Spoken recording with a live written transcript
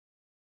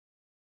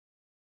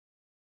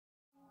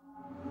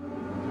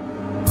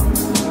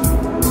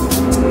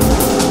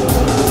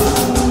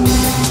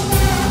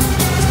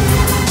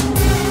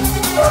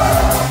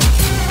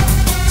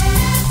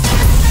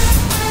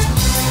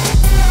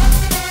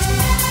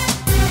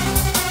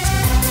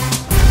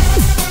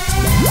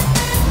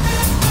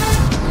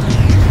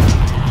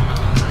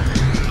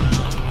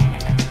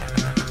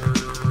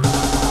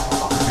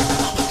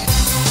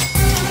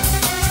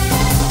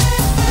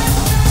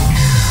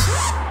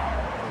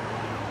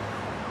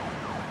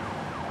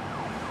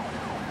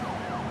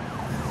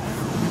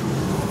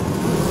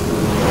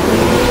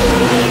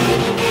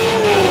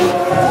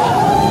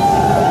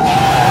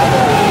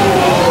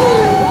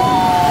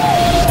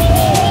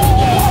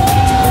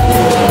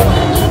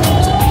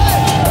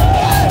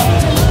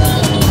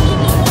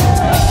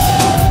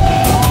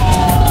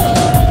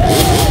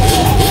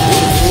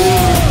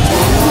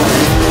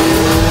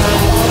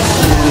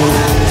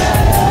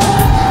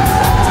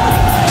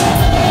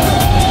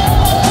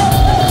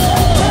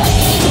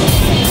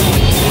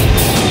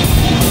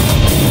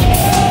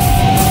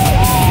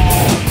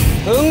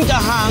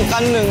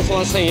ณ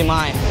1/4 ไม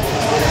ล์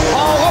เข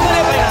าก็ไม่ไ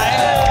ด้ไปไหน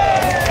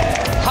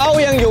เขา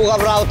ยังอยู่กับ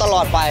เราตล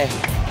อดไป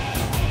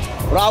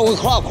เราคือ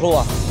ครอบครัว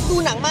ดู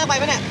หนังมากไปไ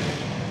หมเนี่ย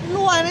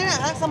รั่วนี่เนี่ย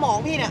สมอง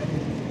พี่เนี่ย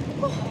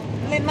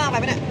เล่นมากไป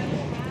ไหมเนี่ย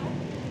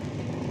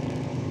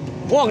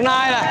พวกนา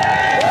ยล่ะ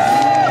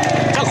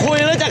จะคุย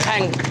หรือจะแข่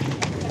ง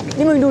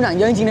นี่มึงดูหนัง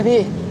เยอะจริงๆนะ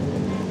พี่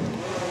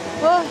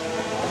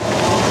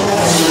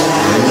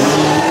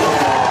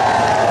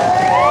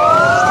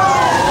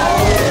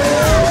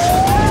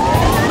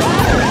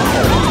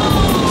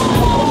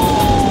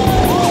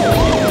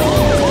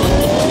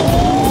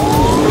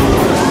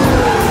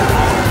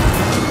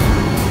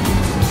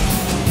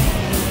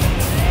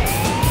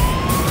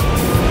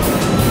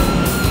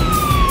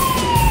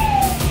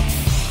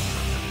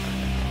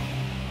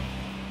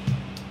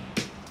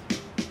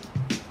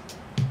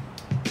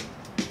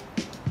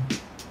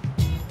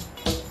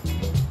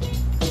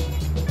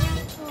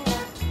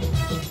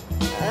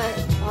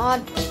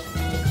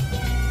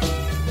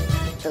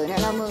ตื่นได้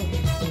แล้วมึง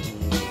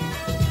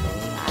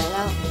ตายแ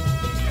ล้ว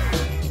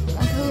กล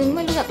างคืนไ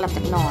ม่รู้จักหลับ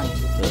จักนอน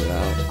ตื่นแล้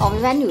วออกไป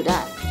แว้นอยู่ได้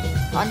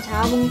ตอนเช้า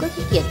มึงก็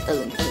ขี้เกียจ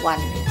ตื่นทุกวัน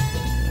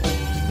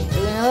ตื่นเถ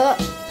อะ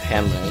แฮ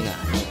มเหมือนหนา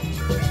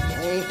เ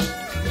ฮ้ย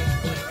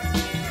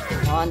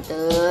นอน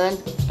ตื่น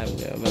แป๊บเ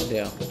ดี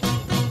ยว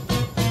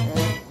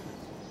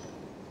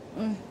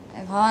ไอ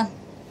พร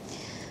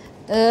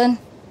ตื่น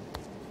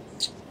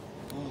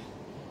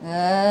เ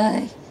อ้ย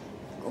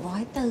กูบอกใ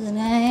ห้ตื่น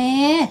ไง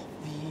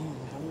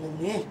ทำหนึ่ง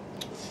นี่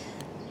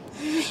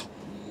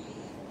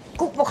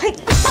กูบอกให้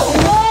ตื่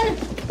น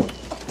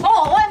โ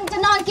อ้ยมึงจะ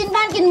นอนกิน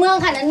บ้านกินเมือง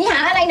ขนาดนี้ห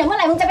าอะไรเนี่ยเมื่อไ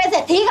หร่มึงจะเป็นเศร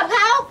ษฐีกับเข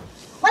า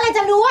เมื่อไหร่จ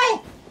ะรวย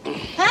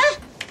ฮะ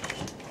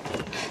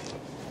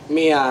เ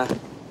มีย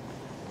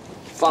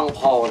ฟังพ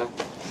อนะ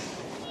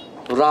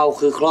เรา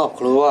คือครอบ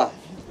ครัว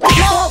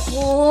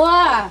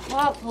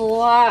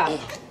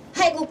ใ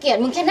ห้กูเกลียด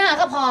มึงแค่หน้า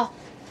ก็พอ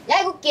อย่าใ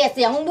ห้กูเกลียดเ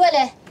สียงมึงด้วยเล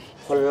ย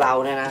คนเรา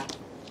เนี่ยนะ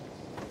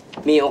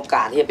มีโอก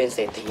าสที่จะเป็นเศ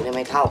รษฐีไ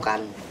ม่เท่ากัน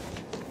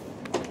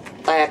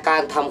แต่กา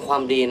รทำควา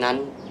มดีนั้น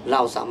เร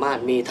าสามารถ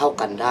มีเท่า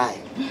กันได้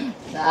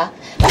เหรอ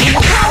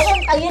เข้าต้น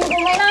ตีนกู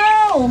ไหมเล่า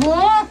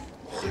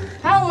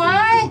เข้าไหม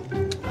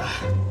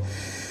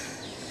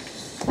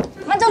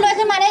มันจะรวย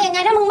ขึ้นมาได้ยังไง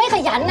ถ้ามึงไม่ข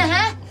ยันนะฮ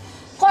ะ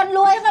คนร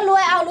วยก็รว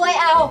ยเอา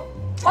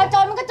คนจ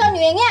นมันก็จนอ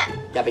ยู่อย่างเงี้ย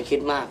อย่าไปคิด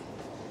มาก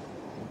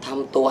ท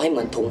ำตัวให้เห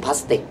มือนถุงพลาส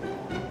ติก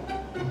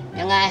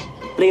ยังไง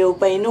ปลิว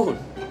ไปนู่น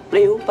ป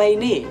ลิวไป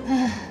นี่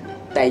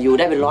แต่อยู่ไ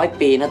ด้เป็น100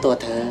 ปีนะตัว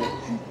เธอ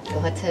เ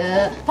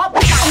พราะปร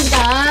ะจำ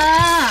จ้า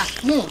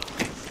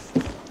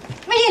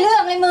ไม่ได้เรื่อ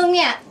งเลยมึงเ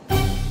นี่ย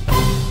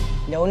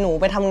เดี๋ยวหนู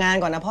ไปทำงาน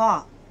ก่อนนะพ่อ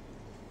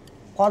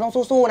ต้อง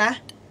สู้ๆนะ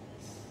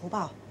รู้เป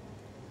ล่า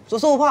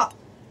สู้ๆพ่อ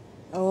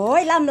โอ้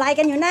ยล่ำไร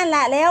กันอยู่นั่นแหล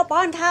ะแล้วป้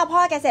อนข้าวพ่อ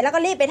แกเสร็จแล้ว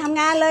ก็รีบไปทำ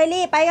งานเลย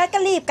รีบไปก็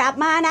รีบกลับ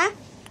มานะ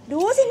ดู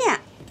สิเนี่ย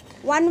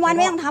วันไ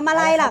ม่ต้องทำอะ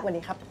ไรหรอกวัน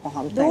นี้ครับห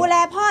อมดูแล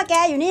พ่อแก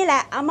อยู่นี่แหล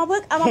ะเอามา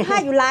พา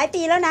ดอยู่หลาย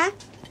ปีแล้วนะ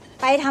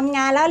ไปทำง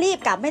านแล้วรีบ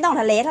กลับไม่ต้อง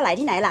ทะเลเท่าไหร่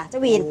ที่ไหนล่ะเจ้า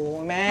วินโอ้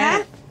แม่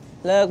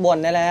เลิกบ่น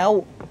ได้แล้ว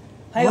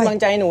ให้กำลัง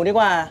ใจหนูดีก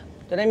ว่า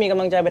จะได้มีก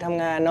ำลังใจไปท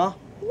ำงานเนาะ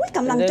ก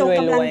ำลัง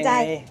ใจ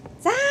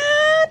สา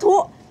ธุ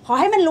ขอ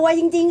ให้มันรวย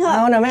จริงๆเหอะ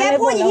แก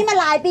พูดอย่างนี้มา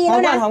หลายปีแล้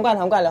วนะหอมกัน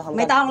แล้ว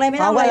ไม่ต้องเลย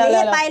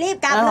รีบไปรีบ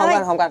กลับเลย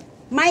หอมกัน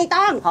ไม่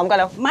ต้องหอมกัน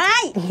แล้วไม่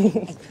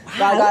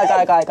กอ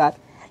ด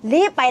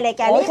รีบไปเลยแ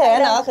กรีบเขิน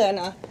เหร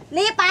อ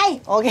รีบไป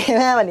โอเคแ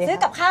ม่วันนี้ซื้อ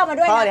กับข้าวมา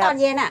ด้วยนะตอน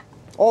เย็นอ่ะ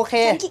โอเค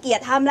ฉันขี้เกีย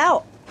จทำแล้ว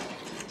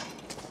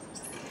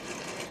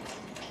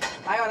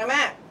ไปก่อนนะแ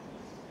ม่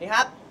นี่ค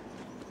รับ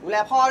ดูแล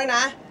พ่อด้วยน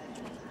ะ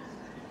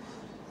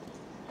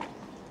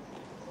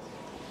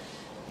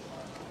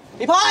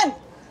พี่พร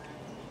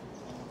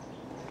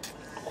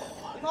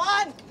โอ้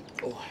ย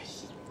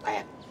แต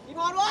กพี่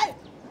พรเว้ย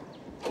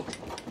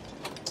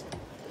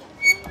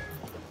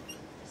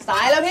สา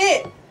ยแล้วพี่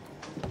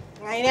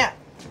ไงเนี่ย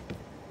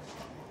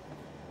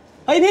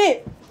เฮ้ยพี่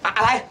อ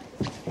ะไร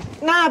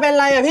หน้าเป็น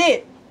ไรอะพี่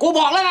กู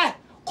บอกแล้วไง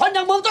คนอย่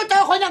างมึงต้องเจ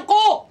อคนอย่าง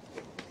กู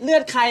เลือ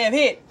ดใครอะ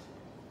พี่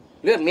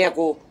เลือดเมีย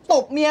กูต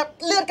บเมีย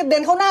เลือดกระเด็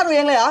นเข้าหน้าตัวเอ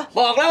งเลยเหรอ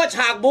บอกแล้วว่าฉ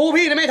ากบู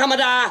พี่นี่ไม่ธรรม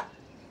ดา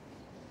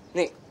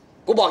นี่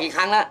กูบอกกี่ค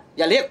รั้งแล้วอ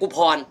ย่าเรียกกูพ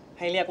ร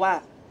ให้เรียกว่า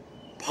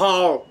พอ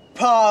ล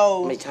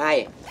ไม่ใช่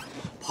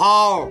พอ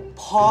ล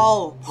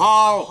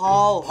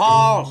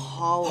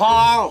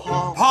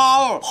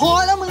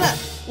แล้วมึงอะ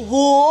โอ้โห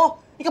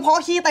นี่กระเพาะ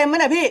ขี้เต็มไหม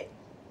เนี่ยพี่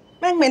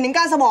แม่งเหม็นถึง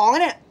ก้านสมองอ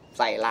ะเนี่ยใ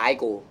ส่ร้าย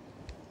กู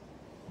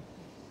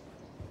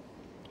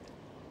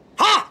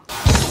ฮะ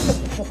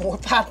โอ้โห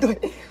พลาดด้วย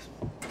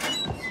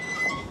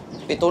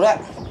ปิดตู้ด้วย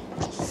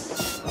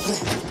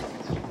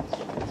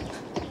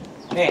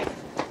นี่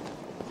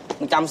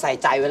มึงจำใส่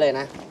ใจไว้เลย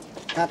นะ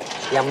ครับ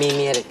อย่ามีเ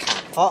มียเด็ดขา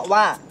ดเพราะว่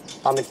า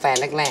ตอนเป็นแฟน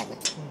แรกๆเนี่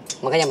ย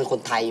มันก็ยังเป็นคน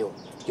ไทย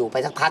อยู่ไป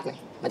สักพักเนี่ย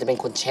มันจะเป็น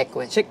คนเช็คเ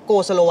ว้ยเช็คโก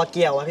สโลวาเ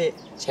กียวะพี่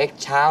เช็ค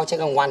เช้าเช็ค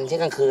กลางวันเช็ค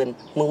กลางคืน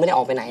มึงไม่ได้อ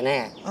อกไปไหนแน่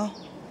อ้าว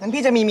งั้น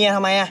พี่จะมีเมียท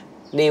ำไมอะ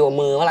ดีกว่า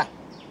มือวะล่ะ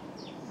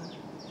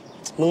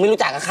มึงไม่รู้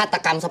จักกับฆาต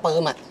กรรมสเปิ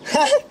ร์มอะ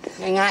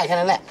ง่ายๆแค่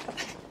นั้นแหละ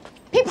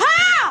พี่พ่อ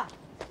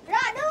ร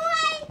อด้ว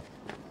ย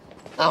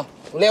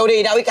เร็วดี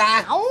ดาวิกา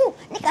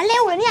นี่ก็เร็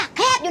วเลยเนี่ยแ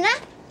คบอยู่นะ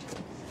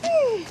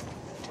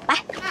ไป ไป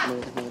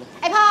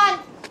ไอพร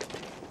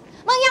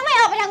มึงยังไม่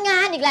ออกไปทำงา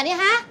นอีกเหรอเนี่ย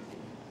ฮะ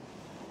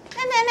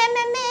แ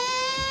ม่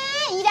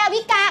อีดา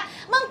วิกา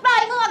มึงปล่อ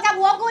ยมึงออกจาก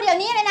หัวกูเดี๋ยว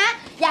นี้เลยนะ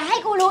อย่าให้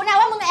กูรู้นะ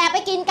ว่ามึงแอบไป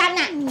กินกัน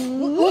น่ะ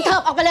มึงเถิ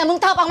บออกไปเลยมึง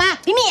เถิบออกมา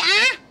พี่มีอะ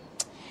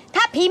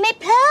ถ้าพี่ไม่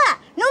เพ้อ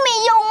หนูไม่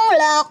ยุง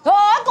หรอกโถ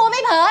กูไ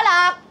ม่เผลอหร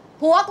อก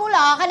ผัวกูห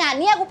ล่อขนาด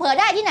เนี้ยกูเผลอ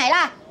ได้ที่ไหน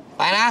ล่ะไ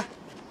ปนะ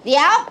เ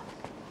ดี๋ยว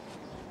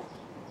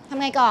ทำ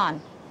ไงก่อน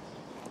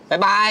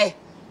บาย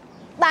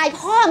บาย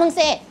พ่อมึง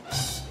สิ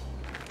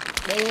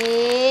ดี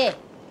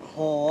โห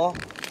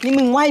นี่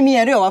มึงไหว้เมี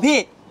ยด้วยเหรอวะพี่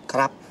ค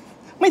รับ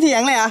ไม่เถีย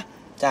งเลยอะ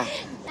จ้ะ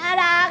น่า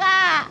รักอ่ะ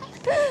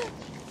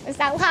ไป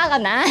ซักผ้าก่อ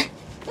นนะ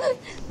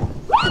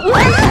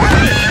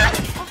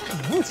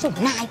สุด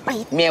นายไป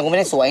เมียกูไม่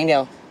ได้สวยอย่างเดี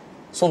ยว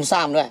ซุ่มซ่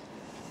ามด้วย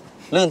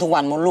ลื่นทุกวั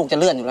นมดลูกจะ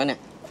เลื่อนอยู่แล้วเนี่ย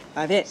ไป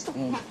พี่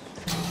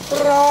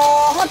ร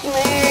ถเม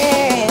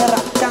ล์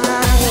รับจ้า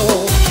ง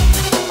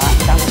ประ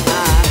จำท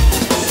าง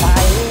สา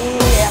ย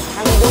ท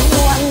าง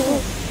ด่วน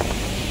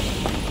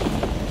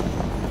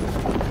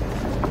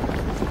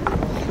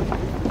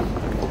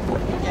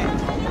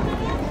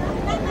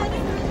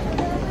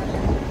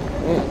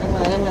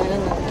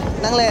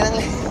นั่งเลย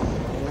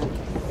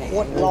โค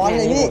ตรร้อนเ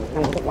ลยพี่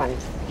นั่งทุกวัน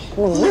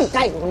มึงนั่งใก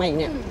ล้กูทำไม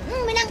เนี่ย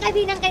ไม่นั่งใกล้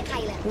พี่นั่งใกล้ใคร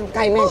เลยนั่งใก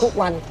ล้แม่ทุก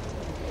วัน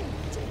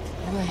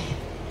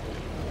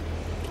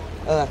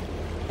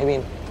ไอ้บิ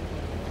น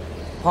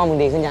พ่อมึง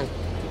ดีขึ้นยัง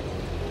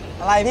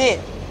อะไรพี่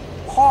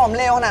พ่อมึง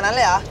เลวขนาดนั้นเ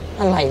ลยเหรอ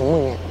อะไรของมึ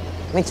งเนี่ย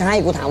ไม่ใช่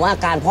กูถามว่าอา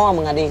การพ่อมึ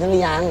งดีขึ้นหรื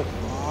อยัง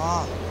อ๋อ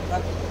ก็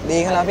ดี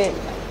ขึ้นแล้วพี่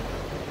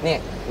เนี่ย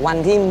วัน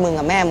ที่มึง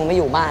กับแม่มึงไม่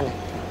อยู่บ้านน่ะ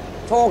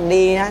โชค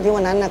ดีนะที่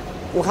วันนั้นน่ะ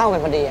กูเข้าไป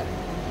พอดีอ่ะ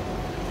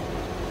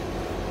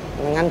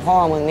ไม่งั้นพ่อ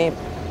มึงนี่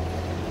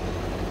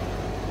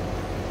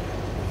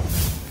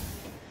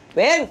เว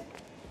น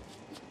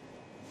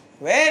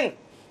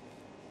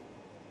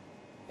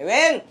ไอ้เว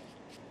น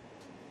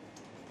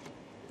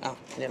อ้าว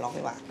เดี๋ยวร้อง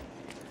ดีกว่า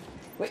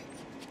เ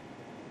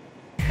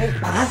ฮ้ย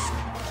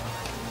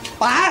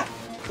ป๋า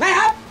แม่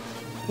ครับ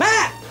แม่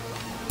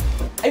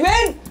ไอ้เว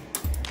น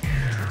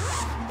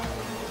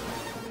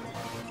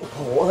โอ้โห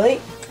เฮ้ย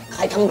ใค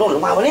รทำหล่นล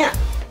งมาวะเนี่ย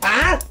ป๋า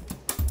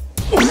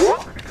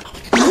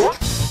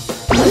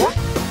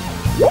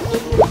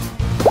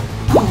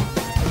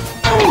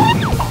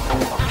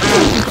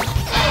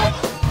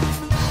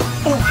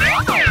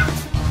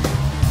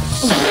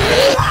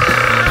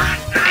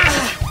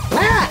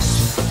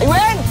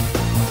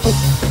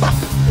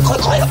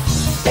ค่อยๆครับ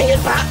ใจเย็น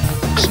ป๋า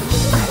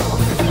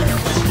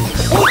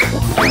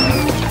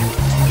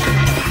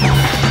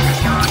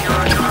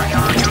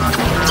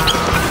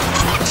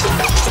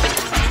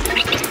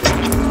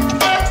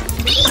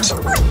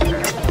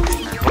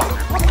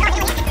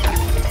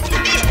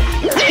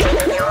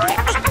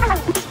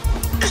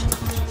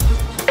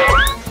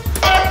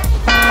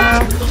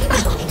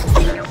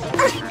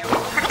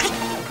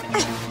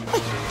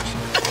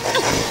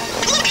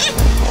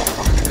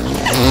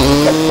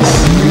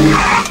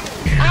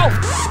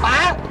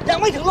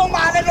ไม่ถึงโรงพยาบ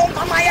าลเลยลงท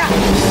ำไมอ่ะ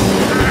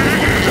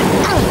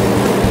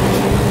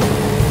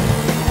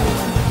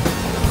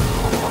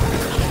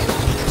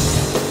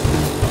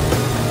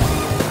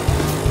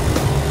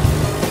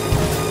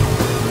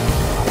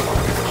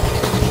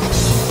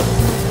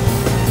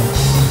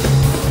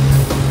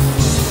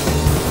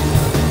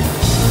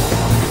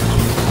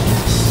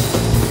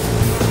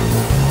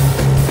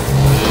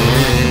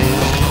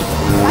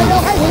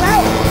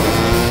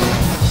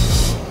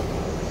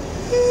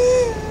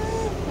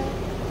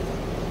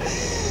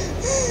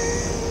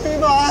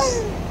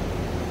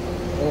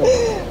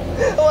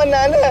วัน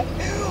นั้นน่ะ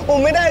ผม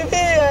ไม่ได้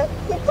พี่อะ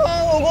พ่อ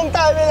ผมคงต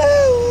ายไปแล้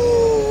ว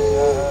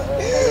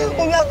ผ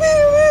มรักพี่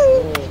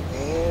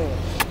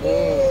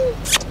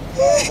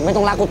ไม่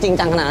ต้องรักกูจริง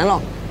จังขนาดนั้นหรอ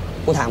ก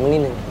กูถามมึงนิ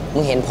ดนึงมึ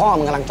งเห็นพ่อ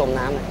มึงกำลังจม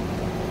น้ำไหม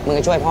มึงจ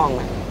ะช่วยพ่อมึงไ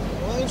หม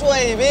มึงช่วย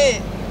ดิพี่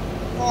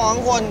พ่อของ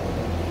คน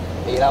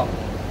ดีแล้ว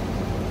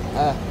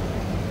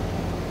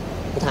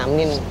กูถามมึง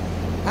นิดนึง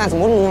ถ้าสม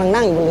มติมึงกำลัง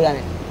นั่งอยู่บนเรือเ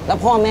นี่ยแล้ว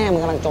พ่อแม่มึ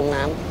งกำลังจม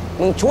น้ำ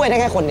มึงช่วยได้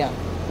แค่คนเดียว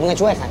มึงจะ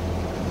ช่วยใคร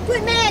ช่วย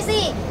แม่สิ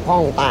พ่อ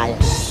มึงตาย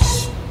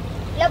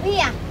แล้วพี่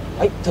อ่ะเ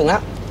ฮ้ยถึงแล้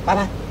วไป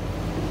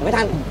ไม่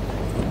ทัน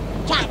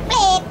ฉากเปร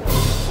ต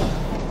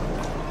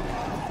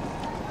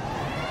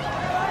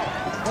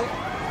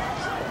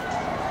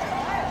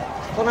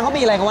ตรงนั้นเขา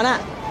มีอะไรกันวะน่ะ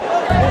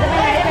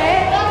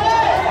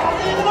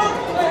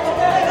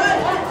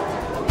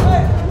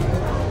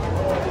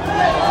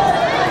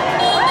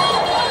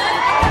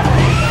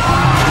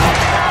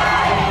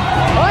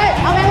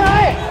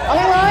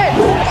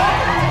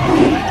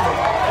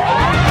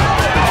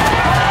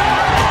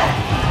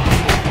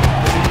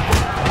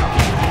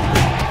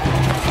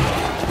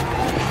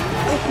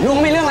ลุง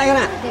มีเรื่องอะไรกัน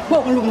อ่ะพว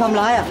กมันลุมทำ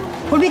ร้ายอ่ะ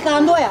คนพิกา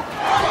รด้วยอ่ะ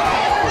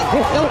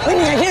แล้วไม่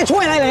มีใครที่จะช่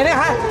วยอะไรเลยนะ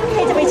คะใค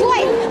รจะไปช่วย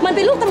มันเ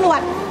ป็นลูกตำรวจ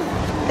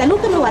แต่ลูก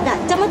ตำรวจอ่ะ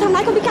จะมาทำร้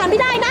ายคนพิการไม่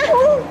ได้นะ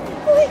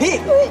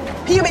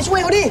พี่ก็ไปช่วย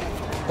เขาดิ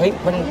เฮ้ย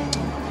มัน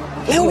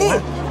เร็วดิ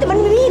แต่มัน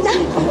มีดนะ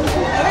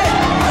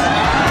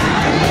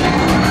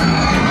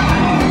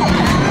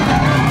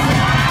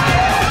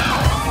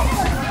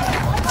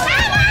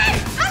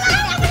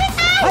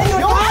เฮ้ยหยุด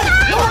ก่อ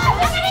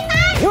น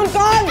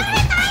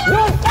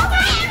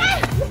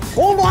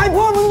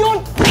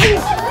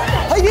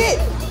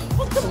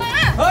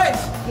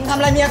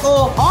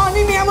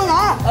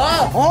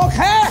โอเค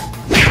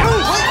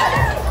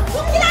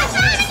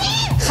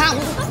ข้าม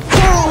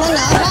พ่อมันห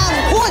นาข้าม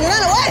พูดอยู่นั่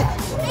นเหรอเว้ย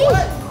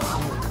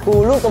กู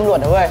ลูกตำรวจ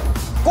นะเว้ย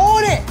กู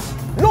นี่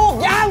ลูก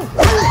ยาง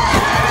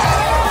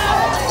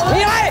มี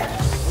อะไร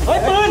เฮ้ย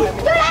ปืน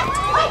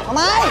ทำไ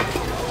ม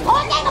โอ้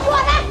แจ้งตำรว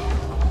จนะ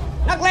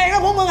นักเลงน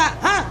ะพวกมึงอะ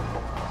ฮะ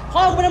พ่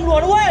อกูเป็นตำรวจ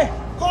ด้วย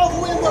พ่อกู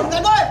เป็นตำรวจกั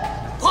นด้วย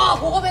พ่อ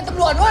กูก็เป็นต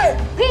ำรวจด้วย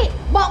พี่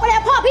บอกไปแล้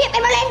วพ่อพี่เป็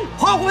นมะเร็ง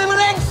พ่อกูเป็นมะ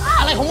เร็ง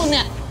อะไรของมึงเ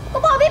นี่ยก็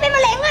พ่อพี่เป็นม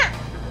ะเร็งอะ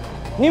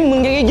นี่มึง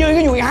ยังยืน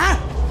กันอยู่อีกฮะ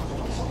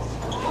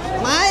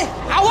ไม่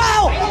เอา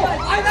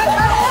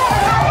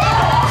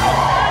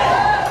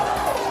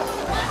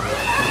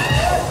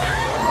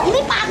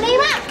นี่ปากดี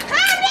มาก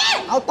ข้ามดิ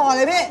เอาต่อเ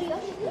ลย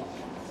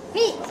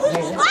พี่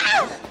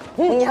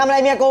มึงจะทำอะไร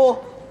เมียกู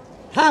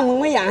ถ้ามึง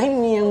ไม่อยากให้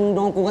เมียมึงโด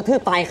นกูกระทื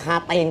บตายคา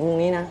เตียงกู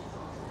นี้นะ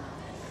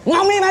มึงเ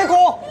อามีดมาให้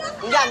กู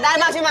อยากได้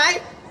มากใช่ไหม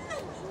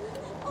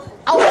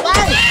เอาไป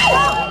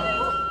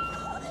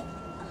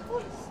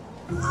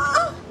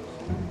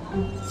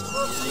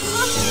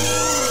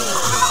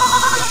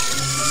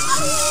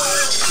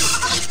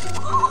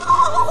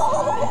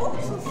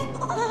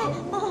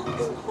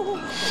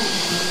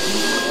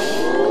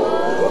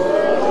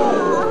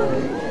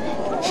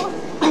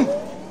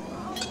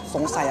ส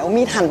งสัยเอา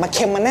มีดหั่นมาเ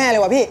ค็มมาแน่เล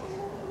ยว่ะพี่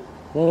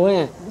มึงรู้ไ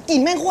งกลิ่น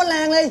แม่งโคตรแร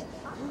งเลย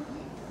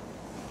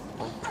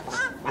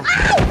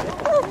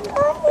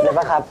เดี๋ยว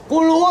ป่ะครับกู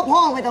รู้ว่าพ่อ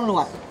เป็นตำรว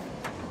จ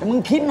แต่มึง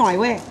คิดหน่อย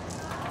เว้ย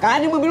การ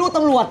ที่มึงเป็นลูกต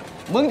ำรวจ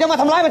มึงจะมา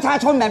ทำร้ายประชา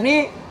ชนแบบนี้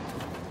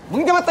มึ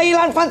งจะมาตี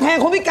รันฟันแทง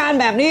คนพิการ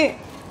แบบนี้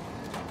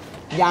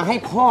อย่าให้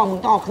พ่อมึง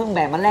ต้องเอาเครื่องแบ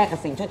บมาแลกกับ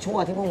สิ่งชั่ว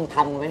ๆที่พวกมึงท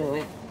ำกันไว้เล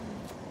ย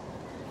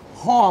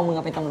พ่อมึง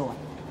เป็นตำรวจ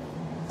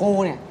กู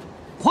เนี่ย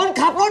คน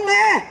ขับรถเม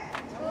ล์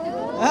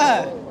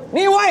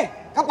นี่เว้ย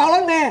กระเป๋าร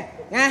ถเมล์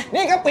ไง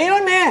นี่กระปีร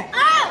ถเมล์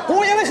กู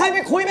ยังไม่เคยไป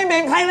คุยไปเบ่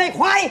งใครเลย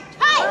ควาย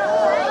ใช่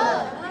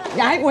อ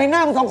ย่าให้กูเห็นหน้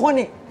ามึงสองคน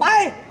อีกไป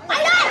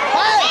เลยไป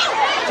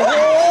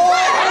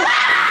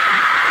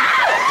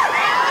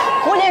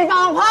คุณเห็นฟ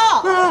องพ่อ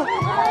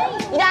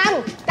ยัง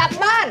กลับ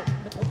บ้าน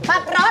ขั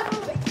บรถ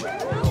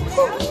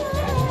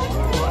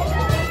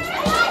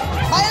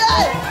ไปเล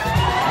ย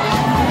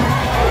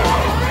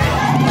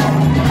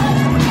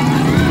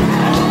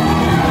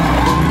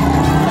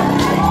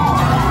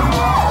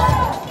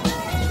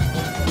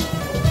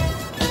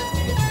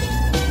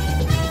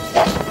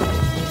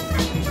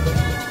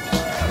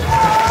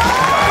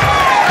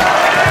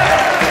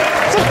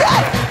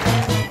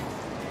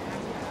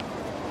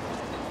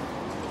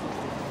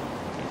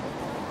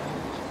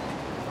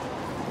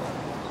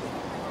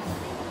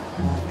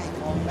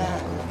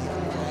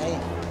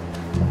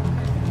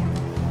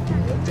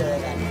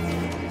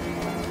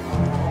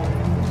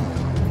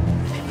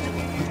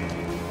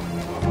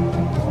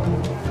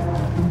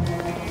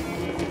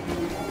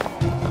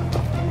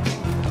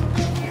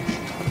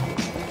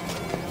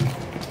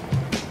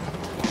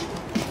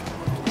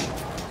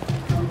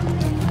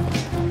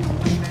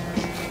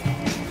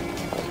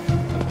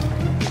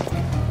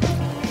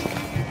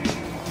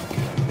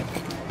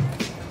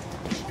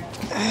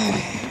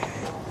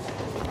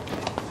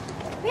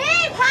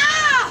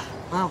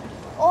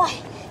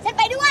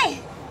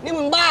นี่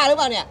มึงบ้าหรือเ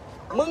ปล่าเนี่ย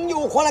มึงอ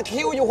ยู่คนละ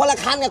คิวอยู่คนละ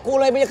คันกับกู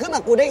เลยมึงจะขึ้นม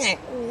ากูได้ไง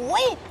โอ้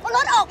ยก็ร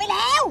ถออกไปแ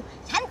ล้ว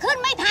ฉันขึ้น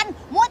ไม่ทัน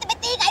มัวแต่ไป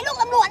ตีไก่ลูก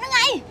ตำรวจนั่นไ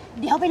ง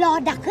เดี๋ยวไปรอ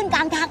ดักขึ้นกล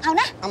างทางเอา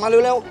นะเอามา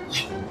เร็ว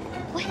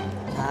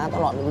ๆช้าต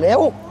ลอดเร็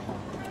ว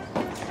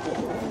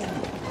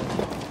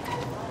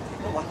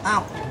อ้า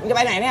วมึงจะไ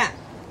ปไหนเนี่ย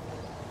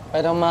ไป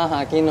ทำมาหา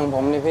กินของผ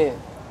มนี่พี่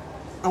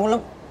เอาแล้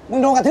วมึง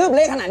โดนกระทืบเ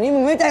ละขนาดนี้มึ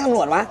งไม่แจ้งตำร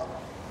วจวะ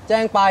แจ้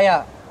งไปอ่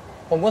ะ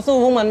ผมก็สู้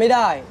พวกมันไม่ไ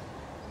ด้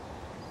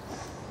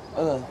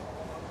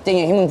จริงอ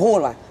ย่างที่มึงพูด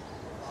ว่ะ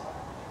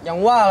อย่าง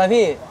ว่าอะไร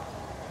พี่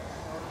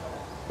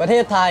ประเท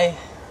ศไทย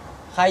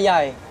ใครให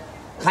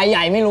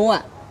ญ่ไม่รู้อ่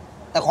ะ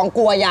แต่ของก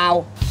ลัวยาว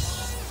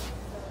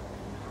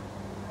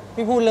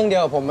พี่พูดเรื่องเดีย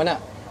วกับผมมั้ยน่ะ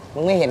มึ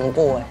งไม่เห็นของ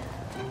กูเลย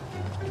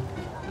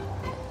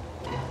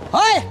เ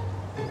ฮ้ย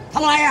ท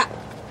ำอะไรอ่ะ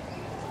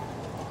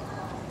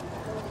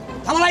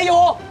ทำอะไรอ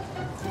ยู่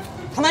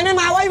ทำไมไม่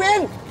มาไว้เว้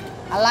น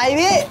อะไร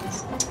พี่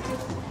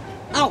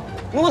เอ้า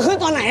มึงมาขึ้น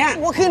ตอนไหนอ่ะ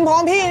กูขึ้นพร้อ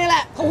มพี่นี่แหล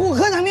ะเขากู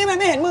ขึ้นทางนี้มัน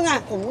ไม่เห็นมึงอ่ะ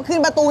ผมก็ขึ้น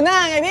ประตูหน้า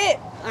ไงพี่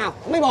อ้าว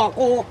ไม่บอก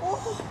กู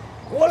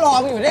ก็รอ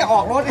มึงอยู่ได้ออ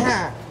กรถฮะ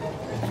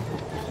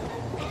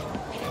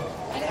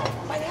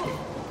ไปแล้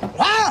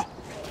ว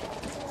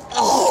โ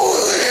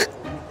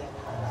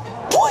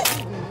อ้ย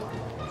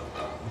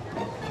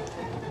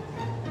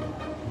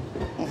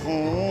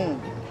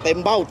เต็ม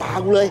เบ้าตา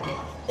กูเลย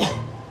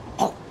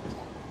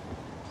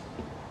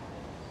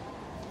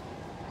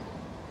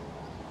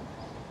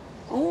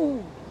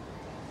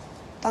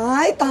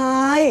ตา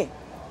ย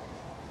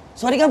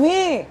สวัสดีครับ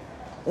พี่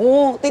โอ้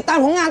ติดตาม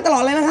ผลงานตลอ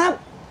ดเลยนะครับ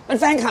เป็น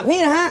แฟนคลับพี่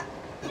นะฮะ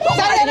ใ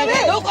ช่เลย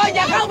พี่ทุกคนอ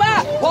ย่าเข้ามา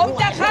ผม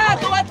จะฆ่า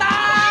ตัวตา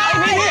ย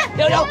พี่เ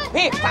ดี๋ยว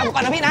พี่ฟังผมก่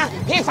อนนะพี่นะ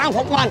พี่ฟังผ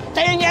มก่อนใจ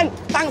เย็น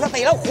ๆตั้งส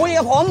ติแล้วคุย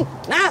กับผม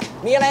นะ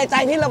มีอะไรใจ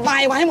พี่ระบา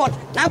ยมาให้หมด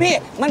นะพี่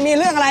มันมี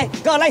เรื่องอะไร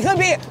เกิดอะไรขึ้น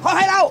พี่เขาใ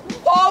ห้เรา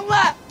ผมอ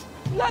ะ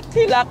นัด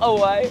ที่รักเอา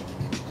ไว้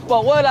บอ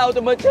กว่าเราจ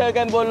ะมาเจอ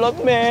กันบนรถ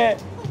เมล์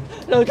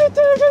เราจะเ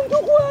จอกันทุ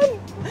กวัน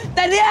แ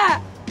ต่เนี่ย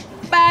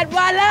 8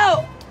 วันแล้ว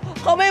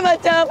เขาไม่มา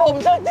เจอผม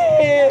สักที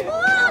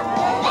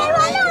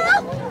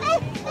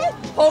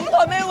ผมท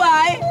นไม่ไหว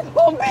ผ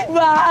มผิดห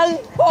วัง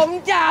ผม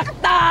จาก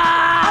ตา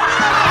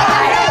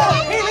ย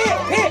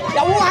พี่อ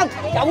ย่าวุ่นว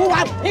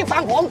ายพี่ฟั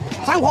งผม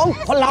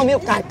คนเรามีโอ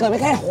กาสเกิดไม่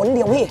แค่หนเ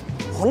ดียวพี่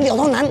หนเดียว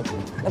เท่านั้น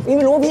แล้วพี่ไ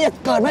ม่รู้ว่าพี่จะ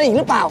เกิดมาอีกห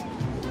รือเปล่า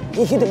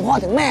พี่คิดถึงพ่อ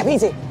ถึงแม่พี่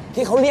สิ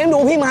ที่เขาเลี้ยงดู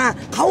พี่มา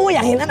เขาอย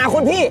ากเห็นอนาค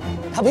ตพี่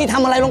ถ้าพี่ท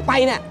ำอะไรลงไป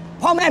เนี่ย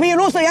พ่อแม่พี่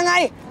รู้สึกยังไง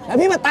แล้ว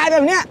พี่มาตายแบ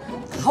บเนี้ย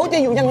เขาจะ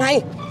อยู่ยังไง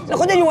แล้วเ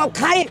ขาจะอยู่กับ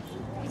ใคร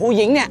ผู้ห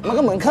ญิงเนี่ยมัน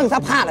ก็เหมือนเครื่องซั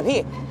กผ้าแหละพี่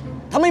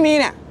ถ้าไม่มี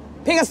เนี่ย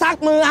พี่ก็ซัก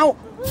มือเอา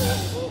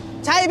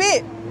ใช่พี่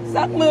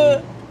ซักมือ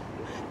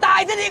ตาย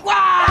จะดีกว่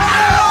า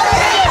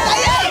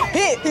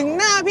พี่ถึง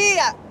หน้าพี่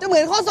อ่ะจะเหมื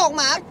อนข้อศอกห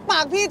มาปา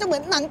กพี่จะเหมือ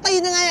นหนังตีน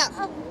ยังไงอ่ะ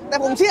แต่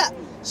ผมเ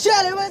ชื่อ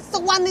เลยว่าสั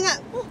กวันหนึ่งอ่ะ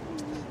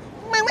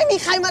แม่งไม่มี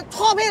ใครมาช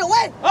อบพี่หรอกเ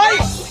ว้ยเฮ้ย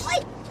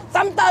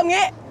ซ้ำเติม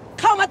งี้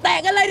เข้ามาแตะ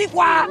กันเลยดีก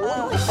ว่า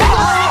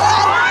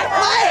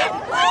ไม่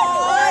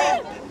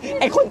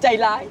ไอคนใจ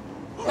ร้าย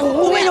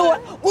กูไม่รู้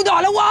กูดอ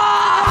ดแล้วว้า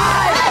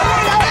ย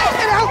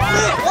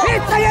พี่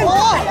ใจเย็น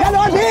อย่าโด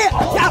นพี่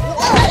อย่า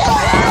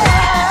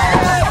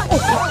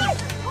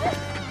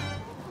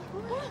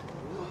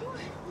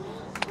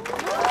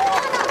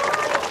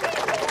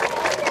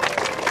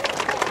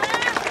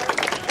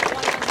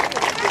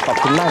ขอบ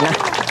คุณมากนะ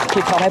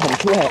ที่เขาให้ผม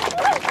ช่วย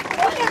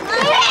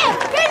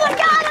พี่สุด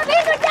ยอดนะ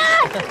พี่สุดยอ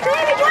ดพี่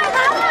ไปช่วย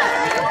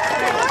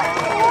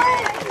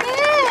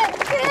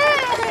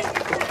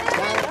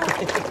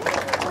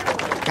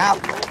เขา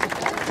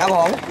ครับผ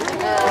ม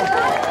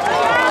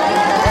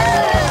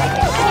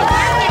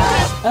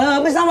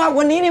ไม่ทราบว่า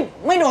วันนี้นี่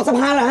ไม่โดดสะพ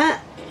านเหรอฮะ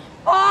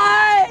โอ๊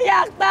ยอย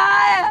ากตา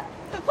ยอ่ะ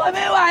ทนไ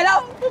ม่ไหวแล้ว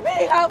พี่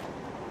ครับ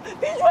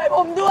พี่ช่วยผ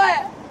มด้วย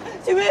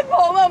ชีวิตผ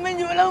มมัน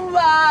อยู่ลำ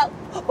บาก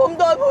ผม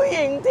โดนผู้ห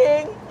ญิงทิ้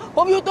งผ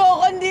มอยู่ตัว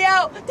คนเดียว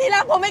ที่รั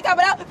กผมไม่กลับไป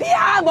แล้วพี่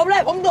ห้ามผมเล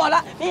ยผมโดดล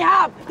ะพี่ห้า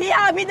ม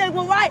พี่ดึงผ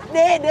มไว้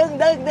ดึง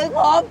ผ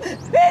ม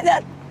พี่ดึง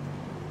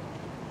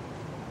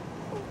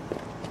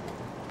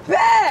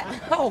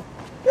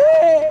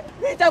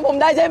พี่จำผม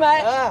ได้ใช่ไหม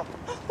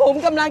ผม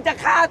กำลังจะ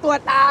ฆ่าตัว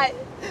ตาย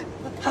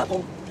ห้าม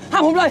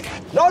ผมเลย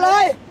โดนเล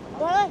ย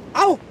เอ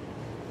า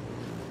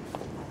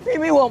พี่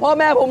ไม่ห่วงพ่อ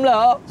แม่ผมเหร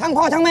อทั้ง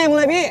พ่อทั้งแม่มึง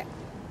เลยพี่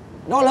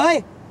โดนเลย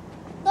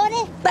โดน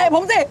ดิเตะผ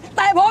มสิเ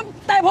ตะผ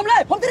มเล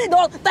ยผมจะได้โด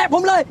นเตะผ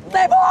มเลยเต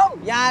ะผม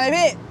อย่าเลย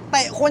พี่เต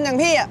ะคนอย่าง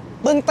พี่อ่ะ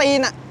บึงตีน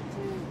อ่ะ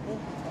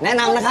แนะ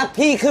นำนะครับ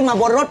พี่ขึ้นมา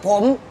บนรถผ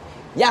ม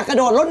อยากกระ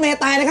โดดรถเมล์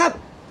ตายนะครับ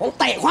ผม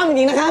เตะคว่ำจ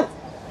ริงนะครับ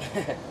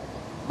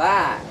บ้า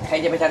ใคร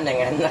จะไปทำอย่าง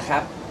นั้นนะครั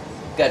บ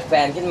เกิดแฟ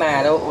นขึ้นมา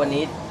แล้ววัน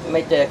นี้ไ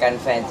ม่เจอกัน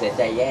แฟนเสียใ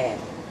จแย่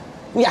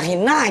กูอยากเห็น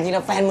หน้าจริงน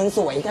ะแฟนมึงส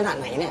วยขนาด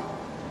ไหนเนี่ย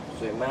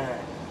สวยมาก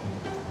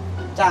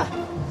จ้า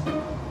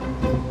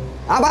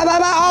ไป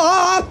อ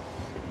อก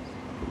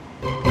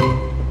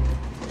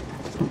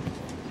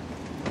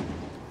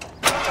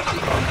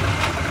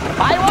ไ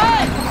ปเว้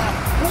ย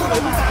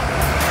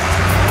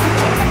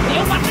เดี๋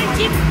ยวมันไม่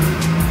กิน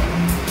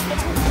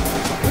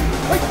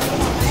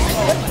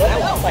เร็ว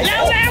รถไปแล้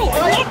ว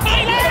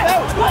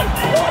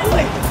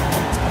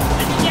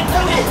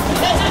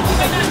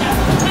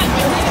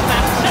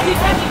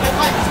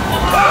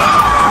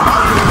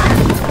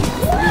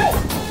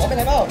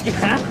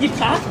หยิ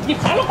บ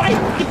ขาลงไปอ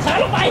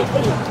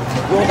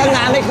ยู่ตั้งน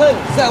านไม่ขึ้น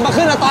เสือกมา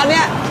ขึ้นแล้วตอนเนี้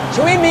ย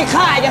ชีวิตมี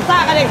ค่าอย่าซ่า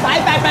กันเด็กสาย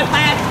888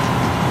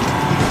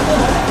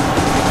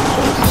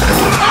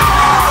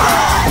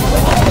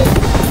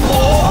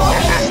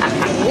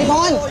นิพ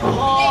นธ์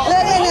เล่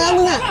นเนี่ยนะ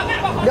มึงอ่ะ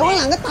เดี๋ยวข้าง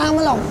หลังก็ตามม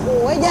าหรอกโอ้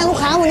ยแย่งลูก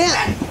ค้าหมดเนี่ย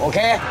โอเค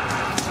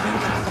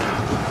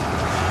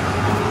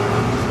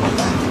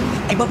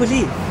ไอ้บับเบิ้ล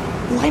ลี่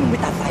กูให้มึงไป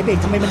ตัดสายเบรก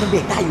ทำไมมันยังเบร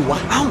กได้อยู่วะ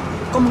เอ้า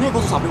ก็มึงให้โท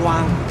รศัพท์ไปวา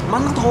งมั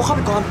นต้องโทรเข้าไ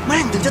ปก่อนแม่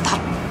งถึงจะตัด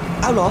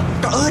เอ้าเหรอ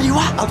ก็ดี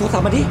วะเอาโทรศั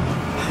พท์มาดิ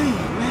เฮ้ย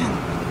แม่ง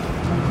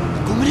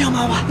กูไม่ได้เอาม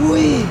าวะอุ้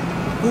ย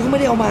กูก็ไม่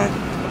ได้เอามา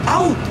เอ้า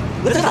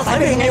แล้วจะตัดสาย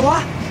เบรกยังไงวะ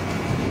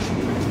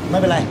ไม่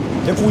เป็นไร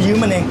เดี๋ยวกูยืม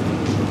มันเอง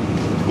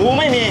กู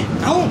ไม่มี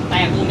เอ้าแต่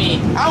กูมี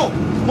เอ้า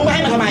มึงไม่ใ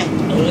ห้มันทำไม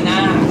นะ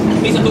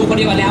มีศัตรูคนเ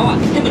ดียวกันแล้วอ่ะ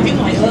ให้มันยืม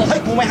หน่อยเฮ้ย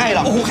กูไม่ให้หร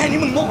อกโอ้โหแค่นี้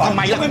มึงงกทำไ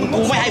มล่ะ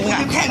กูไม่ให้มึงอ่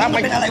ะแค่นี้มั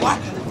นเป็นอะไรวะ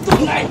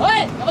เฮ้ย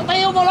มันตี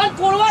มึงรถ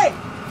กูเลย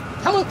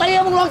ถ้ามึงตี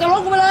มึงลงจากร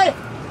ถกูไปเลย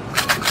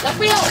อย่าเ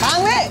ปรี้ยวทาง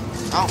นี้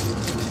เอ้า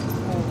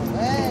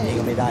นี่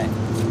ก็ไม่ได้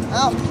เ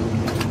อ้า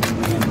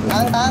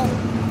ตัง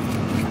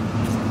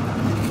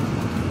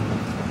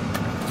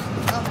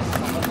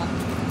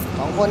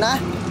2 คนนะ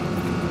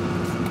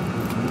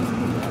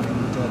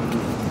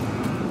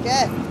โอเค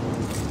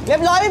เรีย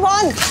บร้อยพี่พ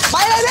รไป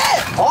เลยพี่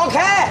โอเค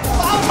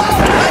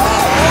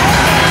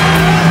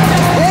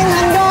เร่งท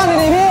ำยอดเลย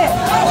ดิพี่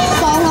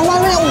2-3 วัน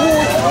ไม่ได้โอ้โห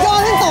ยอด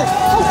ที่ตก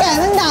เท่าแก่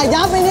นั่นด่า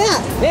ยับไปเนี่ย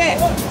นี่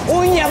กู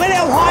เหยียบไม่เร็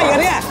วพออีก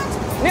เนี่ย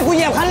นี่กูเห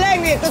ยียบคันเร่ง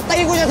นี่ตี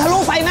กูจะทะลุ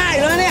ไฟหน้าอ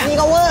ยู่แล้วเนี่ยนี่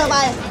ก็เวอร์ไป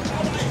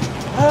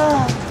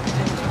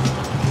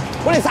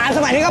ผู้โดยสารส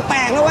มัยนี้ก็แปล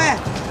กนะเว้ย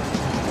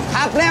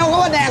ขับเร็วก็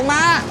ว่าแดกม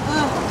า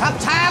ขับ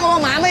ช้าก็ว่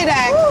าหมาไม่แด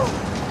ก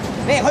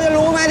นี่เขาจะ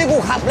รู้ไหมที่กู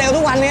ขับเร็ว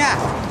ทุกวันเนี่ย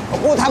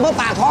กูทำเพื่อ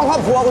ปากท้องครอ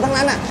บครัวกูทั้ง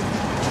นั้นน่ะ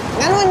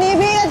งั้นวันนี้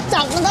พี่จะ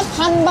จัดมันสัก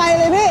1,000 ใบ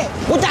เลยพี่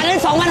กูจัดให้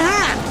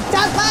2,500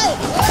จัดไป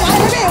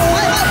พี่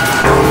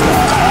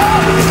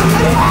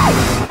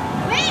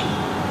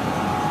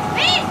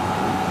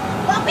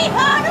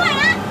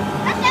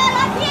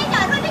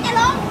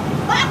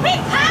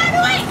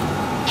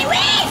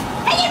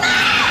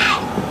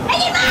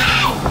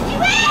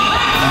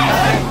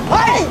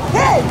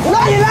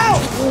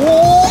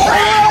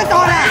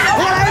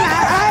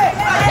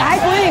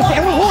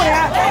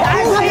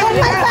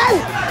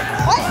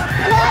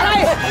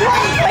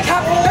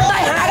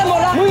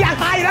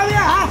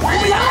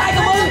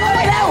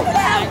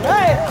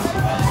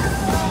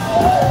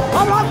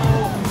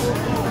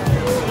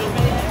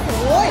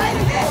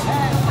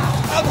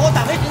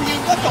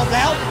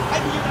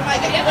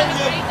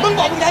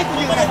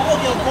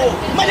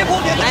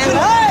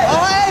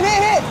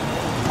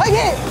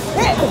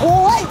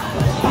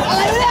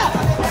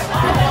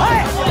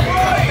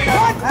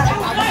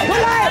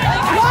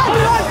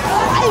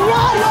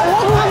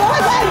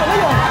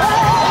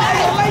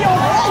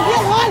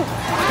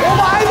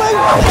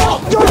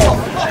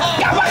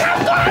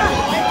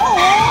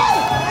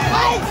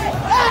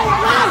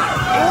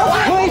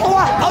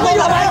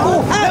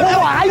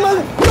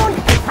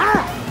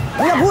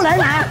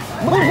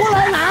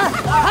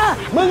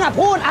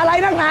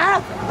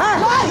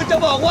จะ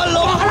บอกว่าร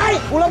ถอะไร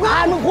กูรำคา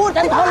ญมึงพูดจ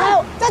ะชนแล้ว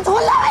จะช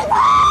นแล้วไอ้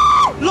บ้า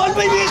ร ถไ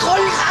ม่มีค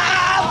นขั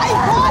บ ไอ้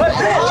คน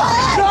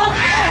รถ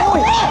โอ้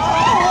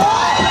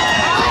ย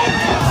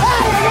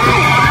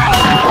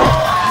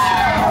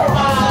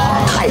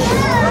ใคร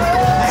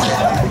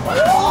โ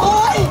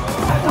อ้ย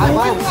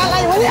อะไร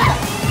วะเนี่ย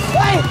เ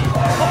ฮ้ย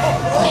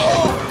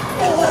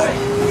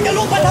จะ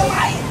ลุกมาทำไม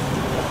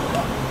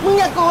มึง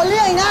อย่าก่อเ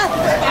รื่องนะ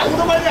ปัง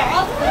ทำไมเนี่ย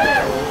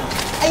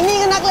ไอ้นี่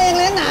ก็นักเลง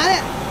เลยหนาเนี่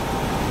ย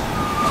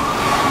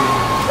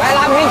ไป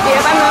รับพี่เกีย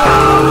ร์แป๊บนึง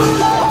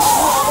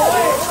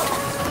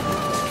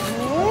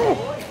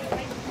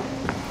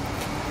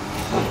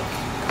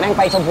แม่งไ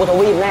ปชมพูท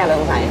วีปแน่เลย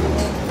สงสัย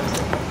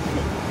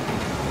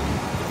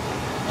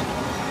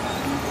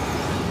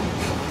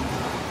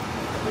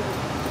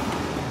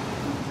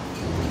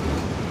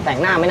แต่ง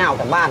หน้าไม่น่าออก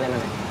จากบ้านเลยมั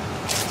น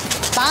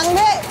ตังค์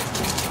พี่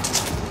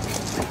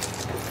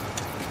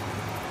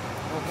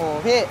โอ้โห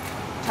พี่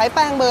ใช้แ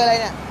ป้งเบอร์อะไร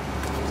เนี่ย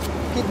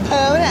ผิดเบ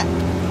อร์ไหมเนี่ย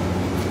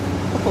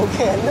โอ้โหเ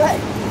ขินด้วย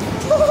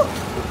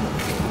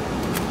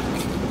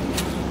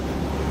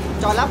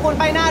จอดรับคน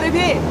ไปหน้าด้วย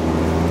พี่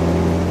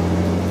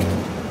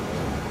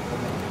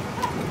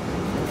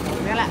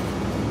นี่แหละ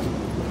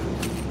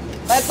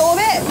เปิดตู้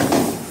พี่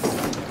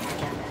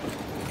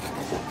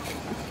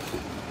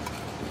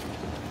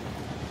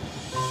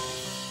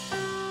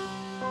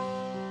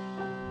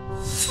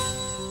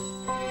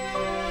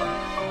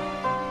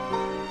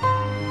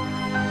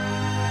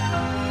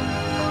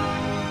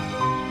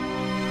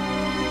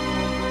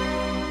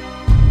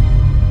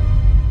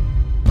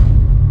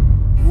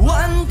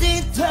วันที่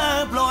เธอ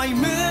ปล่อย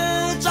มือ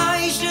ใจ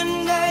ฉัน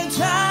ได้แท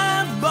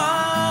บบ้า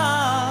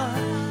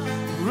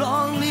ร้อ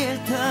งเรียก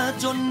เธอ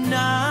จน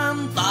น้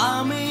ำตา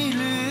ไม่เ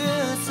หลือ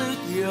สัก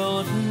หย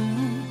ด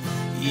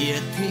อย่า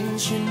ทิ้ง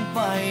ฉันไป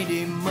ไ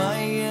ด้ไหม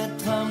อย่า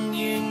ทำอ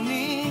ย่าง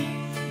นี้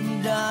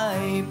ได้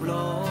โปร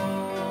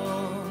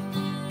ด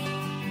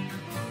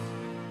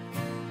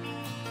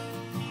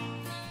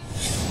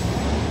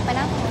ไป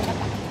นั่งตรงนู้นกัน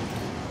ปะ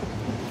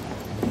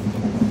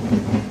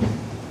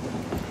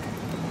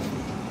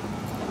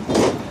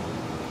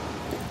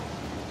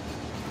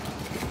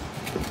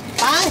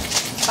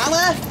ตังม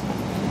า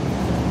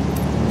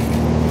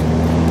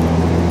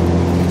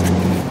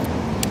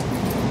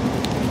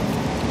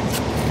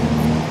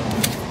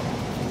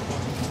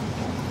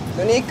เ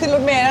ดี๋ยวนี้ขึ้นร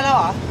ถเมล์แล้วเ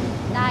หรอ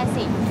ได้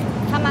สิ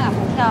ถ้ามากับค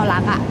นที่เรารั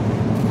กอ่ะ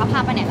เขาพา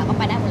ไปไหนเราก็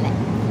ไปได้หมดแหละ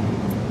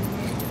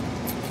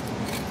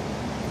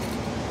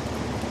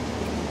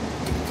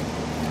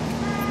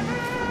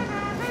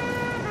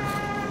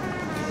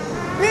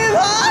พี่พ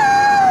อ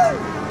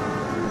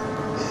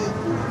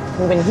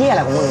มึงเป็นเฮียอะไ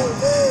รของมึง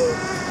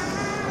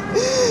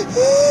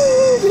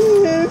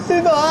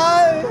พี่บอ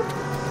ย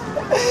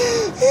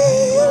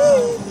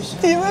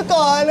ที่เมื่อ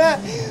ก่อนน่ะ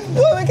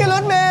ตัวมันแค่ร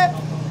ถเมล์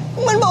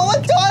มันบอกว่า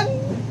จน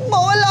บอ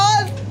กว่าร้อ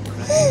น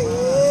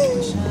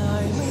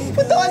แ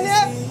ต่ตอนเนี้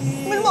ย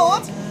มันบอกว่า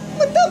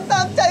มันทำต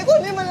ามใจคน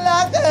ที่มัน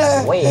รักอะ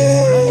โอ้ย ไ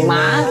อ้หม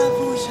า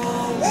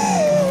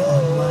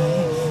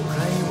ใค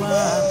รว่า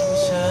ผู้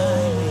ชา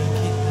ยไม่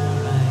คิดอะ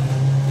ไร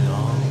ล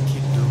องคิ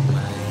ดดูไหม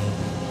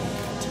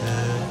เธ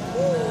อ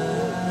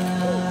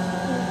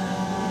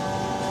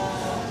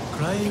ใค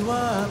รว่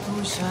า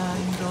ผู้ชาย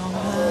ร้อง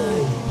ไห้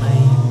ไม่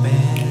เป็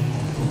น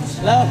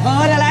เลิกเพ้อ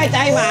ได้แล้วใจ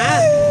หมา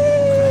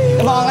จ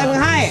ะบอกอะไรมึง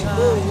ให้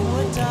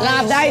ตรา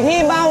บใดที่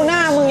เบ้าหน้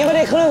ามึงยังไม่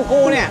ได้ครึ่ง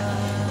กูเนี่ย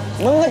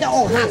มึงก็จะอ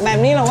กหักแบบ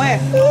นี้หรอเว้ย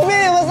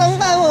พี่มาซ้ำ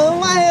เติมผมทำ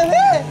ไมอะ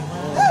พี่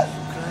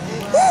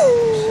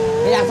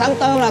ไม่อยากซ้ำ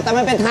เติมหรอกแต่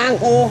มันเป็นทาง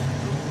กู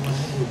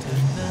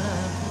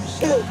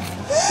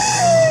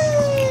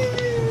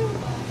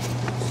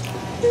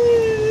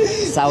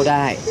เศร้าไ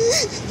ด้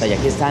แต่อย่า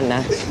คิดสั้นน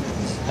ะ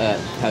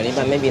แถวนี้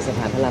มันไม่มีสะพ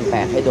านพระราม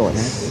8ให้โดด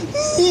นะ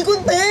อีคุณ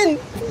ตีน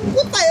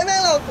กูเตะแม่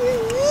งหรอก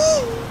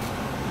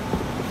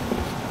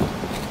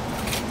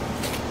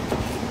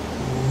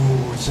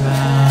ผู้ช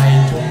าย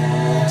ถู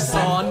กส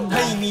อนใ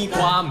ห้มีค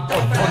วามอ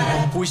ดทน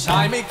ผู้ชา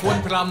ยไม่ควร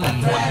พร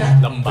ำพร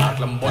ลำบาก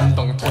ลำบน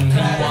ต้องทนใ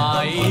ห้ไห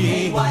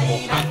วอ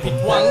กหักผิด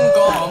หวัง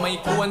ก็ไม่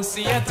ควรเ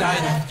สียใจ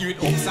ยืด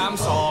อก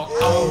3 ศอก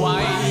เอาไว้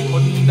ท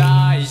นไ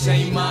ด้ใช่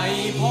ไหม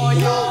พ่อ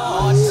ยอ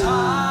ดช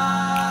า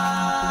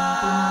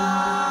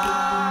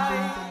ย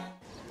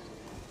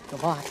หลวง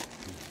พ่อ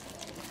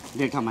เ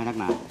รียกทำไมนัก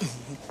หนา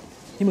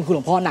นี่มึงคือหล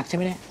วงพ่อหนักใช่ไห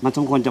มเนี่ย มันส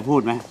มควรจะพู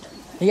ดไหม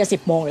นี่จะ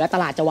10 โมงอยู่แล้วต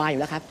ลาดจะวายอยู่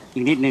แล้วครับ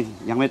อีกนิดนึง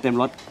ยังไม่เต็ม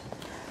รถ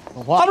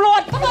ตำรว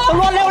จ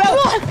เร็ว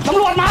ตำ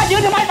รวจมายื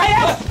นทำไมไปแ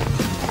ล้ว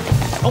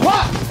หลวงพ่อ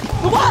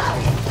ไม่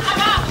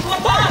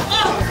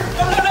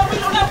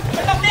รู้แล้วไป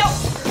ต้องเดียว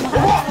หลว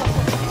งพ่อ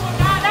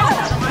มาแล้ว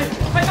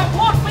ไม่ต้อง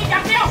พูดวิ่งอย่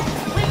างเดียว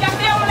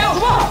เร็วหลวง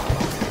พ่อ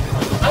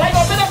อะไรโด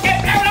นไม่ต้องเก็บ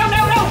เร็ว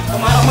ทำ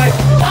ไม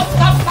ทับ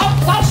หล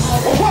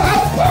วงพ่อครั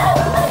บ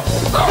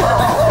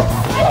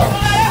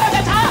อย่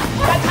าช้า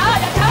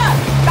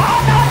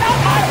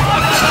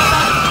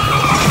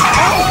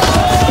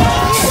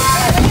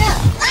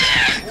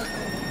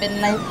เป็น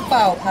ไรเป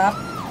ล่าครับ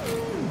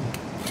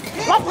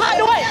รับผ้า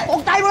ด้วยต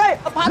กใจเลย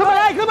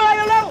ขึ้นมาเลย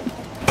เร็ว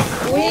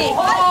ๆอุ้ย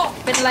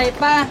เป็นไร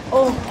ป้าโ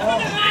อ้เป็น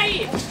ยังไง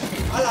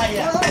อะไร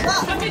อ่ะ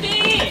ทำไม่ดี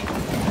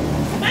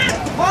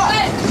พ่อเ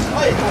ฮ้ย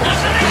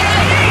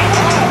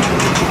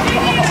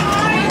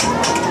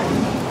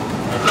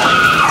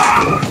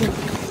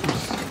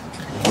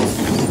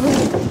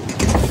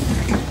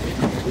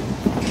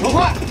หลวง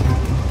พ่อ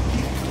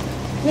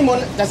นี่มน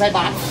ต์จะใส่บ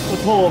าตร โอ้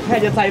โหแค่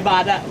จะใส่บา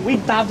ตรอะวิ่ง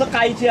ตามสก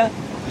ายเชียร์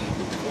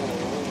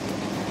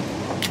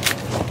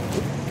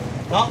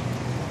น้อง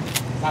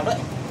สั่งด้วย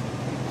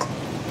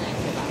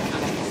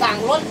สั่ง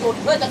รถหยุด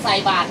เพื่อจะใส่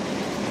บาตร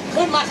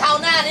ขึ้นมาคราว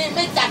หน้านี่ไ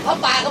ม่จัดพระ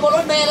ป่ากับบนร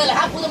ถเมล์เลยเหรอ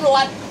ครับคุณตำรว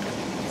จ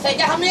เสร็จ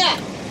จะทำเนี่ย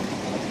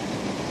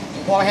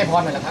พ่อให้พ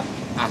รหน่อยแล้วครับ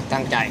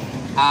ตั้งใจ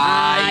อ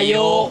า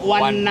ยุวั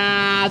นนา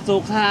สุ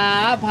ขา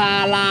พา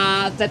ลา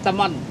เซตาม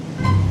อน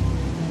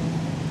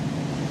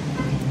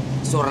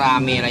สุรา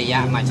เมรยะ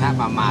มาชา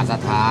ปมาส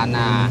ถาน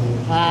า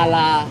พาล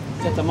า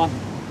เซตามอน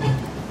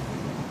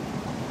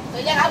เสร็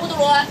จยังครับคุณต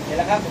ำรวจ เห็นแ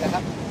ล้วครับเห็นแล้วค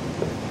รับ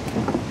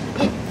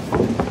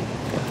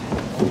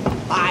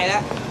ตายแล้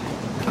ว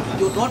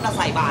หยุดรถมาใ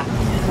ส่บาตร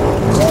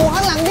โอ้ข้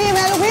างหลังนี่แ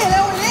ม่ลูกพี่เ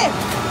ร็วนี่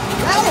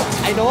เร็ว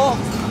ไอ้โด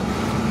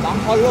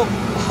2 คนลูก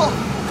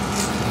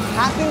ท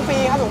างขึ้นปี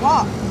ครับหลวงพ่อ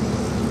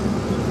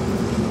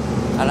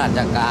ข้าราช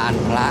การ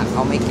พระเข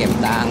าไม่เก็บ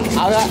ตังค์ เ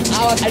อาละเอ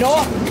าไอ้โด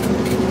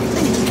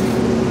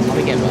เขาไ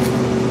ม่เก็บเหรอ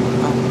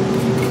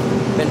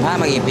เป็นพระ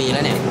มากี่ปีแ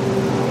ล้วเนี่ย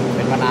เ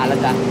ป็นมานานแล้ว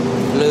จ้ะ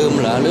ลืม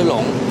เหรอหรือหล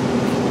ง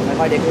ไม่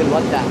ค่อยได้ขึ้นร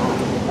ถจ้ะ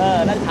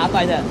นั่นถามหน่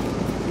อยเถอะ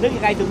นึก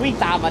ยังไงถึงวิ่ง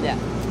ตามมาเนี่ย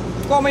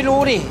ก็ไม่รู้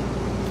ดิ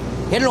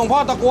เห็นหลวงพ่อ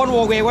ตะโกนโว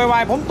กเวกวา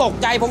ยผมตก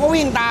ใจ ผมก็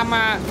วิ่งตามม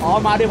า อ๋อ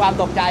มาด้วยความ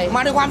ตกใจ ม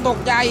าด้วยความตก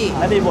ใจ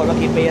แล้วได้บวชมา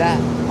กี่ปีแล้ว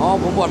อ๋อ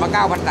ผมบวชมา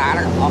9 พรรษาแ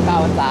ล้วครับ อ๋อ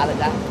9 พรรษาเลย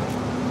จ้ะ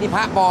นี่พร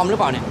ะปลอมหรือ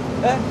เปล่าเนี่ย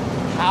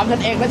ถามฉั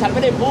นเองแล้วฉันไ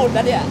ม่ได้พูดน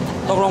ะเนี่ย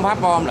ตกลงพระ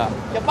ปลอมเหรอ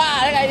จะบ้า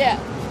ได้ไงเนี่ย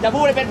จะ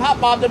พูดให้เป็นภาพ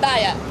ปลอมจนได้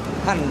อะ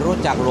ท่านรู้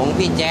จักหลวง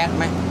พี่แจ๊ดไ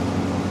หม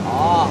อ๋อ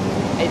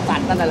ไอ้สั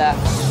ตว์นั่นน่ะเหรอ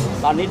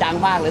ตอนนี้ดัง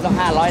มากเลยต้อง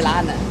500 ล้า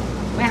นน่ะ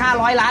ไม่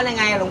500 ล้านยัง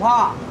ไงหลวงพ่อ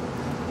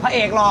พระเอ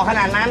กหล่อข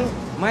นาดนั้น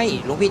ไม่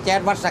หลวงพี่แจ๊ด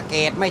วัดสะเก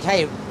ดไม่ใช่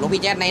หลวง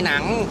พี่แจ๊ดในหนั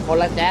ง คน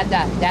ละแจ๊ดจ้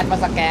ะแจ๊ดมา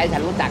สแกนฉั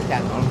นรู้จักจ้ะ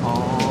อ๋อ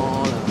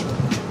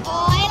โ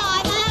อ้ยร้อ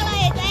นมากเล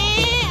ยเจ๊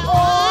โ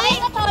อ้ย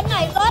ก็ทนหน่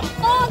อยรถ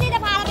ตู้ที่จะ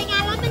พาเราไปงา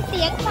นรถมันเ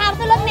สียงความ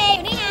ขึ้นรถเมล์อ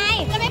ยู่นี่ไง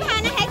จะไม่พา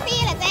นั่งแท็กซี่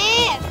เหรอเจ๊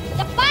จ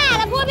ะบ้าแ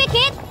ล้วพูดไม่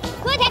คิด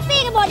คือแท็ก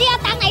ซี่กันหมดที่เอา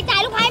ตังค์ไหนจ่า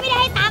ยลูกค้าไม่ได้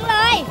ให้ตังค์เล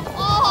ย โ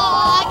อ้โห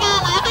กา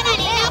ร้อยขนาด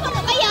นี้แล้วคน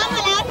อื่นก็เยอะม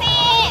าแล้วสิ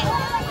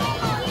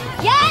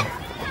ยึด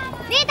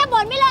นี่ถ้า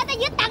บ่นไม่เลิกจะ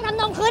ยึดตังค์ทำ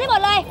นมคืนให้หม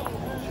ดเลย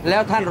แล้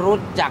วท่านรู้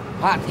จัก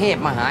พระเทพ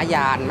มหาย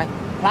านไหม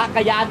พระก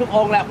ยานทุกอ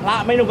งค์แหละพระ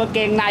ไม่นุ่งกางเก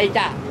งใน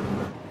จ้ะ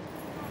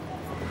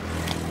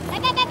ไป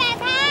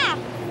ค่ะ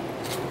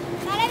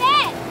มาเลยพี่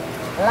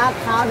ลาด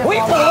เท้าเดี๋ยวอุ้ย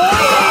โอ้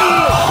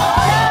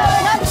ย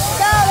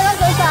เจ้าเลยครับ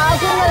สาว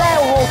ๆขึ้นมาเลย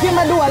โอ้โหขึ้น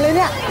มาด่วนเลยเ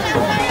นี่ย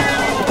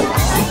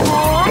โ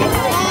อ้ย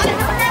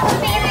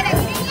มีอะไรแบบ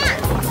นี้เนี่ย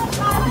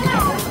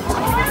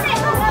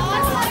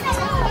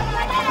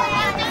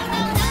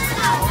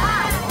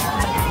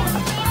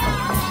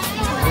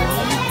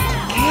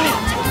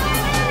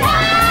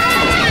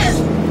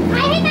ใคร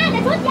ให้หน้าแต่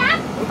ชุดยัก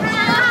ษ์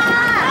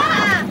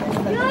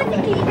ยืนจะ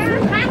กี่นะ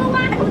ค้างก็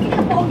ว่าแต่ดูที่กร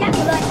ะโปรงยักษ์อ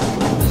ยู่เลย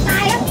ตา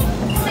ยแล้ว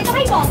ทำไมต้องใ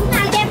ห้บอกทุกน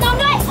ายเจ็บน้อง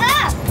ด้วย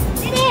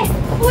นี่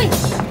อุ้ย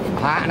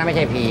พระนะไม่ใ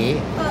ช่ผี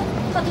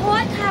ขอโท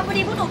ษค่ะพอ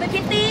ดีพวกหนูเป็นพ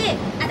ริตตี้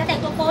อาจจะแต่ง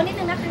ตัวโป๊นิด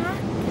นึงนะคะ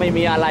ไม่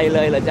มีอะไรเล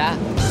ยเหรอจ๊ะ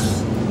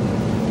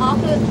อ๋อ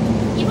คือ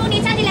อีพวกนี้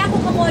ชาติที่แล้วค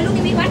งขโมยลูก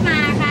นิมิตวัดมา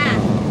ค่ะ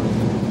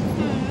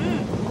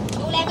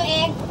ดูแลตัวเอ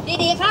ง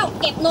ดีๆเข้า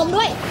เก็บนม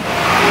ด้วย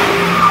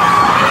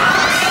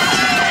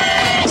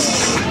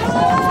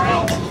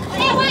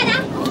เรียกว่าน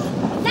ะ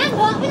นั่งเถ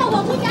อะไม่ต้องห่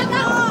วงชุดยักษ์แ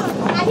ล้ว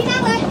หาที่นั่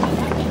งเลย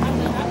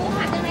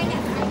หักยังไงเนี่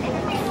ย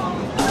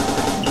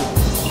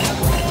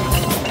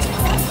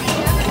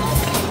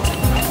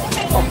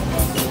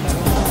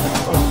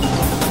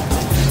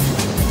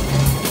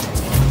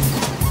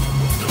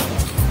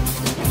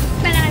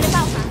เป็นอะไรหรือเป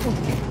ล่าคะ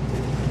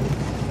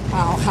เป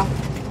ล่าครับ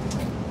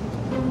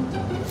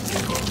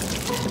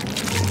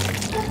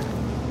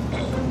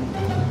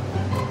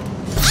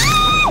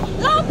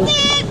โรค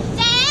จิตเ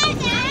จ๊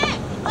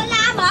คนล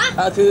ามเหรอ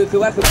คือ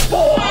ว่าคือ ลามเหร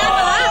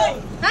อ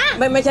ฮะ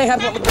ไม่ใช่ครับ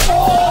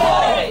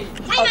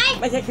ใช่ไหม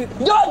ไม่ใช่คือ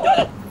หยุด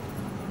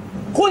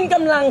คุณก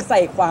ำลังใส่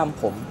ความ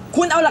ผม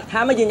คุณเอาหลักฐา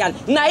นมายืนยัน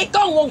ไหนก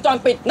ล้องวงจร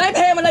ปิด ไหนเพ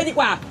ลงมันเลยดี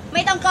กว่า ไ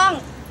ม่ต้องกล้อง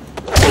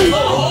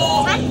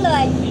ชัดเล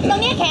ย ตรง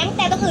นี้แข็งแ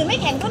ต่ตรงอื่นไม่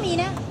แข็งก็มี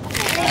นะ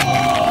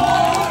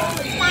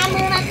ตาม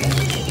มือมา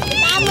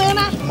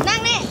นั่ง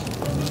นี่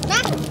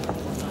นั่ง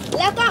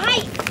แล้วก็ให้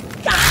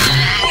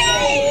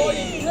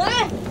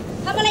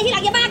ทำอะไรที่หลั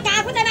งอย่าบ้ากา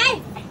เข้าใจไหม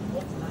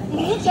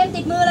เค็ม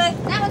ติดมือเลย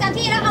นั่งประจำ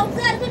ที่แล้วเอาเ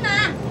สื้อขึ้นมา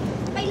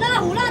ไปล่อ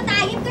หูล่อตา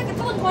ยิ้มก็กระ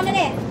ตุ้นคนนะเ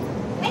ด็ก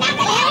ไปนั่งไ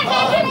ปแล้ว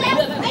ไปนั่งเ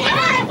ล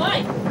ย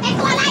แต่ง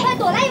ตัวอะไร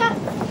ตัวอะไรมา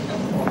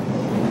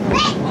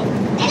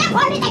แต่ละค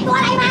นนี่แต่งตัว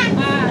อะไรมา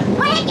ไ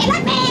ม่ให้เก็บร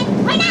ถเมล์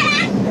ไม่น่า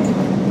รัก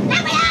นั่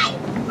งไปเลย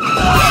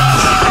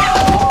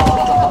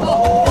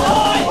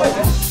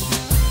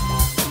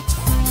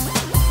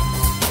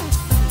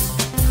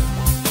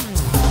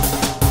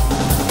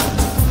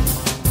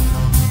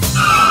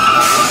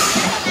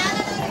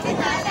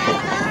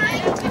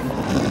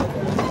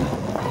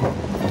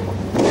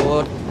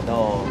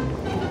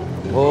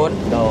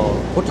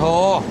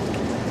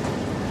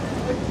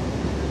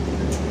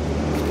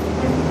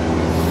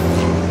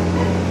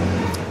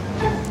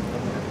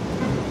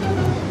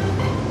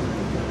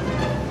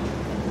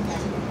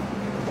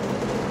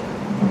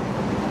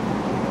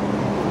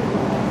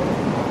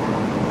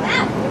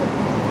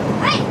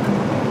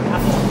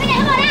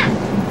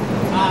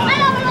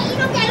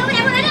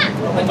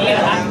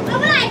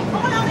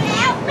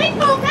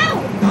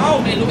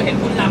เห็น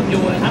คุณหลับอ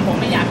ยู่นะครับผม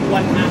ไม่อยากกว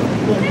นครับ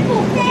ไม่ปลุ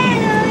กแน่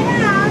เลยนะ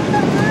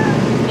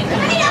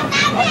ไม่ยอมต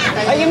ามเนี่ย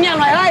ไอ้ยิ้มยัง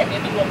หน่อยเลย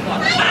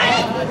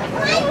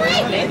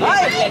เฮ้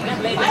ย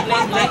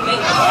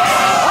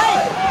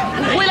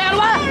คุยแล้ว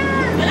วะ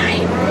อะไร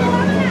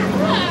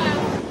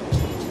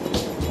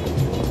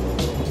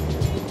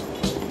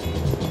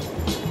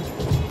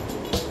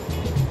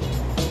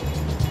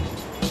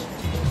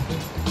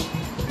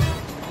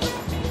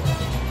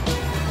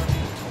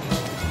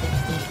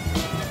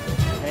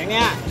เ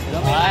นี่ยร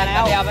ถเมล์มาแล้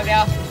วแป๊บเดี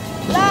ยว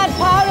ลาด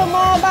พร้าวหรือม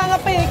อบางกะ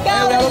ปิ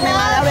9เร็วรถเมล์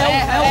มาแล้วเร็ว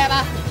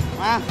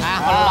มา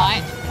คนละร้อย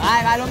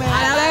ไปรถเมล์มา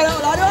แล้วเร็ว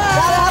รอด้วย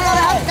รอเลย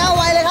ครับ9ไ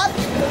วเลยครับ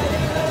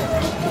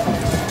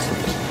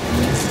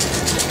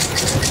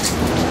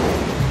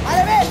ไปเล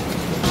ยพี่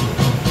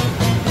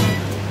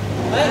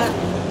เฮ้ย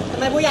ทำ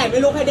ไมผู้ใหญ่ไม่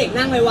ลุกให้เด็ก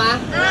นั่งเลยวะ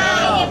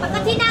เด็กปก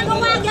ตินั่งก็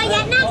ว่างเยอะแย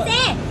ะนั่งสิ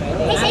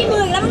ไม่ใช้มื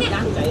อแล้วเนี่ย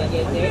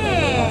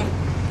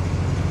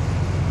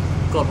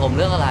โกรธผมเ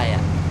รื่องอะไรอ่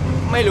ะ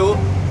ไม่รู้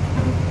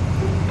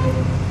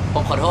ผ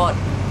มขอโทษ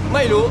ไ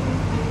ม่รู้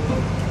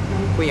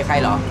คุยกับใคร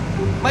เหรอ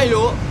ไม่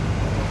รู้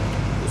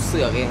เสื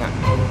อกเองอ่ะ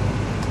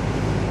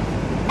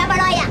ทำอะ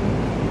ไรอ่ะ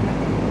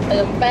เติ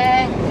มแป้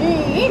ง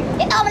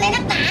จะเอาอะไร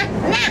นักหนา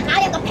หน้าขาว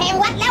อย่างกับแพง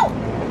วัดแล้ว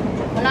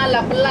มันน่า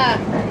รักเป็นล่ะ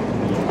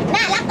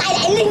น่ารักตายไหล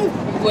ลิง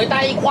สวยตา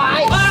ยควา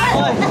ย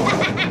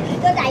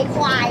ก็ใจค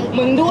วาย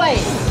มึงด้วย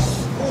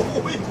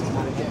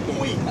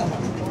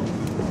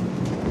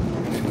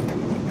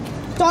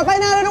จอดไฟ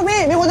หน้าเลยลูก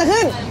พี่มีคนจะ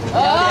ขึ้น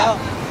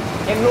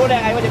เอ็งรู้ได้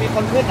ไงว่าจะมีค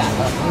นขึ้นอ่ะ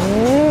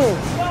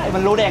มั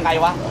นรู้ได้ยังไง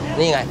วะ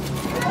นี่ไง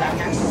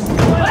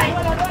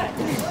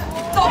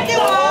ตบดิ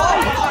ว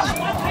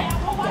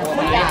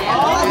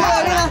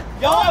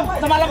โยม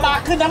ทำไมลำบาก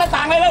ขึ้นทางหน้าต่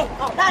างเลยเร็ว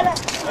ได้เลย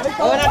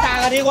หน้าต่าง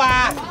กันดีกว่า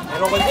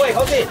ลงไปช่วยเข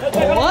าสิ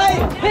โอ้ย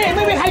นี่ไ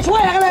ม่มีใครช่ว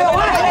ยอะไรกันเลยหรอ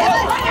วะ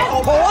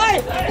โอ้ย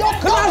ยก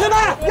ขึ้นม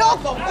ายก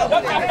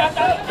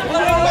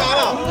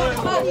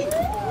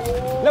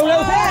เร็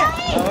วๆสิ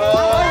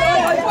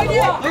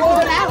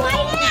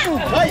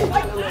เฮ้ย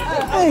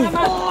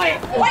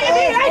ไป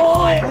ดิไง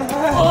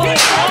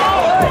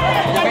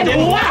อย่าไปดึง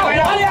ว่าไปแ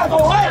ล้วเนี่ยโอ้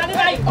ยนี่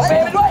ไงเอาไป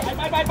ด้วย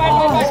ไป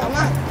ม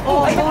าโอ้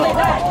ย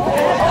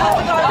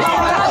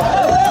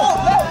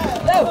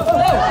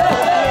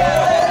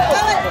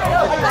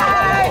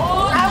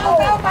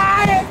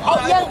เอา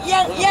เอีย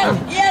ง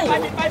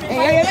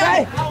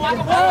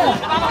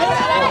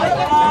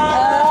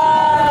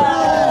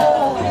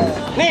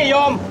นี่โย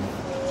ม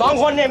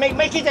2 คนเนี่ย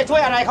ไม่คิดจะช่ว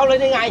ยอะไรเขาเลย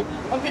ยังไง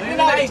มันผิดวิ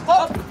นัยครั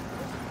บ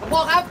พ่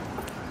อครับ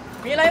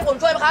มีอะไรให้ผม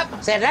ช่วยไหมครับ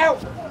เสร็จแล้ว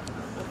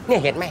เนี่ย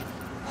เห็นไหม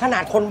ขนา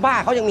ดคนบ้า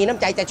เขายังมีน้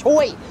ำใจจะช่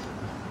วย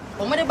ผ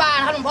มไม่ได้บ้า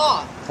นะครับหลวงพ่อ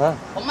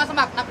ผมมาส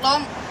มัครนักร้อง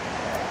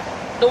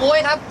ดูโว้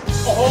ยครับ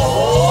โอ้โห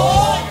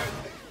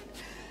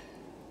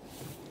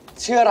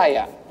ชื่ออะไร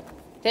อ่ะ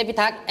เทพิ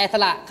ทักษ์แอส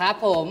ละครับ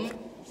ผม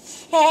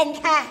เชิญ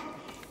ค่ะ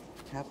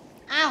ครับ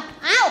อ้า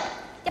ว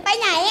จะไป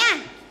ไหนอ่ะ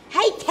ใ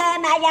ห้เธอ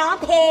มาร้อง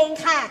เพลง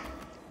ค่ะ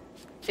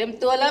เตรียม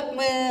ตัวรับ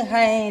มือใ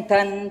ห้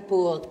ทันพ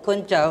วกคน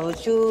เจ้า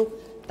ชู้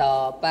ต่อ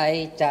ไป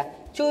จะ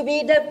ชูบี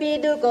ดับบี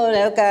ดูก็แ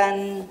ล้วกัน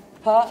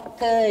เพราะ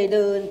เคยโด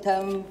นท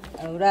ำ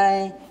อะไร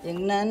อย่าง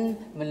นั้น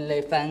มันเล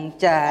ยฟัง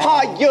ใจพ่อ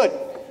หยุด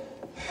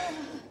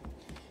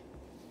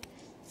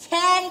เ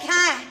ชิญ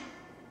ค่ะ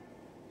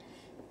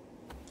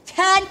เ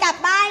ชิญกลับ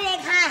บ้านเลย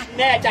ค่ะ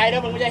แน่ใจน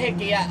ะมึงไม่ใช่เฮก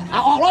เกียร์เอ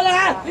าออกรถแล้ว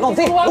นะหลบ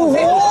สิโอ้โห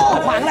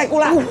ขวางอะไรกู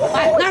ล่ะไป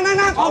นั่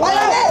งออกรถเ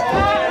ลย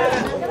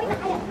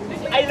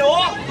ไอ้หนู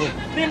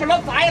นี่มันร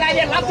ถสายอะไรเ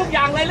นี่ยรับทุกอ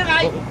ย่างเลยหรือไง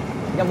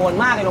อย่าบ่น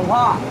มากเลยหลวง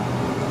พ่อ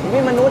ชีวิ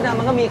ตมนุษย์นะ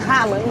มันก็มีค่า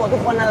เหมือนหมดทุ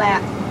กคนนั่นแหละ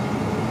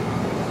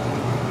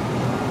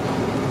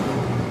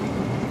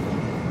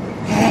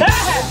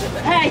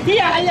แห่เฮี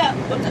ยอะไรเนี่ย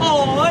โ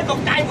อ้ยตก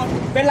ใจหมด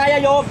เป็นไรอ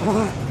ะโยม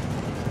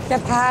จะ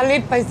พาลิ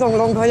ศไปส่ง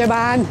โรงพยาบ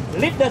าล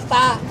ลิศเดอะสต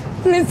าร์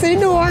ลิศสี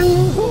ดวง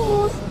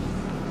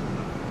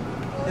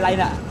อะไร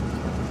น่ะ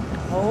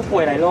เขาป่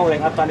วยหลายโรคเลย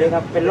ครับตอนนี้ค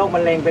รับเป็นโรคมะ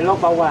เร็งเป็นโรค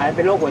เบาหวานเ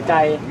ป็นโรคหัวใจ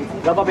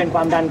แล้วก็เป็นคว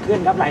ามดันขึ้น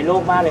ครับหลายโร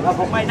คมากเลยครับ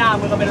ผมไม่น่า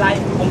มึงก็เป็นไร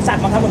ผมสัก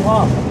มาครับหลวงพ่อ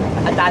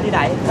อาจารย์ที่ไห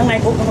นข้างใน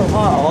คุกครับหลวง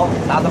พ่อโอ้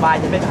ตามสบาย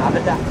จะไม่ถามน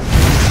ะจ๊ะ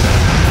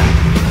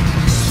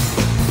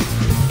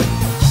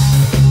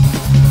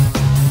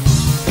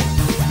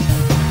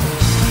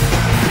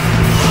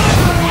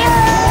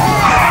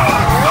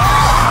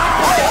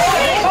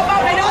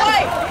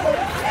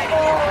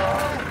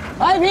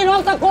พี่น้อ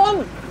งตะกุม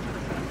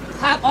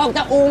ขับออกจ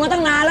ากอู่มาตั้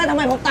งนานแล้วทำไ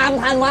มผมตาม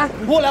ทันวะ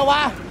พูดแล้วว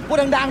ะพูด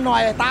ดังๆหน่อ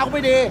ยตากูไ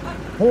ม่ดี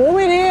หูไ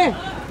ม่ดี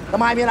ทำ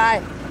ไมมีอะไร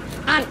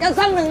อัดกัน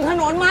สัก1 ถ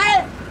นนไหม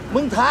มึ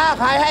งท้า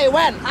ใครให้แ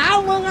ว่นเอา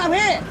มึงอะ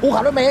พี่กูขั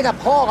บรถเมล์กับ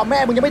พ่อกับแม่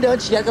มึงยังไม่เดิน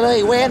เฉียดกันเลย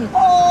เวนโ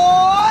อ้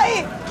ย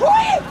ทุ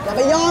ยอย่าไ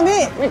ปยอม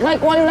พี่ไม่เคย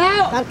กลัวอยู่แล้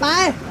วตัดไป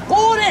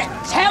กูนี่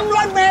แชมป์ร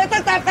ถเมล์ตั้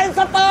งแต่เป็นส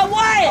เปิร์มไ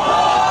ว้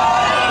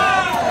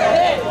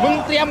มึง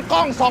เตรียมกล้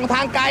องส่องท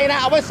างไกลนะ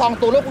เอาไว้ส่อง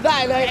ตูดรถกูได้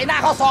เลยไอ้หน้า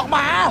เขาส่องหม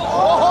า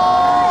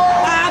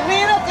ปาก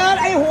นี้แล้วเกิน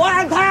ไอ้หัว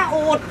อันท่า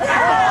อูด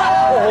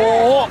โอ้โห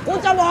กู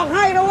จะบอกใ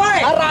ห้นะเว้ย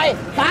อะไร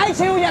สาย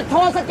ชิวอย่าโช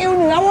ว์สกิล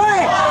เหนือเว้ย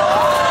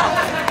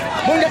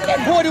มึงจะเก่ง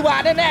พูดดีกว่า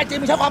แน่ๆจริง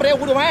มึงใช้ความเร็ว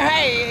กูถูกไหมให้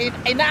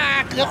ไอ้หน้า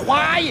เกลือคว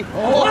าย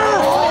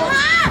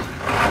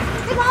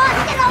พี่พ่อ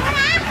จะลงแล้ว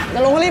นะ จะ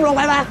ลงก็รีบลงไ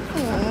ปไป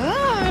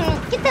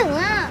คิดถึง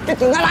อ่ะ คิด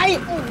ถึงอะไร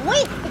อุ้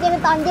ยไปเจอกั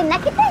นตอนเย็นนะ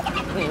คิดถึง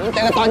เจ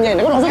อกันตอนเย็นเ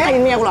ดี๋ยวก็โดนสเต็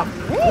กเมียกูหรอก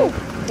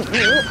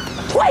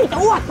ช่วยจะ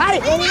อ้วกไป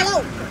ลงมาแล้ว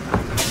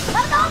ม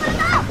าลง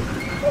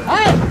เ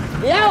ฮ้ย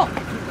เดี๋ยว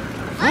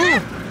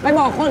ไปบ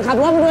อกคนขับ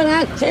รถมาด้วยน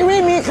ะชีวิต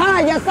มีค่า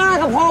อย่าซ่า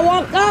กับพอวอ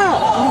ลเกอร์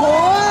โอ้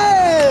ย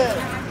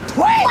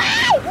ช่วย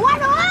อ้วน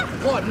เหรอ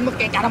โอ้ยมึงเ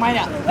ก่งกันทำไมเ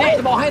นี่ยนี่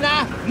จะบอกให้นะ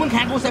มึงแ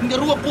ข่งกูเสร็จมึงจะ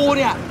รู้ว่ากู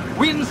เนี่ย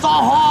วินซอ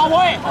ฮอเ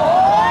ว้ย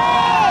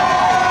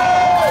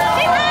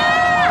พี่พา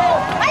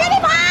ไปเลย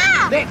พี่พา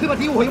เด็กขึ้นมา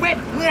ที่หัวเว้น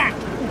เนี่ย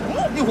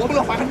นี่หัวมึงเ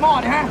ราฝาเป็นหม้อ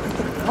เนี่ยฮะ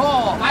โอ้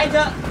ไปเถ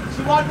อะ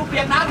ชีวรกูเปี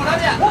ยกน้ำหมดแล้ว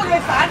เนี่ย ผู้โด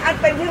ยสารอัน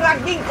เป็นที่รัก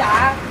ยิ่งจ๋า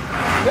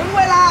ถึงเ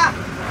วลา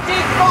จิ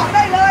กบอกไ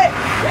ด้เลย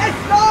let's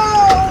go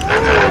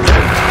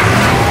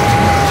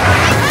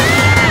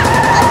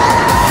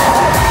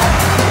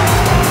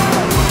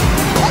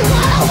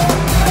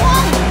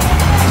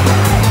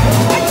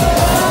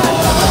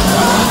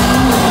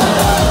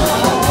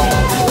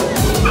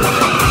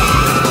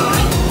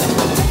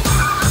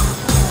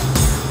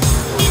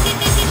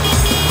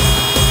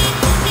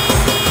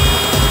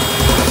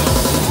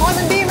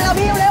มันดีมาแล้ว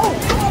พี่เร็ว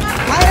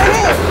ไปเลย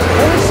พี่ผ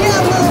มเชื่อ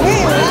มือพี่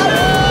อยู่แล้ว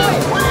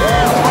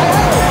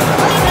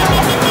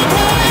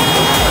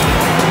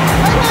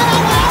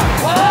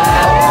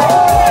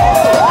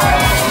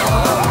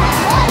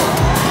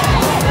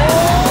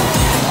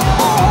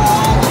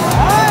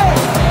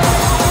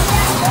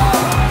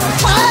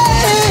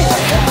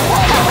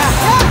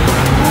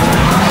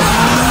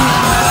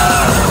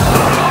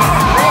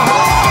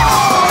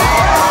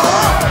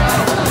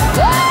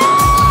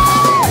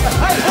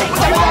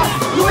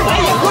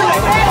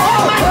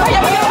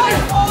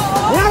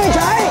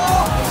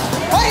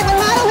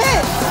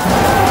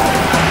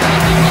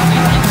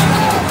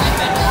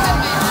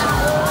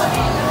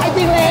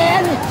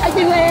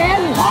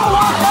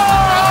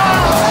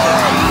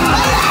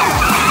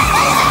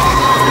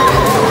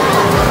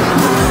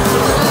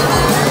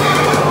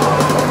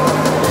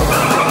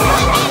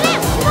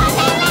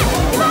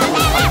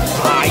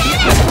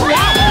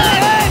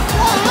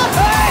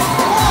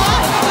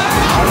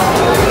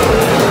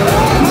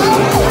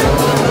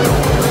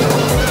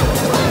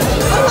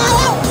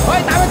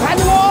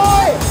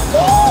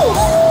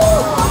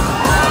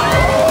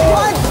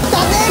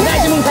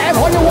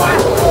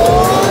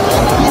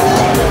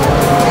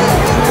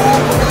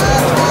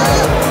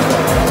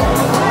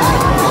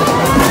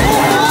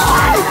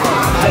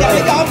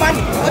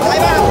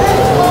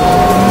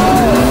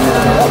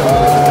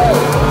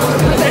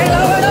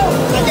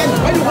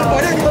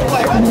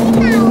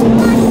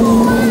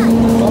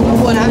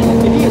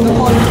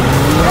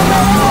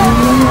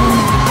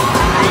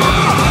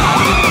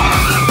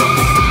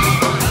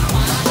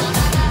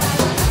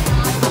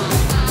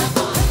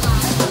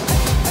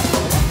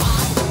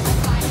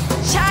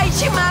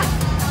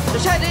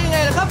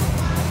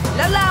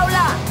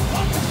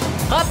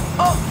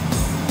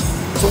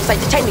สงสัย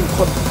จะใช่หนึ่งค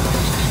น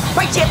ไป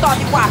เชียร์ต่อ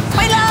ดีกว่า ไป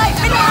เลย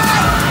ไปเล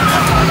ย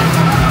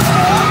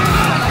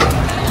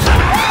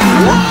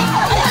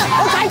เอ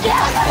าใส่เชียร์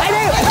ไป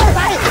ดิเอาใ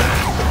ส่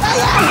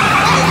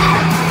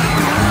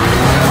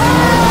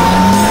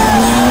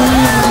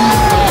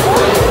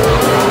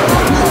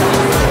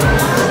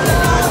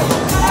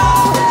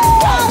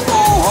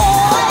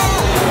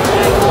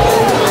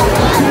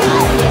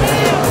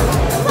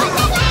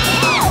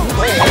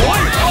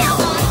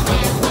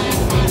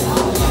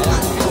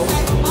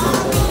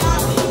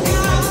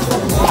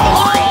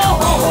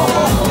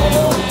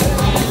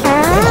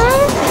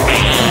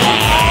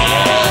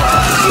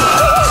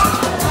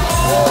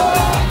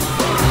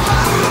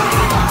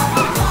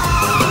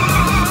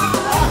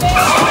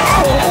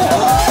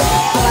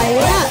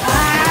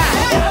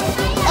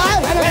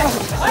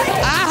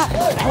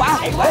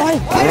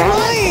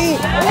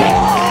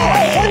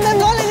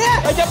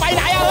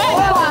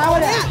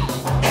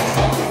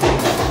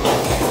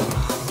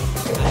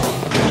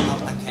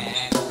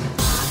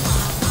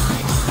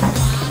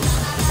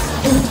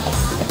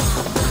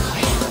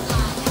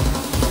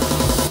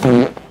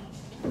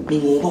มี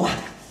งูปะวะ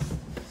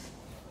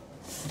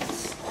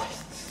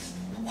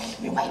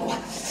ไม่ไหววะ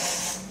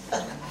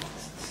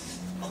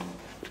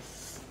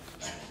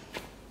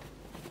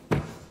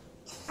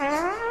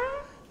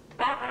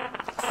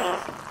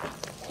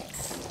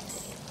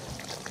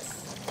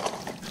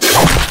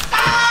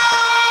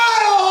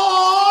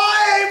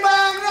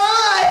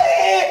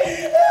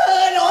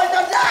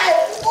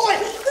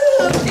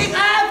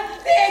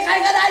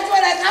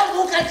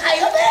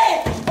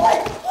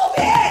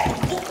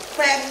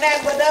แน่น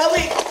กว่าเดิม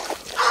อีก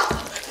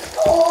โ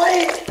อ้ย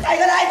ใคร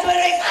ก็ได้ช่วย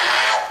เลยค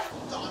รับ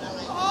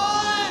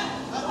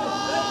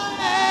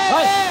เ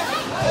ฮ้ย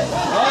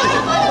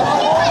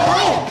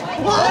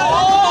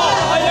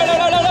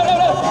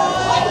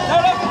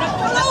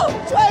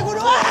ช่วยกู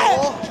ด้วย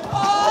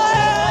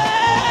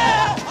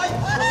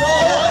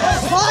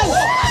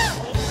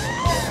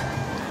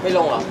ไม่ล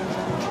งหรอ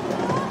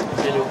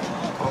ไม่รู้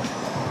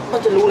มัน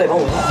จะรู้อะไรบ้าง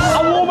เอ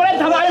างูมาเล่น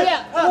ทำไมเนี่ย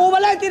งูมา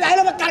เล่นที่ไหนแ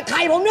ล้วมากัดไข่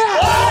ผมเนี่ย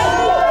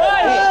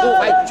กู้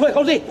ภัยช่วยเข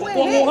าสิก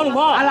ลัวงูเขาหลวง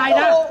พ่ออะไร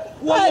นะ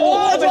กลัวงู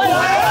ช่วยไ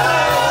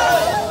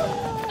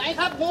หน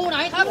ครับงูไหน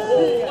ครับ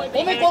ผ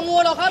มไม่กลัวงู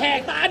หรอกครับแห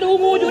กตาดู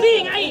งูอยู่นี่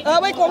ไง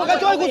ไม่กลัวมันก็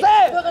ช่วยกูเซ่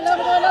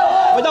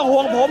ไม่ต้องห่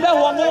วงผมนะ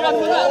ห่วงงูกัน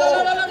มึงอะ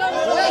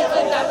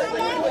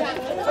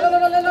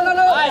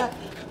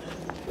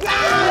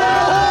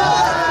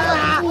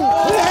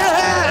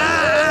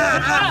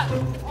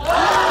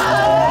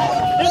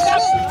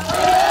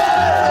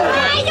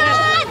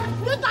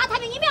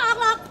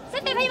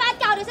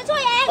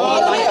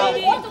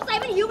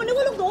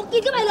กิ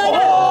นเข้าไปเลยน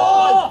ะ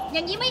อย่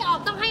างนี้ไม่ออก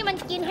ต้องให้มัน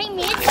กินให้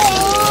มิด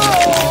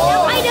แล้ว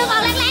ให้ดึงออ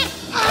กแรง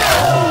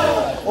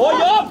ๆโอ้ย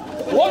โยม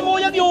หัวงู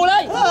ยังอยู่เล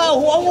ย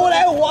หัวงูแ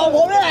ล้วหัวผ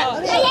มนี่แหละ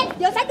ใจเย็นเ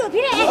ดี๋ยวฉันดูด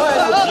พี่เอง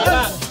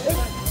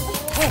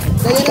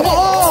ใจเย็นน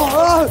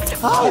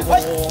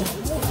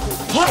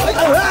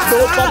ะดู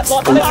ดก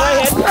ดไม่เคยเ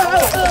ห็น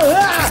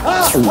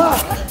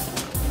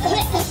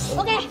โ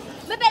อเค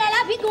ไม่เป็นไรแล้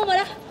วพิษงูหมด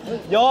แล้ว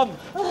โยม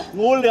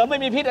งูเหลือมไม่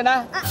มีพิษนะ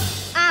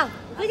อ้าว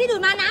คือที่ดูด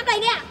มาน้ำอะไร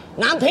เนี่ย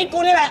น้ำพิษกู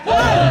นี่แหละ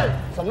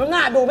สมน้ำหน้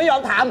าดูไม่ยอ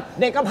มถาม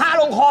เด็กกระพร้า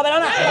ลงคอไปแล้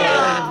วนะ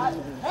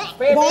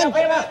บอล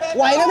ไ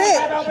หวนะพี่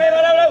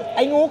ไ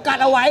อ้งูกัด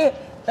เอาไว้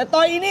แต่ต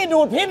อนอีนี่ดู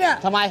ดพิษเนี่ย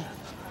ทำไม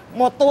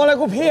หมดตัวเลย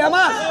กูเพียม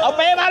ากเอาเ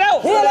ปมาแล้ว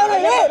เพียแล้วเล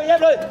ยพี่เย็บ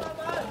เลย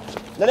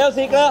เร็วๆ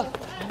สิเกลือ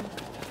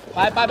ไ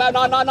ปน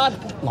อน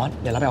มอส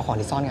เดี๋ยวเราไปเอาของ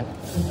ที่ซ่อนกัน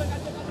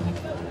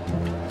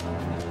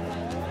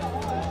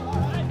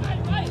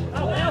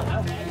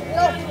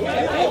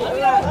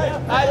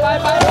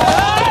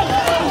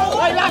ไ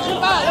ปลากขึ้น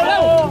มาเร็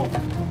ว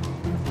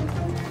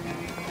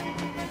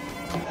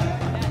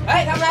เฮ้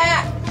ยทำไรอ่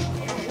ะ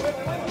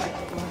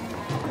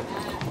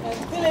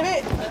พี่เลยพี่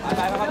ไปใ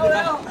จ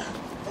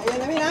เย็น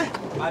นะพี่นะ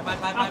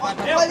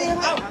ไปดี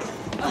ครับ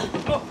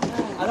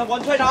เอาทุกคน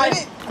ช่วยหน่อย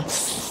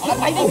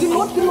ไปดิขึ้นร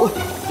ถ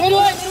ช่วย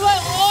ด้วย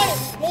โอ้ย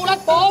งูรัด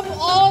ผม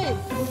โอ้ย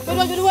ช่ว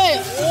ยด้วย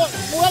โอ้ย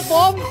งูรัดผ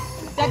ม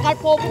จะกัด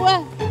ผมด้วย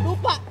รู้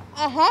ปะ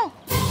ฮะ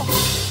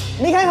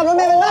มีใครขับรถ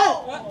เมล์เป็นบ้าง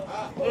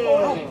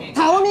ถ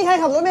ามว่ามีใคร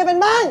ขับรถเมล์เป็น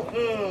บ้าง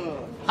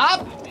ครับ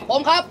ผม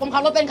ขั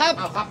บรถเป็นครับ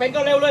ขับเป็นก็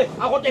เร็วเลย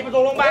เอาคนเจ็บไปส่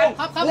งโรงพยาบาล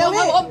ครับเร็ว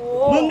พี่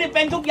มึงนี่เ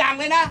ป็นทุกอย่าง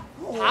เลยนะ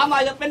ถามมา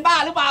จะเป็นบ้า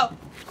หรือเปล่า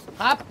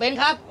ครับเป็น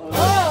ครับ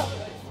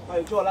ไป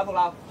ช่วยแล้วพวกเ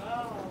รา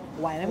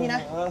ไหวนะพี่นะ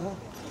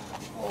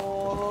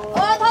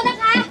โทษนะ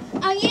คะ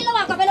เอางี้ระห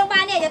ว่างก่อนไปโรงพยาบา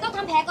ลเนี่ยเดี๋ยวต้องท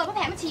ำแผลก่อนเพราะแ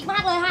ผลมันฉีกมา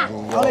กเลยค่ะ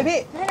เอาเลยพี่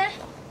ได้นะ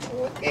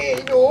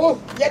หนู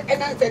เย็บไอ้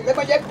นั่นเสร็จแล้ว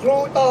มาเย็บครู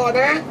ต่อ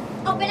นะ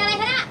เอาเป็นอะไร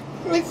คะน่ะ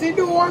ลิ้นสี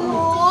ดวงโ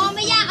อ้ไ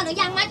ม่ยากเอาหนู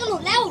ยางไม้ก็หลุ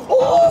ดแล้วโอ้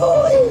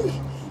ย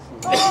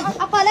เ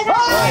อาเปิดเลยค่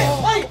ะ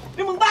เฮ้ย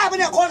นี่มึงบ้าปะ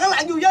เนี่ยคนข้างหลั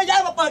งอยู่เยอะแยะ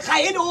มาเปิดไข่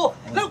ให้ดู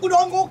แล้วกูโด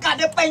นงูกัด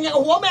เนี่ยเป็นอย่าง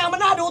หัวแมวมัน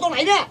น่าดูตรงไหน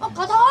เนี่ยข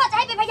อโทษจะใ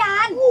ห้เป็นพยา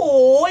นโอ้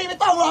ยไม่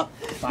ต้องหรอก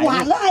หวา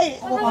นเลย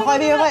ค่อย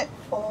พี่ค่อย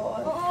โอ้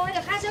ยเ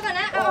ดี๋ยวฆ่าเชื้อก่อน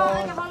นะเอาแอ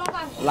ลกอฮอล์ลงก่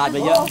อนลาดไป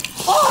เยอะ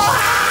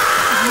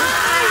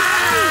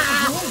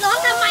ร้อง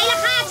ทำไมล่ะ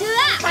ฆ่าเ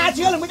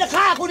ชื้อหรือมึงจะ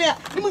ฆ่ากูเนี่ย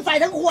นี่มึงใส่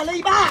ทั้งขวดเลย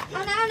บ้าเอ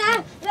านะ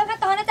เริ่มขั้น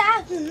ตอนนะจ๊ะ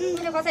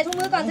เดี๋ยวขอใส่ถุง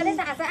มือก่อนจะได้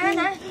สะอาด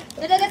นะเ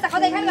ดี๋ยวใส่เข้า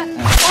ใจขั้นก่อน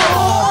โอ้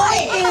ย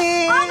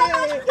บ้า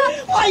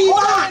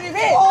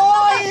พี่โอ้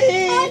ย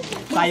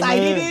ใส่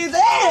ดีๆ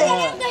สิ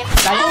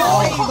ใส่โอ้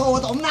ยโถ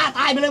สมหน้าต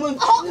ายไปเลยมึง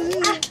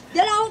เ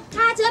ดี๋ยวเรา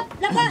ฆ่าเชื้อ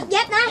แล้วก็เ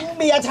ย็บนะ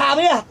มียาชาไหม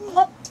เนี่ย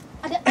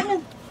เดี๋ยวแป๊บนึง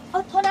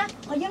โทษนะ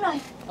ขอเย็บหน่อย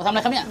เราทำอะไร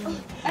ครับเนี่ย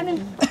แป๊บนึง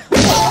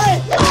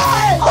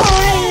โ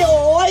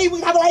อ้ยมึง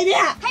ทำอะไรเนี่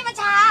ยให้มัน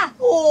ชา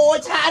โอ้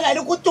ชาไหน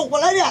ดูกูจุกหมด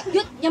แล้วเนี่ยห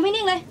ยุดยังไม่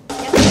นิ่งเลย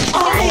ท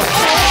ำอะไ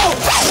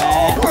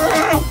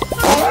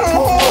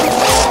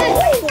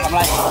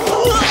ร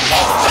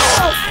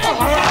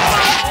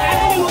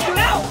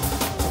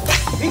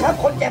พี่ครับ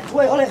คนเจ็บช่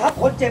วยเขาเลยครับ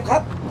คนเจ็บครั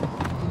บ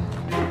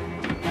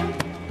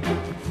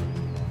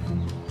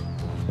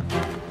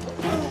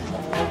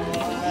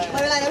ไม่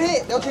เป็นไรนะพี่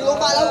เดี๋ยวถึงโรงพ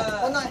ยาบาลแล้ว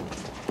คนหน่อย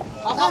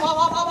พอ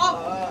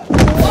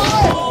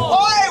โ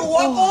อ้ยหัว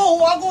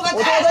กูกระ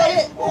แทกเลย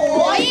โอ้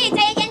ยใจ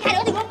เย็นค่ะเ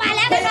ดี๋ยวถึงโรงพยาบาลแ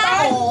ล้วนะคะ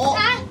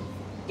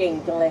เก่ง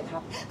จังเลยครั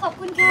บขอบ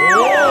คุณค่ะ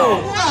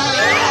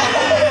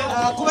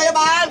คุณพยา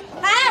บาล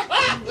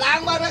ล้าง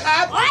มือนะครั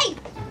บโอ้ย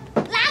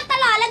ล้างต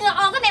ลอดแล้วเหงื่อ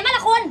ออกก็เหม็นมากล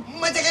ะคุณ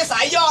ไม่ใช่แค่สา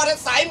ยย่อนะ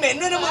สายเหม็น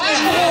ด้วยนะมึง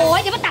โอ้ย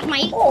เดี๋ยวมาตักไหม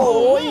โอ้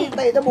ยเ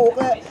ตะจมูก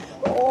เลย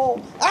โอ้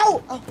เอ้า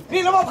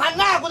นี่แล้วมาพัน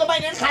หน้ากูทำไม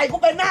เนี่ยไข่กู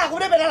เป็นหน้ากู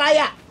ได้เป็นอะไร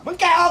อ่ะมึง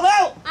แกะออกแล้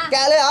วแก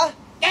ะเลยเหรอ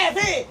แกะ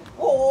สิ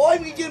โอ้ย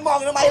มึงยืนมอง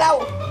ทำไมเล่า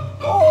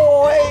โอ้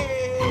ย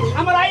ท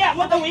ำอะไรอ่ะ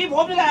มันตะหวีผ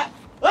มนี่แหละ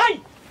เฮ้ย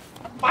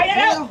ไปแล้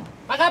ว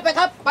ไปค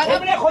รับไ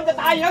ม่ได้คนจะ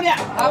ตายอยู่แล้วเนี่ย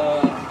ครับ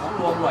น้อง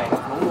รวมด้วยครั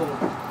บน้อง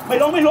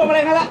รวมไม่รวมอะไร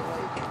กันละ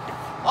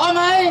พร้อมไห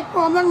มพ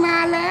ร้อมตั้งนา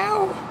นแล้ว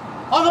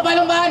พร้อมก็ไปโ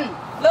รงพยาบาล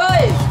เล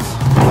ย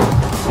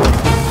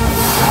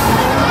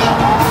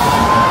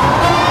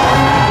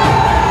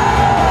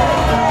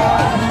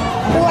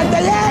ปวดจะ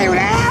แย่อยู่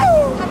แล้ว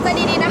ทำใจ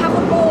ดีๆนะคะคุ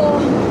ณครู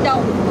เดี๋ยว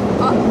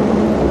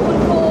คุณ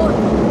ครู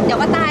เดี๋ยว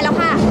ก็ตายแล้ว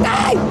ค่ะ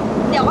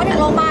เดี๋ยวก็ถึง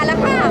โรงพยาบาลแล้ว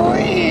ค่ะเ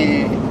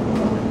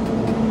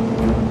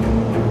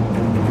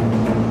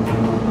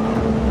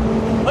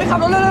ฮ้ยขับ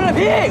รถเร็วๆหน่อย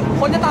พี่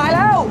คนจะตายแ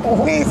ล้วโอ้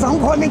ย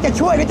2 คนนี่จะ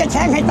ช่วยหรือจะแ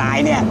ช่งให้ตาย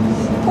เนี่ย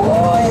โอ้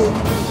ย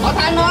ขอท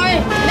านหน่อย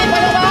รีบไป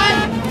โรงพยาบาล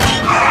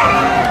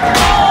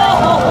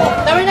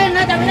จะไม่เล่นน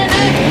ะ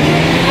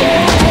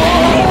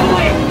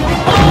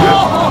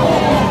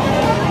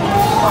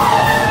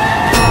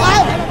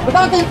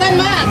ตื่นเต้น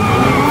มาก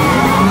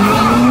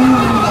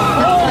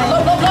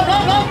ลบ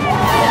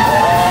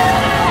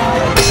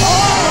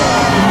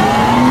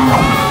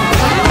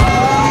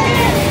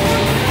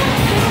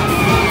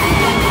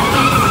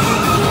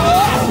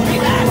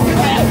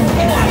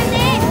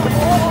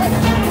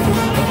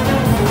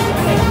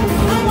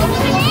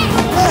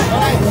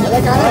รา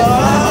ยการ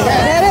แก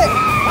นี่ดิ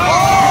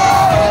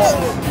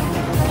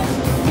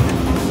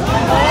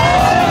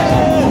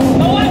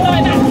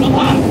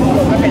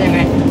มันเป็นยังไง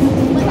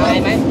ตาย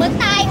ไหม เหมือน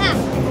ตายค่ะ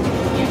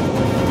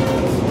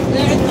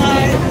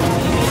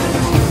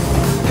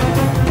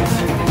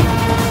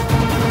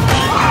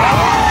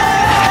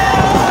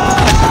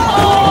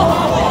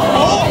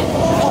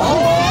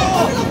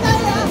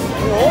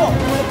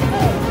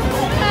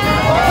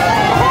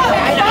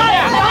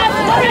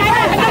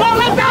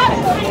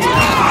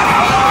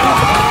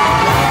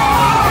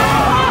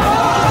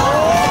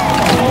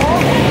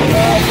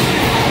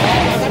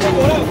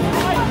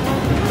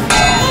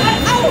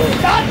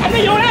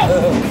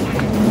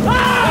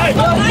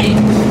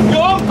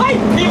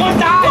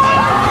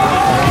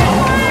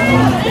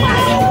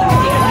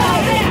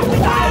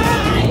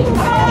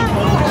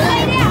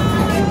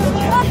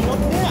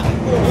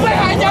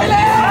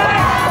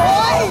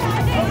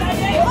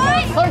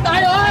คนตาย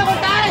เหรอคน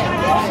ตาย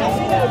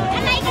อะ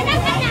ไรกันนัก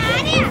กันหนา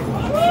เนี่ย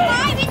โอ้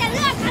ยมีแต่เ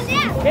รื่องคันเ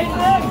นี่ย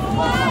โ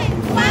อ้ย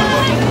มาเล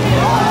ย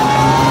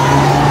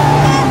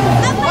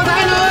คนตา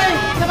ยเลย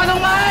จะมาโรง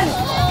พยาบาล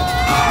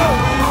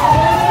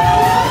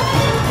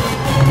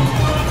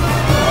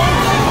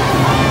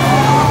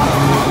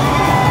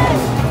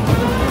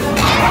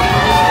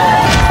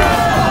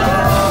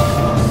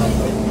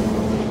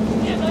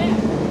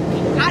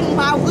อันเ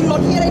มาขึ้นร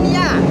ถที่อะไรเนี่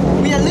ย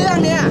มีแต่เรื่อง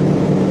เนี่ย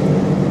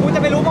กูจะ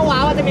ไปรู้ปะวะ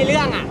ว่าจะมีเ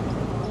รื่องอ่ะ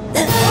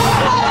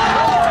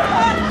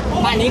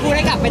ป่านนี้กูไ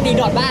ด้กลับไปตี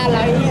ดอดบ้านแ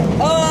ล้ว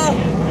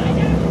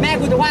แม่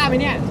กูจะว่าไหม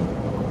เนี่ย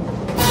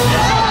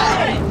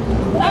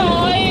โ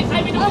อ้ยใคร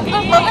ไปดูกี่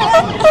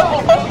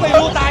ไม่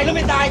รู้ตายหรือไ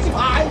ม่ตายชิบ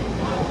หาย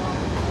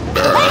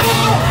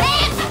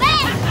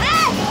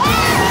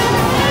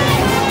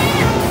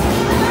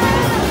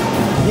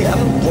พี่ครับ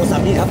โทรศัพ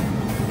ท์พี่ครับ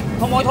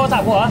ขโมยโทรศั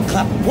พท์หัว ค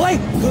รับเฮ้ย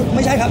คือไ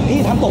ม่ใช่ครับพี่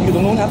ทำตกอยู่ต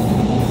รงนู้นครับ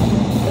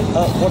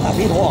โทรศัพท์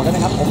พี่โทรออกได้ไหม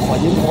ครับผมขอ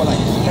ยืมโทรหน่อย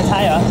จะใช่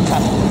เหรอ ครั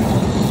บ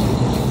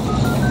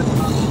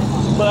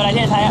เบอร์อะไร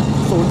ที่จะใช้อ่ะ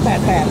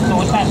088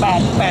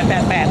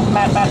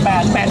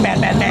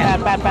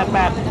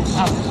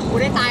 อ้าว กู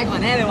ได้ตายก่อน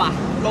แน่เลยว่ะ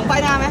ลงไป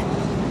หน้าไหม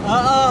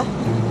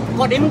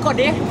กดดิมึงกด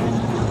ดิ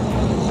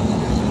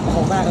ขอบ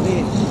คุณมากครับพี่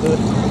คือ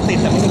ติด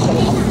แต่ไม่มีคน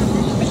รับ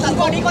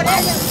กดดิ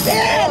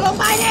ลง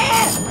ไปดิ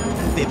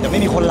ติดแต่ไม่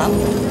มีคนรับ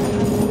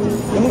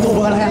แล้วมึงโทรเบ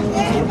อร์อะไรอะ8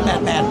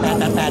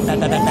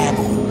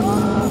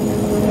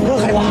เรื่อง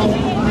ใครวะ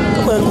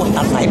ก็เบอร์กด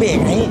ตัดสายเบรก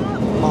ไง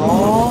อ๋อ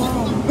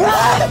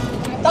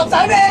ตัดสา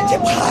ยเบรกชิ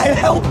บหายแ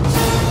ล้ว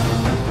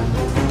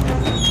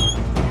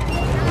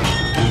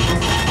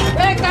เบ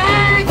รกแต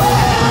ก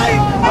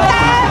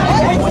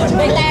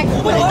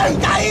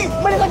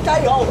ไม่ได้ตั้งใจ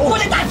เหรอไม่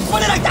ได้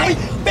ตั้งใจ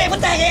เบรกมั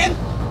นแตกเอง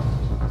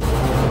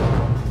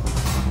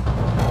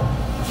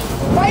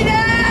ไฟแด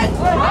ง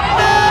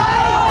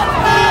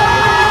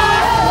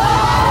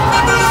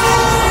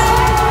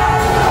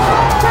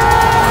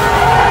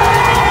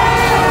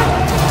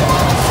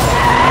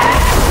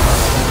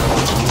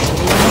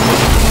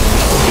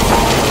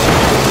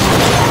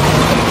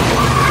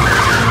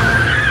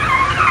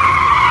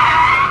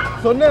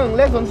01 เ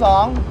ลข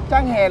 02 แจ้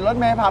งเหตุรถ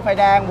เมล์ผ่าไฟ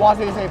แดงว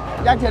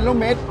40 แยกเทียนลุ่ม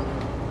มิตร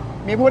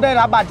มีผู้ได้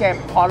รับบาดเจ็บ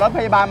ขอรถพ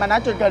ยาบาลมาณ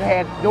จุดเกิดเห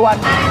ตุด่วน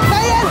ใจ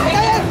เย็น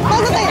ตั้ง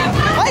สติ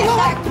เฮ้ยลง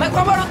ไป หมายคว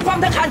ามว่าความ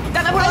ทั้งคันจ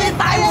ะทำให้เรา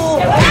ตายอยู่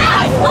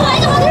โอ้ย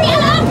จะมาที่นี่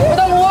แล้ว ไม่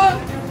ต้องห่วง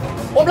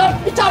ผมรับ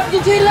ผิดชอบจ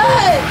ริงๆเล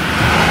ย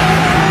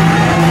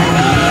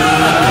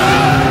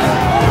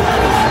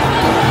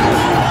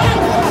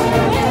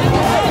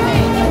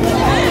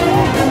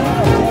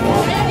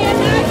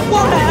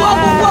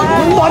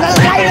มึงบ่นอะ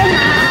ไรเลย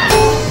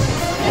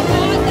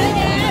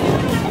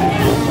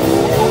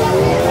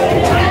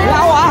เร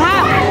าเหรอฮะ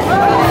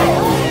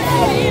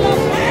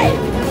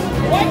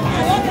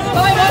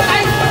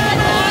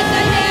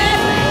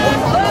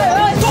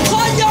ทุกค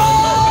นโย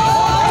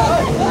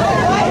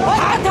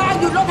หาทาง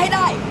หยุดรถให้ไ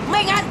ด้ ไ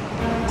ม่งั้น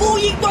กู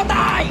ยิงตัวต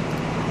าย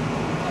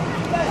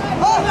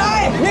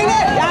ยิงเล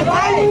ยอยากต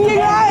ายยิง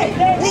เลย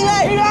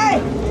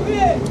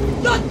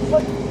หยุด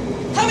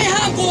ถ้าไม่ห้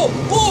ามกู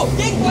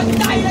ยิงตัว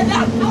ตายเลยน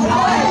ะเอา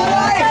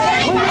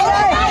เล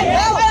ย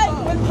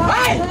ไป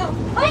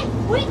เฮ้ย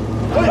อุ้ย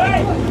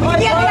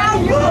เกียร์ไม่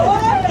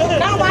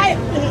นั่งไป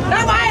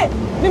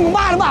นี่มึง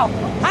บ้าหรือเปล่า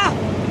ฮะ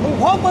มึง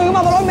พกปืนม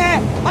าบนรถเมล์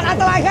มันอัน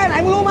ตรายแค่ไหน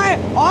มึงรู้ไหม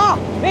อ๋อ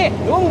นี่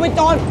หรือว่ามึงเป็นโ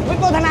จรมึง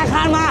ปล้นธนาค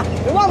ารมา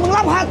หรือว่ามึง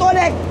ลักพาตัวเ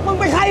ด็กมึง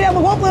เป็นใครเนี่ยมึ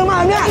งพกปืนมาแ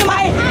บบเนี้ยทำไม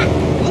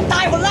มึงต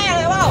ายคนแรก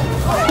เลยเปล่า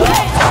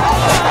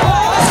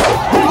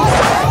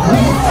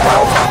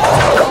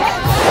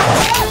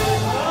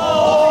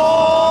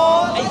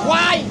ไอ้คว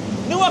าย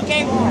นึกว่าเก่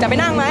ง จะไป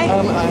นั่งไหม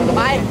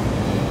ไป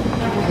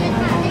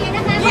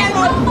เยี่ยมเล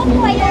ยต้อง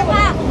ป่วยเลย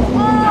ค่ะโ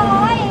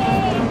อ้ย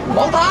ม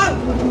องทาง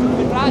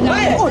เ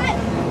ฮ้ย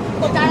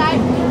ตกใจอะไร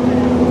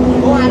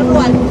โทรหาตำร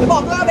วจไปบอ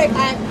กด้วยว่าเบรกแต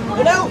ก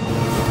เร็ว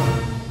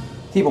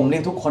ที่ผมเรี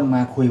ยกทุกคนม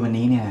าคุยวัน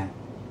นี้เนี่ย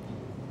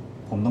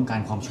ผมต้องการ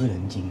ความช่วยเหลือ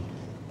จริง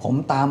ๆผม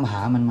ตามห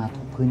ามันมา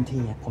ทุกพื้น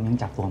ที่ผมยัง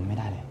จับตัวมันไม่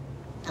ได้เลย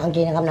เอาจ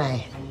ริงนะครับนาย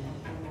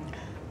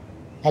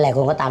หลายๆค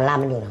นก็ตามล่า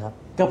มันอยู่นะครับ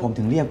ก็ผม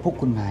ถึงเรียกพวก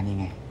คุณมานี่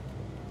ไง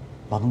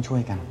เราต้องช่ว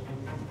ยกัน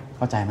เ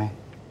ข้าใจไหม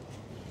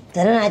แต่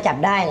ถ้านายจับ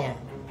ได้เนี่ย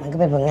มันก็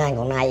เป็นผลงานข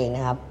องนายเองน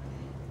ะครับ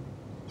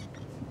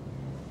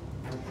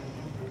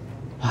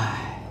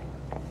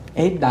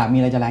ดาบมี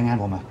อะไรจะรายงาน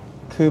ผมอ่ะ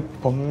คือ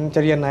ผมจะ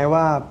เรียนนาย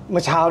ว่าเ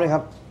มื่อเช้าเนี่ยค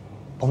รับ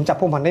ผมจับ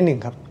พวกมันได้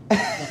1ครับ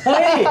เ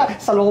ฮ้ย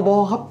สโลบอ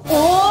ลครับโ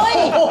อ้ย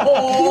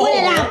ไม่ไ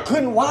ด้ดับ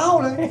ขึ้นว้าว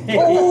เลยโ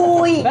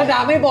อ้ยแล้วดา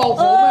บไม่บอก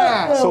ผมอ่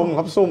ะซุ่มค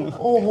รับซุ่ม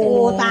โอ้โห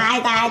ตาย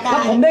แล้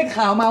วผมได้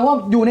ข่าวมาว่า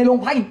อยู่ในโรง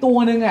พักอีกตัว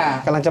นึงอ่ะ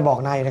กำลังจะบอก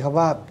นายนะครับ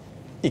ว่า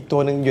อีกตัว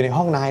หนึ่งอยู่ใน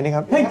ห้องนายนะค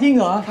รับเฮ้ยจริงเ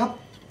หรอครับ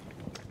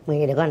มึง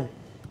เดี๋ยวก่อน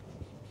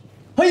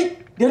เฮ้ย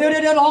เดี๋ยว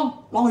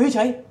ลองอยู่เฉ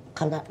ย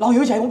ลองอ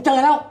ยู่เฉยผมเจอ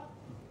แล้ว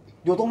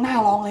อยู่ตรงหน้า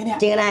ลองเลยเนี่ย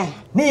จริงอะไร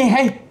นี่ไง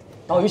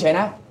ลองอยู่เฉย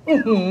นะ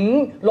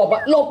หลบอ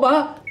ะ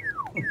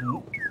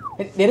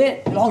เดี๋ยว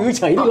ลองอยู่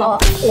เฉยดิลอง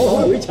โอ้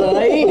ยเฉ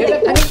ยเดี๋ยว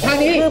ทาง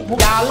นี้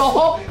อย่าลบ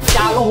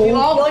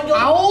เ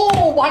อา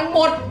บอลหม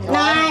ดน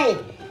าย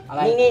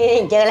นี่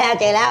เจอแ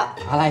ล้ว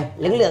อะไรเ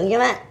หลืองใช่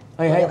ไหม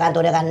ตั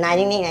วเดียวกันนาย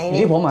นิ่งๆไง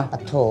นี่ผมอ่ะ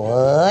โถ่เ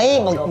อ้ย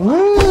มึง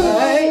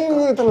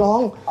จะร้อ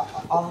ง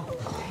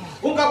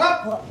คุณกับครับ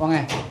ว่าไง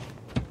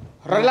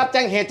เราได้รับแ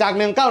จ้งเหตุจาก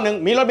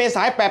191มีรถเมล์ส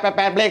าย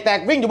888เบรกแตก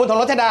วิ่งอยู่บนถน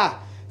นรัชดา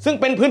ซึ่ง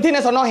เป็นพื้นที่ใน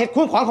สน.เหตุ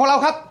คุ้นขวางของเรา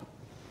ครับ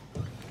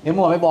เดี๋ยวห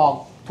มวดไปบอก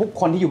ทุก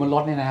คนที่อยู่บนร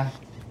ถเนี่ยนะ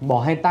บอ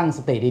กให้ตั้งส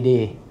ติดี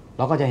ๆแ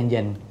ล้วก็ใจเ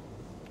ย็น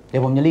ๆเดี๋ย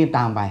วผมจะรีบต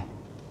ามไป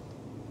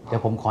เดี๋ย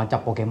วผมขอจับ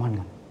โปเกมอน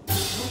ก่อน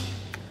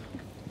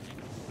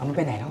มันไ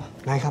ปไหนแล้ว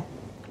นายครับ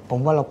ผม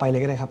ว่าเราไปเล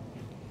ยก็ได้ครับ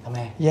ทำไม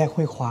แยก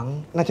ห้วยขวาง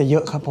น่าจะเยอ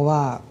ะครับเพราะว่า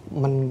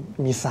มัน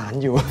มีสาร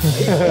อยู่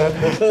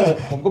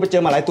ผมก็ไปเจ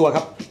อมาหลายตัวค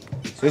รับ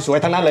สวย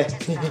ๆทั้งนั้นเลย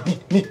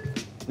นี่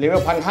เลเว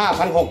ล1,500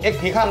 1,600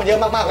 XP ค่ามันเยอะ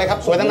มากๆเลยครับ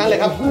สวยทั้งนั้นเลย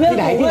ครับที่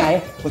ไหน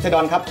คุณเซด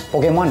อนครับโป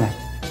เกมอนนะ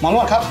หมอน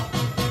วดครับ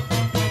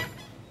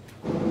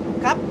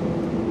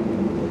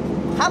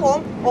ผม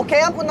โอเค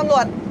ครับคุณตำร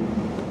วจ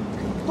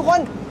ทุกคน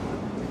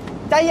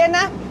ใจเย็นน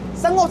ะ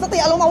สงบสติ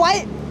อารมณ์เอาไว้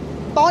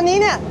ตอนนี้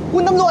เนี่ยคุ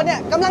ณตำรวจเนี่ย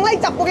กำลังไล่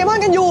จับโปเกมอน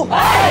กันอยู่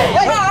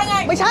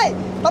ไม่ใช่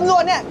ตำรว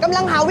จเนี่ยกำ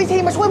ลังหาวิธี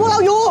มาช่วยพวกเรา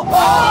อยู่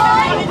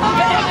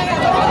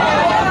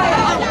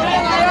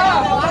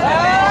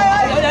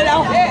เดี๋ยว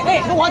นี่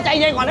ทุกคนใจ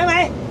เย็นก่อนได้ไหม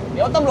เ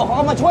ดี๋ยวตำรวจเขา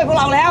ก็มาช่วยพวก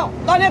เราแล้ว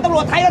ตอนนี้ตำร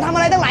วจไทยเราทำอ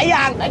ะไรตั้งหลายอ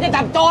ย่างไหนจะ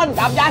จับโจร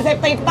จับยาเสพ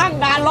ติดตั้ง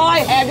ด่านลอย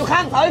แอบอยู่ข้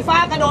างเสาไฟฟ้า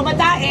กระโดดมา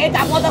จ้า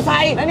จับมอเตอร์ไซ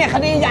ค์แล้วเนี่ยค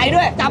ดีใหญ่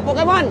ด้วยจับโปเก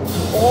มอน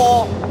โอ้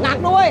หนัก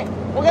ด้วย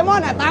โปเกมอ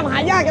นตามหา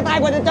ยากจะตาย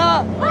กว่าจะเจอ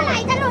เมื่อไหร่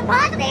จะหลุดพ้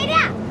นสักทีเ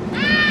นี่ย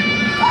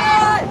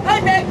ให้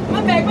เบรกมั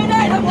นเบรกไม่ได้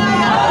ทำไง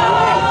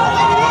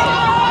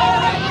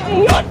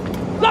หยุด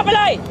รอไปเ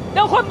ลยเ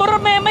ดี๋ยวคนบนร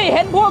ถเมล์ไม่เ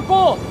ห็นพวก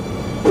กู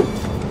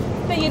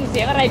ได้ยินเสี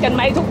ยงอะไรกันไห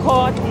มทุกค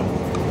น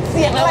เ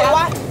สียงอะไรว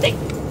ะติ๊ก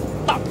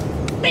ต๊อก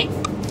ติ๊ก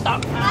ต๊อก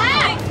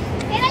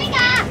เสียงนาฬิก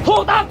าถู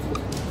กต้อง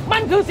มั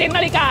นคือเสียงน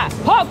าฬิกา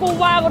พ่อกู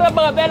วางระเ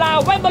บิดเวลา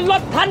ไว้บนร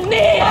ถคัน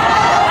นี้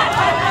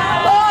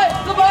เฮ้ย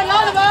ระเบิดแล้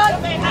วระเบิด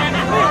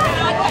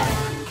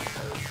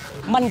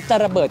มันจะ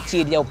ระเบิดที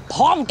เดียวพ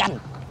ร้อมกัน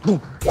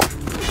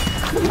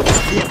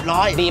เรียบร้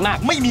อยดีมาก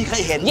ไม่มีใคร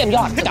เห็นเยี่ยมย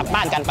อดกลับบ้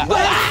านกันปะ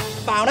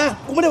เปล่านะ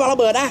กูไม่ได้วางระ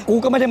เบิดนะกู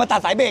ก็ไม่ได้มาตัด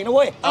สายเบรกนะเ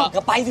ว้ย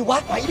ก็ไปสิวะ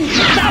ไปดิ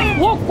จ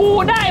ำพวกกู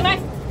ได้ไหม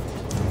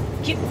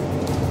คิด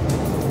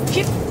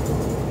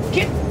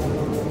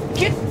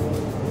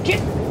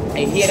ไ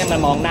อ้เฮียนั่นมั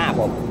นมองหน้า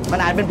ผมมัน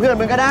อาจเป็นเพื่อน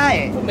มึงก็ได้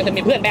ไม่เคย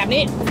มีเพื่อนแบบ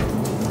นี้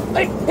เ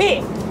ฮ้ยพี่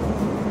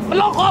มัน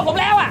ล็อกคอผม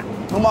แล้วอ่ะ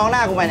มึงมองหน้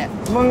ากูไปเนี่ย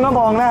มึงก็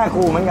มองหน้า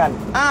กูเหมือนกัน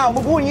อ้าวมึ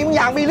งพูดอย่างนี้มึง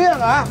อยากมีเรื่อง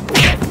เหรอ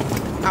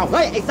อ้าวเ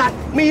ฮ้ยไอ้สัตว์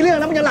มีเรื่อง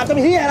แล้วมึงจะหลับจะ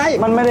มีที่อะไร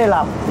มันไม่ได้ห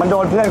ลับมันโด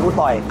นเพื่อนกู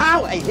ต่อยอ้า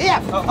วไอ้เหี้ย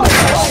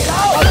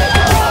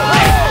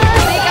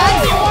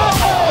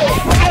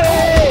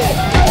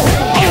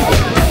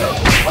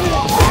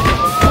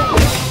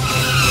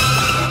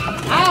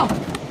อ้าว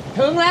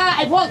ถึงแล้วไ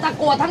อ้พวกตะ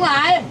กรวดทั้งหล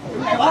าย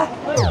ไหนวะ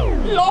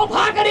โล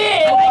พักกันดิ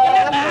ไอ้กันแ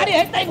ล้วหนาดิใ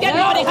ห้เต้นกัน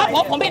รอดิครับ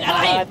ผมเป็นอะไ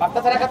รปรับทั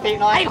ศนคติ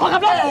หน่อยไอ้คนขั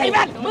บรถไอ้แ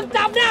ม่มึงจ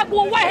ำหน้ากู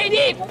ไว้ให้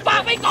ดีกูฝา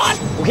กไปก่อน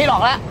กูคิดออ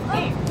กแล้ว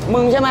มึ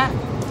งใช่ไหม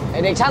ไอ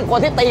เด็กช่างกล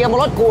ที่ตีกันบน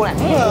รถกูเนี่ย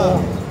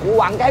กู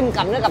หวังจะให้มึงก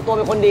ลับเนื้อกลับตัวเ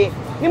ป็นคนดี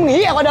นี่มึงเ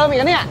หี้ยกว่าเดิมอีก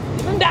นะเนี่ย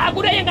มึงด่ากู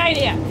ได้ยังไงเ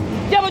นี่ย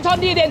เยาวชน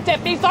ดีเด่น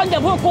7 ปีซ้อนอย่า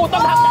งพวกกูต้อ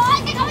งทำโอ้ย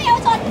เขาเยาว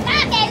ชนหน้า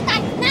แกสั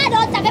ตว์หน้าโด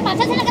นจับไปปรับ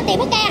ทัศนคติ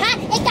พวกแกฮะ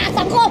ไอ้กาก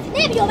สังคม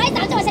นี่ไปอยู่ไม่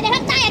3 จังหวัดชายแดนภ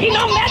าคใต้พี่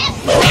น้องแม่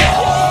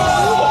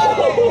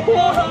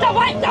จับไ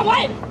ว้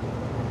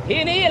ที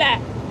นี้แหละ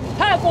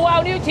ถ้ากูเอา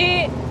นิ้วชี้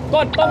ก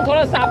ดตรงโท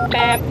รศัพท์แบ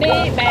บนี้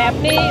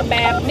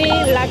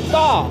แล้ว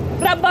ก็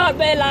ระเบิด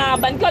เวลา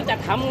มันก็จะ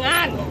ทำงา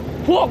น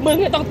พวกมึง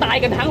จะต้องตาย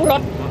กันทั้งร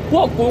ถพ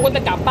วกกูก็จ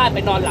ะกลับบ้านไป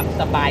นอนหลับ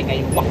สบายไง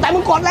วะแต่มึ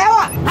งกดแล้ว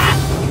อะ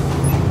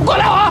มึงกด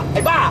แล้วเหรอไ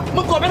อ้บ้า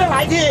มึงกดไปตั้งหล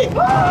ายที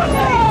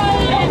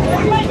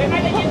เป็นไง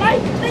ได้ยินไหม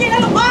ได้ยินแล้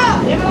วหรอป้า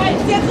เสียงอะไร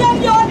เสียงเครื่อง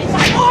ยนต์ไอ้ส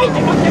ายโอ้ยเสี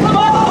ยงระเ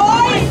บิดโอ้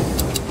ย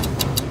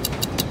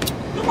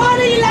ลูกพ่อ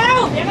ได้ยินแล้ว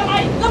เสียงอะไร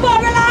ระเบิด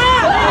เวลา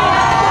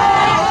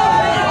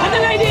ทำยั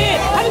งไงดี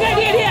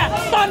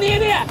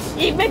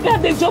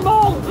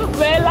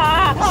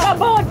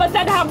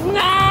ำง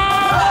า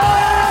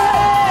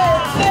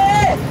น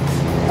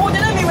กูจะ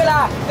ได้มีเวลา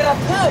กระ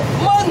ทืบ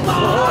มึง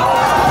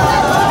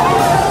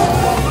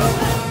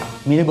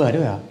มีระเบิด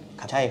ด้วยเหรอ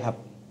ใช่ครับ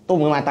ตุ้ม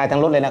กันมาตายทั้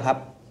งรถเลยนะครับ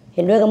เ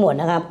ห็นด้วยกันหมด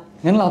นะครับ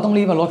งั้นเราต้อง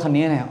รีบเอารถคัน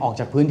นี้เนี่ยออก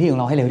จากพื้นที่ของ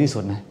เราให้เร็วที่สุ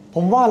ดนะ ผ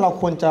มว่าเรา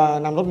ควรจะ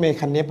นำรถเมล์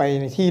คันนี้ไป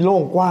ในที่โล่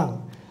งกว้าง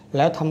แ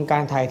ล้วทำกา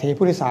รถ่ายเท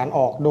ผู้โดยสารอ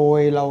อกโดย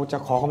เราจะ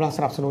ขอกำลังส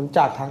นับสนุนจ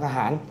ากทางทห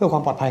ารเพื่อควา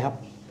มปลอดภัยครับ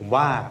ผม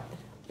ว่า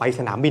ไปส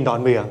นามบินดอน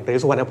เมืองหรือ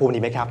สุวรรณภูมิดี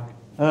ไหมครับ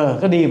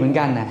ก็ดีเหมือน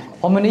กันนะเ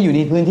พราะมันได้อยู่ใน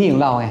พื้นที่ขอ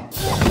งเราไง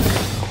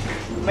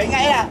เป็นไง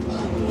ล่ะ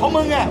เพราะ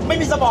มึงอ่ะไม่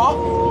มีสมอง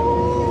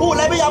พูดอะ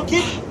ไรไม่ยอมคิ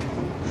ด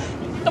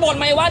ตำรวจ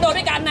ไม่ว่าโดน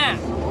ด้วยกันน่ะ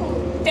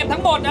เจ็บทั้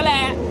งหมดนั่นแหล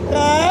ะ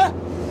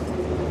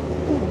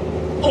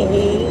โ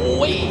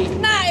อ้ย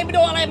หน้าเอ็มไปโด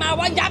นอะไรมา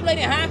ว่ายับเลยเ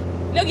นี่ยฮะ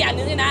แล้วอย่างห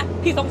นึงเนี่ยนะ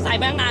พี่สงสัย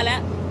มาตั้งนานแล้ว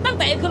ตั้งแ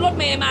ต่ขึ้นรถ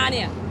เมย์มาเ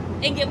นี่ย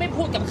เอ็งยังไม่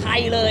พูดกับใคร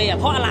เลยอ่ะ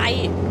เพราะอะไร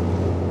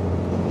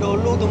โดน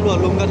ลูกตำรวจ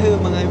ลุมกระทืบ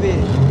มาไงพี่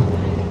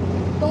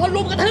โดน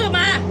ลุมกระทืบ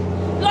มา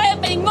แล้วเอ็ง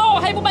ไปโง่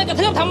ให้พวกมันกระ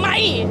ทืบทำไม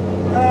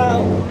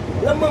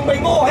แล้วมึงไป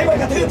โง่ให้มัน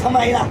กระทืบทำไม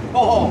ล่ะโ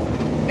อ้โห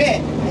นี่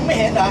มึงไม่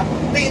เห็นเหรอ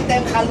ตีนเต็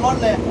มคันรถ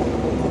เลย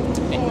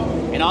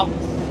ไอ้น้อง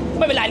ไ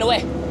ม่เป็นไรนะเว้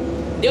ย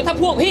เดี๋ยวถ้า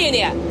พวกพี่เ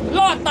นี่ย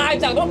รอดตาย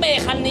จากรถเม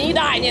ล์คันนี้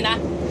ได้เนี่ยนะ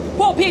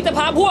พวกพี่จะพ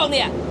าพวกเ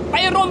นี่ยไป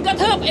รุมกระ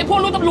ทืบไอ้พวก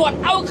ลูกตำรวจ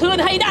เอาคืน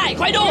ให้ได้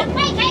คอยดูไ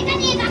ม่ใครกัน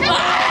อีกนะคะ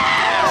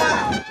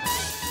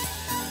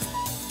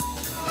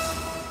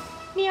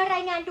มีรา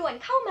ยงานด่วน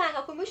เข้ามาค่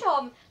ะคุณผู้ชม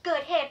เกิ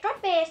ดเหตุรถ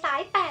เมล์สา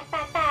ย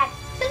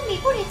 888 ซึ่งมี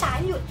ผู้โดยสาร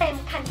อยู่เต็ม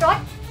คันรถ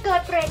เกิ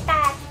ดเบรกแต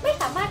กไม่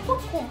สามารถคว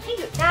บคุมให้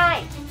หยุดได้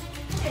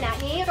ขณะ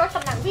นี้รถก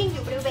ำลังวิ่งอ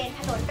ยู่บริเวณถ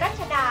นนรั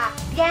ชดา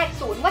แยก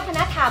ศูนย์วัฒน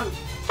ธรรม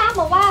ทราบ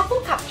มาว่าผู้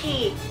ขับ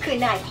ขี่คือ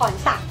นายพร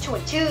ศักดิ์ชว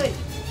นชื่น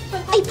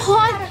ไอ้พ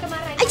ร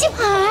ไอ้ชิบ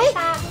หาย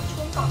ตาม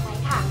ช่วงต่อไป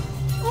ค่ะ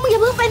มึงอย่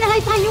าเพิ่งเป็นอะไร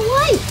ไปนะเ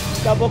ว้ย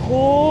ขอบพระ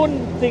คุณ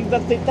สิ่งศั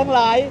กดิ์สิทธิ์ทั้งหล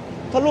าย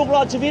ถ้าลูกร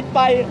อดชีวิตไป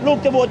ลูก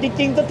จะบวชจ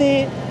ริงๆสักที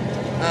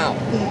อ้าว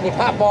นี่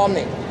ผ้าปลอม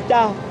นี่จ้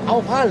าเอา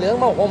ผ้าเหลือง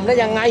มาห่มได้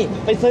ยังไง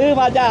ไปซื้อ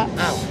มาจ้า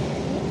อ้าว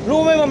รู้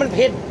ไหมว่ามัน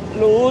ผิด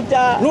รู้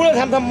จ้ารู้แล้ว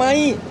ทำไม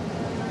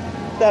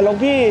แต่หลวง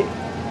พี่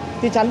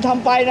ที่ฉันท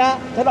ำไปนะ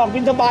ฉันออกบิ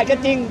ณฑบาตก็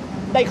จริง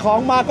ได้ของ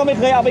มาก็ไม่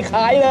เคยเอาไปข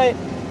ายเลย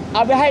เอ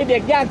าไปให้เด็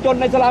กยากจน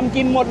ในสลัม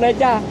กินหมดเลย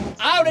จ้า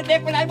อ้าวเด็ก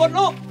ๆไปไหนหมด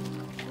ลูก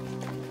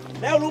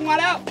แล้วลุงมา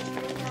แล้ว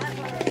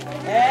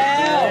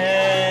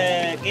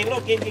กินลู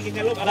กกิน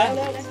กันลูกอะไร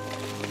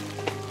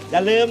อย่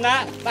าลืมนะ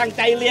ตั้งใ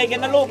จเรียนกัน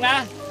นะลูกนะ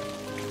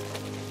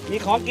มี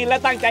ของกินแล้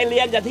วตั้งใจเรี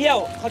ยนอย่าเที่ยว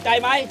เข้าใจ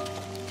ไหม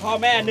พ่อ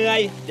แม่เหนื่อย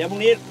เดี๋ยวพรุ่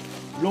งนี้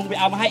ลุงไป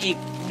เอามาให้อีก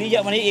นี่เยอ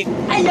ะกว่านี้อีก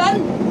ไอ้ยัน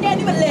แก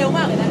นี่มันเลวม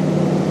ากเลยนะ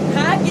ห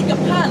ากินกับ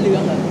ผ้าเหลือ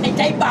งเหรอไอ้ใ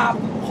จบาป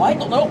ขอให้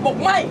ตกนรกบก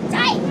ไหมใ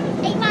ช่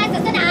ไอ้มารศ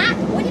าสนา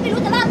วันนี้ไม่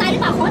รู้จะรอดตายหรื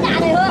อเปล่าขอด่า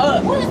เลย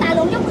พูดภาษาห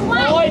ลงยกมือไหว้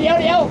โอ้ยเดี๋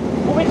ยว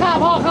กูไปฆ่า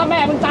พ่อฆ่าแม่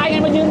มึงตายไง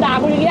มายืนด่า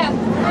กูอย่างเงี้ย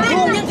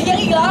ลุงยังเถียง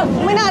อีกเหรอ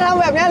ไม่น่าท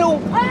ำแบบนี้ลุง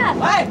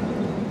ไป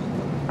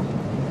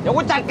เดี๋ยว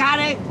กูจัดการ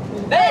เอง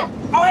เด้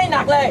เอาให้ห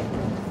นักเลย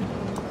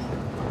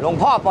หลวง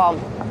พ่อปลอม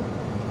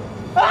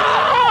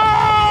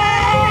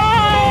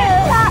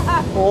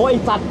โอ้ย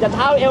สัตว์จะเ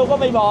ท้าเอวก็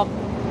ไม่บอก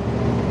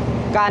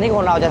การที่ค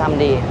นเราจะท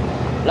ำดี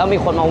แล้วมี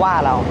คนมาว่า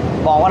เรา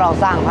บอกว่าเรา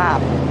สร้างภาพ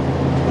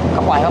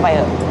ก็ปล่อยเขาไปเถ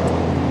อะ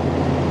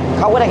เ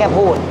ขาก็ได้แค่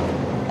พูด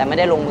แต่ไม่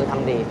ได้ลงมือท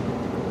ำดี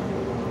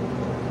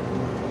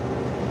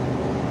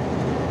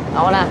เอ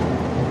านะ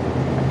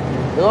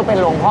หรือว่าเป็น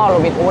หลวงพ่อโร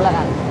บินฮูดแล้ว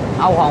กัน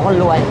เอาของคน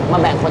รวยมา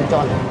แบ่งคนจ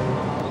น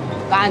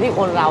การที่ค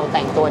นเราแ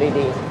ต่งตัว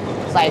ดี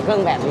ๆใส่เครื่อ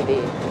งแบบดี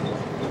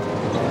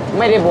ๆไ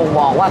ม่ได้บ่งบ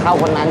อกว่าเขา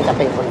คนนั้นจะเ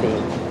ป็นคนดี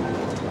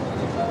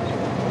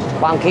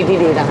ความคิดที่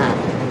ดีต่างหาก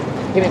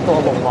ที่เป็นตัว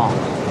บ่งบอก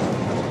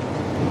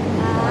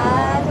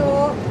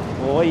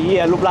โอ้ยเฮี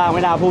ยรูปร่างไ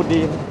ม่น่าพูด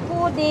ดี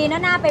พูดดีนะ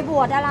น่าไปบ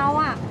วชอะเรา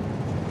อะ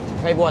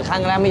ไปบวชครั้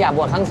งแล้วไม่อยากบ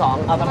วชครั้งสอง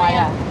เอาทำไม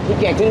อะที่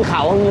เกียจขึ้นเข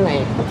าเหนื่อย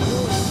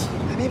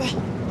ไป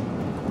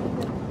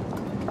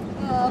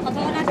ขอโท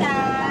ษนะจ๊ะ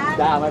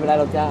จ้าไม่เป็นไร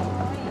หรอกจ้า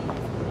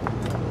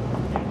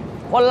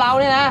คนเรา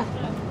เนี่ยนะ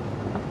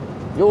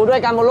อยู่ด้วย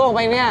กันบนโลกใบ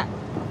นี้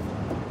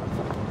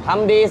ท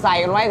ำดีใส่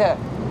กันไว้เถอะ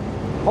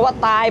เพราะว่า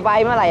ตายไป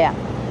เมื่อไหร่อ่ะ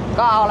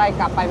ก็เอาอะไร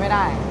กลับไปไม่ไ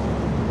ด้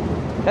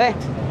เฮ้ย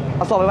เอ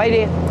าศพไปไว้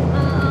ดี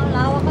เร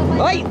า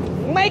เฮ้ย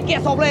ไม่เกลีย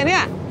ดศพเลยเนี่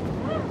ย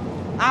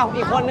อ้าว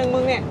อีกคนนึงมึ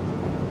งเนี่ย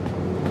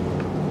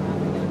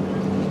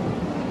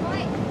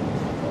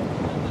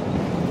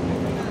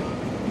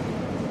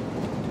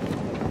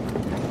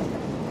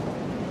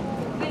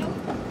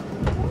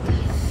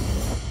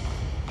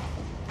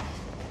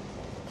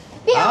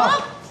พี่อ๊อ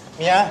ฟเ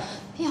มีย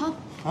พี่อ๊อฟ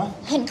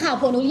เห็นข่าว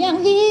ผัวหนูยัง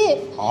พี่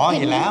อ๋อเ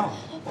ห็นแล้ว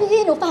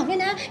พี่หนูฝากด้วย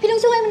นะพี่ต้อ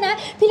งช่วยมันนะ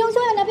พี่ต้อง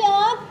ช่วยมันนะพี่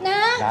อ๊อฟนะ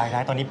ไ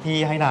ด้ตอนนี้พี่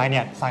ให้นายเ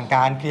นี่ยสั่งก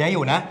ารเคลียร์อ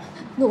ยู่นะ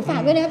หนูฝา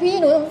กด้วยนะพี่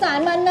หนูสงสาร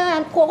มันนะ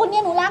ผัวคนนี้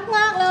หนูรักม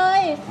ากเล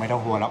ยไม่ต้อ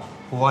งห่วงแล้ว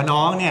ผัว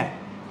น้องเนี่ย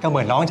ก็เห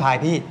มือนน้องชาย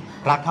พี่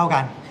รักเท่ากั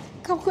น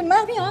ขอบคุณมา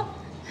กพี่อ๊อฟ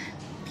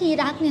พี่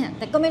รักเนี่ยแ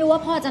ต่ก็ไม่รู้ว่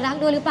าพ่อจะรัก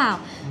ด้วยหรือเปล่า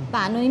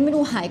ป่านนี้ไม่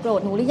รู้หายโกรธ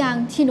หนูหรือยัง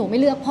ที่หนูไม่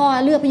เลือกพ่อ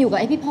เลือกไปอยู่กับ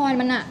ไอ้พี่พร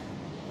มันอะ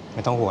ไ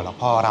ม่ต้องห่วงหรอก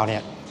พ่อเราเนี่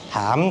ยถ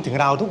ามถึง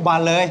เราทุกวัน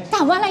เลยถ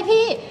ามว่าอะไร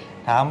พี่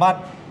ถามว่า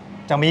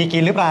จะมีกิ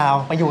นหรือเปล่า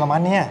ไปอยู่กับมั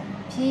นเนี่ย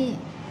พี่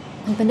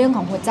มันเป็นเรื่องข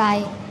องหัวใจ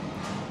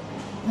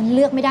มันเ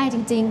ลือกไม่ได้จ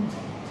ริง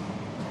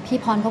ๆ พี่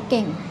พรเขาเ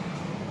ก่ง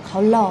เขา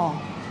หล่อ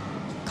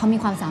เขามี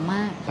ความสาม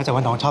ารถ ก็จะว่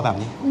าน้องชอบแบบ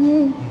นี้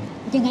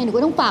ยังไงหนู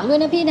ก็ต้องฝากด้วย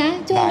นะพี่นะ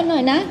ช่วยมันหน่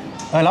อยนะ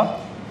แล้ว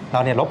เร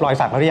าเนี่ยลบรอย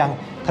สักแล้วหรือยัง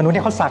ธนูเ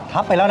นี่ยเขาสักทั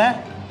บไปแล้วนะ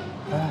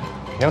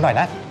เร็วหน่อย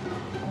นะ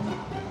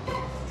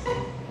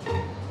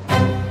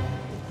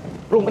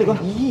ลงไปดีกว่า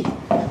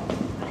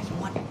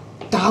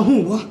จ่าหู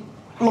วะ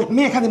รถเม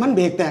ฆขั้นที่มันเ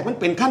บรกแตกมัน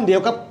เป็นขั้นเดียว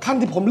กับขั้น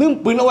ที่ผมลืม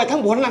ปืนเอาไว้ข้า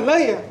งบนนั่นเล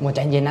ยหมดใจ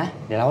เย็นนะ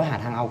เดี๋ยวเราหา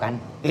ทางเอากัน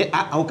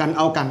เอากัน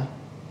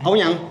เอา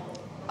อย่าง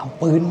เอา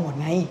ปืนหมด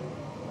ไง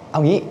เอา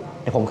งี้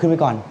เดี๋ยวผมขึ้นไป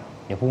ก่อน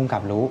เดี๋ยวผู้กำกั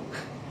บรู้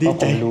ดี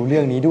ใจรู้เรื่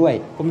องนี้ด้วย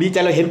ผมดีใจ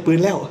เราเห็นปืน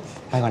แล้ว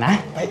ไปก่อนนะ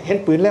ไปเห็น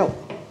ปืนแล้ว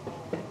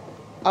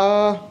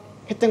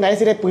เฮ็ดจังได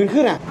สิได้ปืน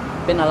ขึ้นอ่ะ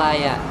เป็นอะไร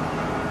อ่ะ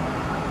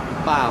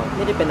เปล่าไ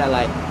ม่ได้เป็นอะไร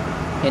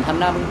เห็นทำ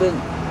หน้าบึ้ง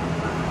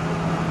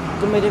ๆ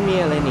ก็ไม่ได้มี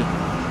อะไรนี่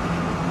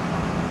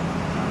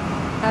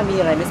ถ้ามี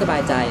อะไรไม่สบา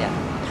ยใจอ่ะ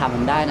ถามผ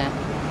มได้นะ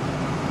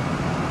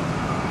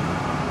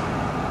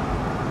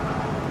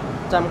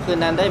จำคืน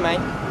นั้นได้ไหม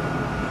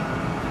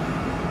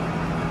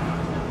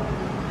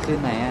คืน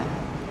ไหนอ่ะ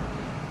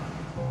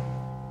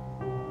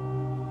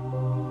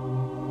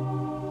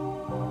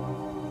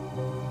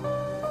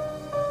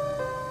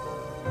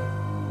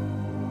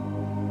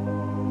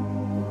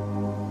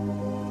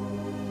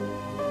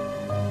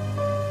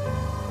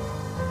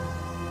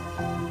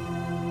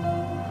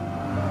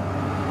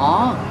อ๋อ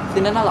คื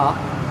นนั้นน่ะเหรอ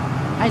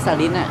ไอ้สา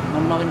ลินน่ะมั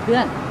นนอนเป็นเพื่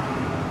อน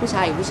ผู้ช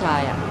ายกับผู้ชาย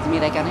อ่ะจะมี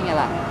อะไรกันได้ไง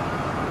ล่ะ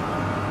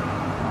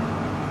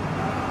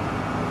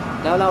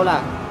แล้วเราล่ะ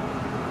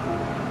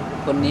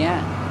คนเนี้ย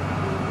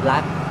รั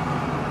ก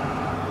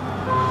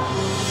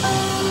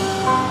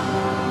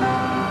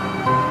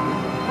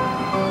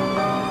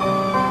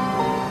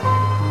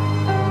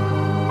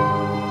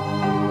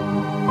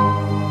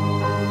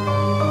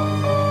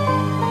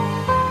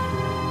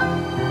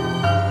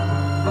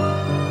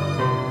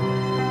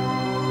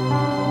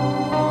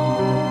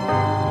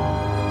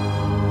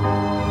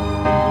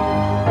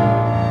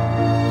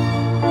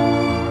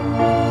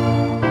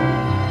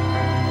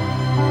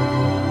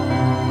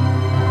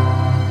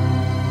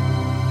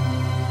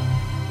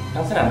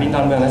สนามบินด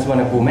อนเมืองและสุวร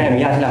รณภูมิไม่อนุ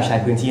ญาตให้เราใช้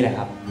พื้นที่เลยค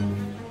รับ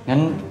งั้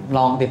นล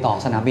องติดต่อ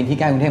สนามบินที่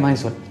ใกล้กรุงเทพมาก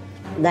ที่สุด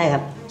ได้ครั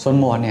บ ส่วน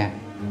หมวดเนี่ย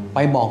ไป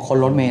บอกคน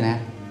รถเมย์นะ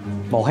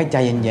บอกให้ใจ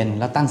เย็นๆ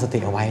แล้วตั้งสติ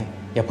เอาไว้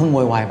อย่าเพิ่งโ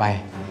วยวายไป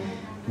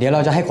เดี๋ยวเรา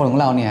จะให้คนของ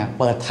เราเนี่ย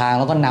เปิดทาง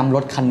แล้วก็นำร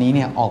ถคันนี้เ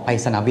นี่ยออกไป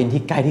สนามบิน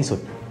ที่ใกล้ที่สุด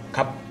ค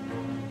รับ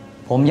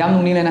ผมย้ำตร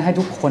งนี้เลยนะให้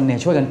ทุกคนเนี่ย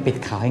ช่วยกันปิด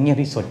ข่าวให้เงียบ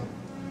ที่สุด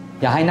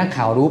อย่าให้นัก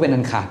ข่าวรู้เป็นอั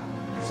นขาด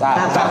ทราบ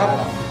ครับ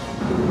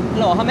ฮัล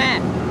โหลครับแม่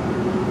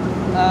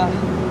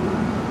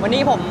วัน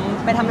นี้ผม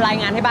ไปทำราย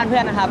งานให้บ้านเพื่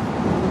อนนะครับ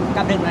ก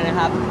ลับดึกเลยนะ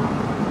ครับ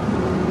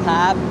ค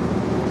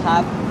รั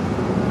บ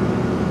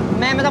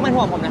แม่ไม่ต้องเป็น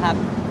ห่วงผมนะครับ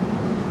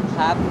ค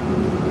รับ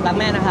รัก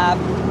แม่นะครับ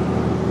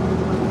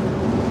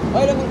เ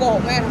ฮ้ยแล้วมึงโกห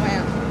กแม่ทำไม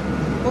อ่ะ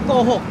ก็โก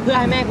หกเพื่อ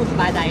ให้แม่กูส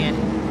บายใจไง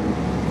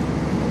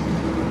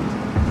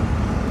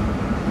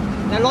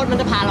แล้วรถมัน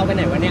จะพาเราไปไห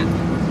นวะเนี่ย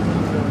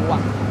รู้อ่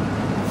ะ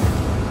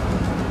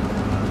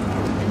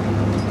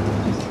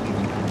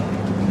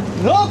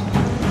ลุก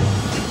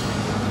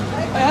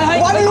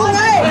วันลุกไ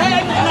ง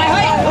เ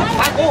ฮ้ย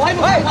ฟังกูให้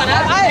มึงก่อนนะ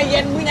ใจเย็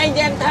นมึงใจเ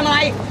ย็นทำอะไร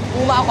กู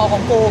มาเอาข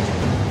องกู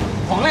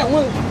ของอะไรของ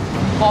มึง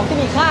ของที่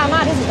มีค่ามา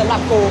กที่สุดสำหรั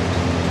บกู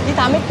ที่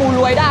ทำให้กูร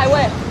วยได้เ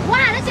ว้ยว่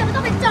าแล้วเชียวมันต้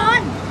องเป็นโจร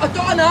เอาโจ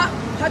รเหรอ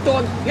ถ้าโจ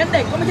รงั้นเ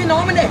ด็กก็ไม่ใช่น้อ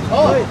งมันเด็ก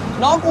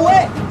น้องกูเว้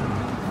ย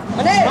ม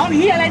าดิน้อง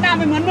หีอะไรหน้าไ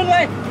ม่เหมือนมึงเล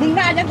ยมึงห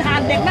น้ายันทาน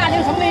เด็กหน้ายั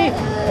งสำลี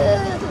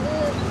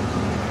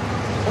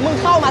มึง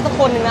เข้ามาสัก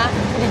คนหนึ่งนะ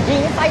จะยิง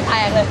ให้ไส้แต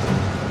กเลย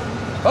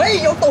เฮ้ย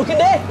ยกตูดขึ้น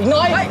ดิอีกห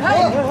น่อยเ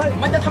ฮ้ย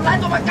มันจะทำร้าย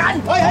ตัวประกัน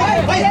เฮ้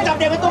ยจับ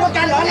เด็กเป็นตัวประ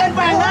กันเหรอเล่นแฝ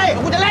งได้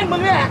กูจะเล่นมึ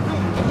งนี่แหละ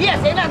เฮีย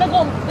เสียหน้าตะกล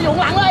มไปอยู่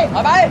หลังเลย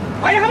ไป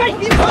ครับไป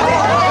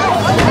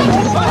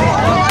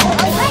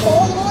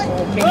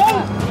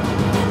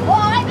โอ้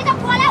ยไม่ต้อง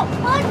กลัวแล้ว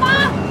ปืนปลอ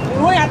ม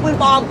รู้อยากปืน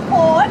ปลอมโ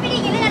อ้ยไม่ได้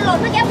ยินเลยนะหล่น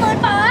เมื่อกี้ปืน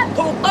ปลอม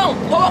ถูกต้อง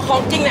เพราะว่าขอ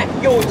งจริงเนี่ย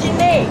อยู่ที่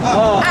นี่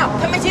อ้าว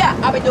ถ้าไม่เชื่อ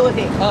เอาไปดู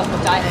สิเข้า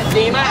ใจ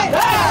ดีมาก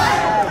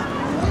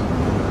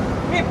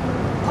นี่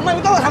ทำไมไ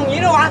ม่ต้องทำอย่าง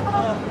นี้ด้วยวะ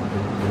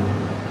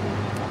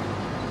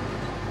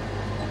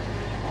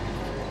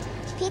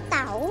พี่เ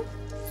ต๋า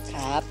ค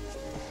รับ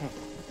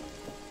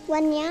วั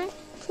นนี้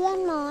เพื่อน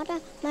มอส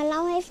มาเล่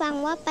าให้ฟัง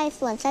ว่าไปส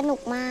วนสนุก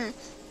มา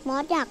มอ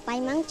สอยากไป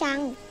มั้งจัง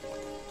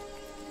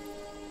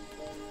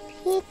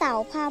พี่เต๋า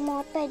พามอ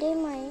สไปได้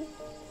ไหม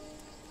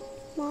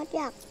มอสอ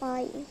ยากไป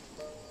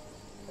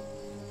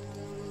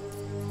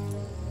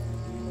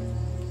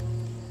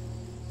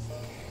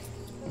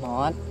มอ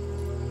ส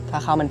ค่า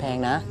ข้าวมันแพง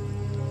นะ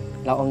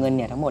เราเอาเงินเ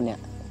นี่ยทั้งหมดเนี่ย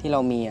ที่เรา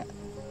มี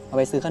เอาไ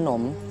ปซื้อขน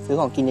มซื้อ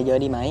ของกินเยอะ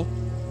ๆดีไหม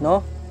เนา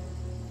ะ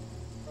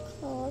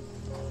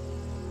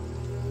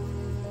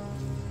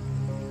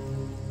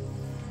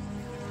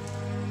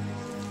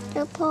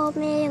ถ้าพ่อ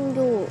แม่ยังอ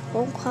ยู่ค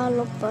งพาเร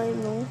าไป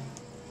ไหม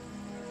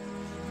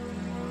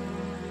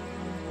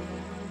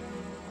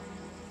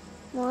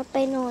มอสไป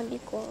นอนดี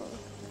กว่า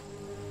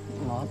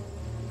ม อส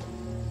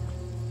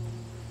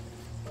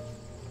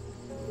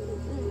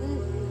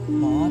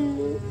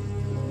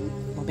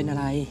มันเป็นอะ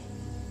ไร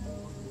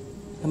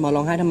น้ำมอนร้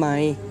องไห้ทำไม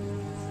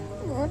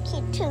หนูคิ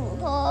ดถึง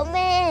พ่อแ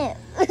ม่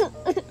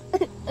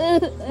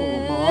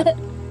มอส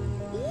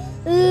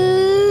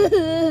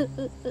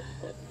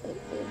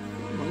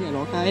อย่า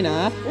ร้องไห้นะ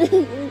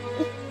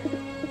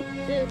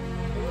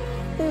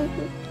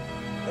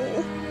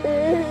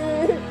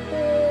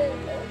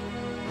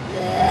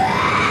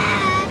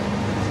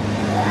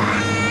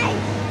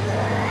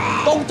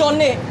ตรงจน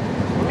นี่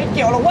มันไม่เ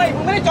กี่ยวหรอกเว้ยมึ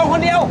งไม่ได้จนค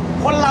นเดียว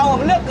คนเราอ่ะ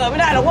มันเลือกเกิดไม่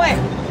ได้หรอกเว้ย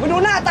มึงดู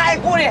หน้าตา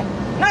กูดิ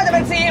น่าจะเป็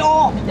น CEO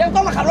ยังต้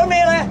องมาขับรถเม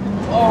ล์เลย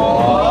โอ้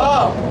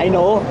ไอ้ห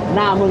นูห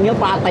น้ามึงเนี้ย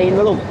ปลาตีนน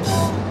ะลูก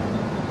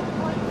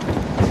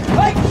เ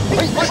ฮ้ย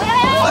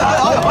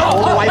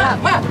เอาไว้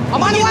มาเอา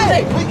มาดิเว้ย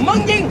มึง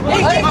ยิง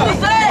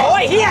สิโอ้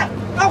ยเฮีย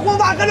เอากู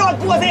วางกระโดด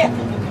กลัวสิ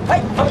เฮ้ย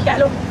เอาไปแกะ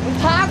ลูกมึง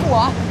ท้ากูเหร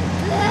อ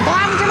ท้า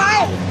มึงใช่ไหม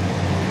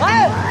เฮ้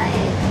ย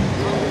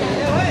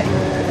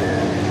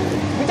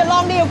มึงจะลอ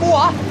งดีกับกูเห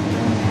รอ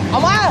เอา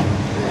มา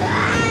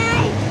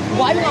ไ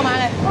ว้มึงเอามา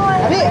เลย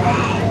พี่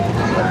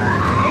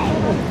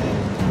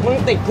มึง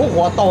ติดคุก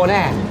หัวโตแ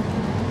น่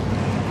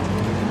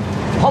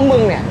เพราะมึ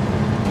งเนี่ย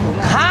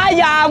ค้า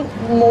ยา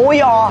หมู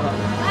ยอ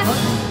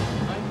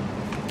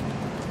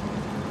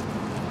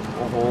โ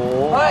อ้โห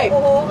เฮ้ย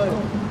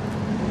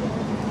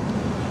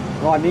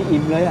งอนนี้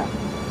อิ่มเลยอ่ะ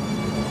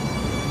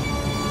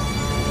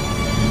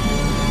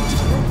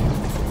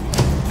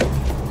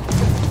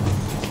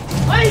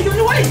เฮ้ยอยู่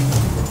ด้วย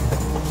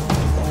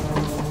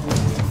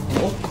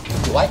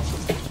อยู่ไว้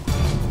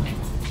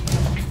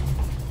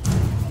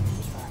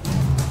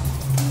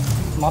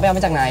หมอไปเอาม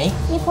าจากไหน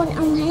มีคนเอ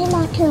ามาให้ม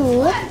าถือ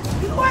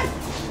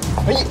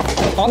เฮ้ย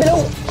หมอไปเร็ว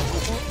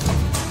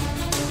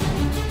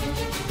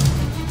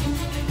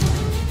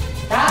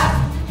จ้า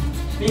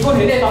มีคนเ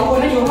ห็นเด็ก2 คน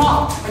นั่งอยู่ข้างนอก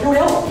ไปดูเ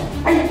ร็ว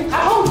ไปเข้า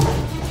ห้อง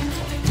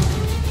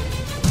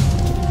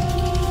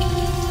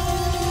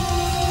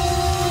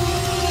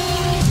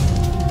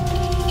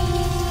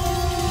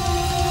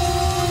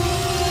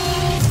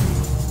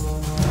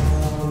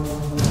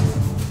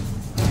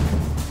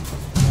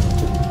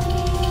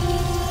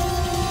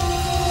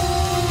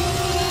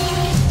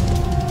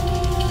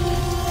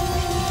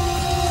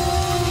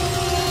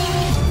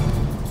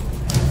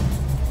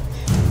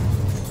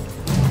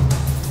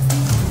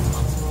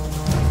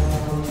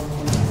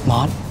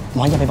ม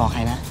อสอย่าไปบอกใค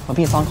รนะว่า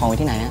พี่ซ่อนของไว้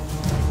ที่ไหนอะ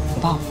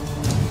รู้เปล่า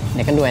เ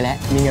ด็กกันรวยแล้ว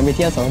มีเงินไปเ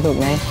ที่ยวสวนสนุก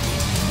ไง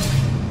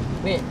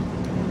นี่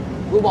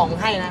กูบอกมึง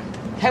ให้นะ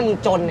แค่มึง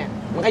จนเนี่ย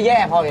มันก็แย่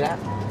พออยู่แล้ว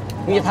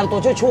มึงจะทำตัว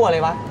ชั่วๆเล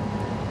ยวะ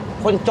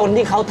คนจน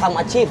ที่เขาทำ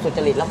อาชีพสุจ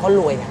ริตแล้วเขา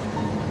รวยเนี่ย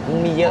มึง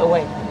มีเยอะเว้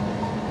ย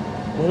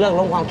มึงเลิก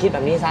ล้มความคิดแบ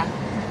บนี้ซะ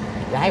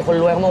อย่าให้คน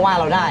รวยเขามาว่า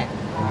เราได้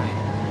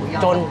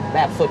จนแบ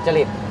บสุจ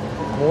ริต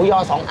หมูยอ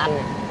2 อันเ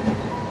นี่ย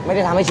ไม่ไ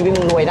ด้ทำให้ชีวิต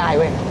มึงรวยได้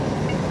เว้ย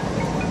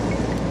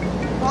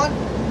ตอน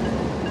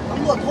ต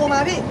ำรวจโทรมา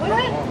พี่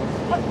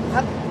ค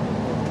รับ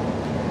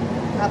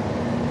ครับ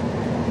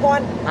บอ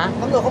ล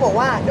ตำรวจเขาบอก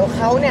ว่าเดี๋ยวเ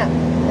ขาเนี่ย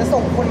จะ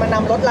ส่งคนมาน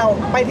ำรถเรา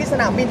ไปที่ส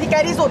นามบินที่ใก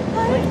ล้ที่สุด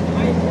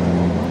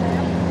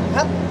ค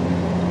รับ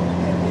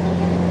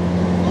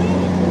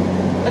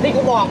แล้วที่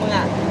กูบอกมึง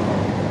อ่ะ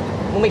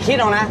มึงไม่คิด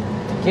เอานะ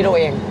คิดเอา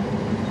เอง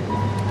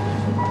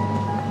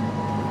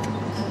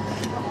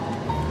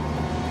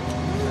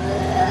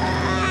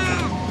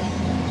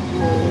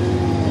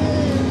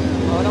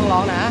ต้องร้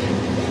องนะ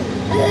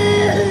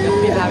เดี๋ยว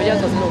พี่พาไปเที่ยว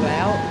สวนสนุกแ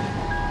ล้ว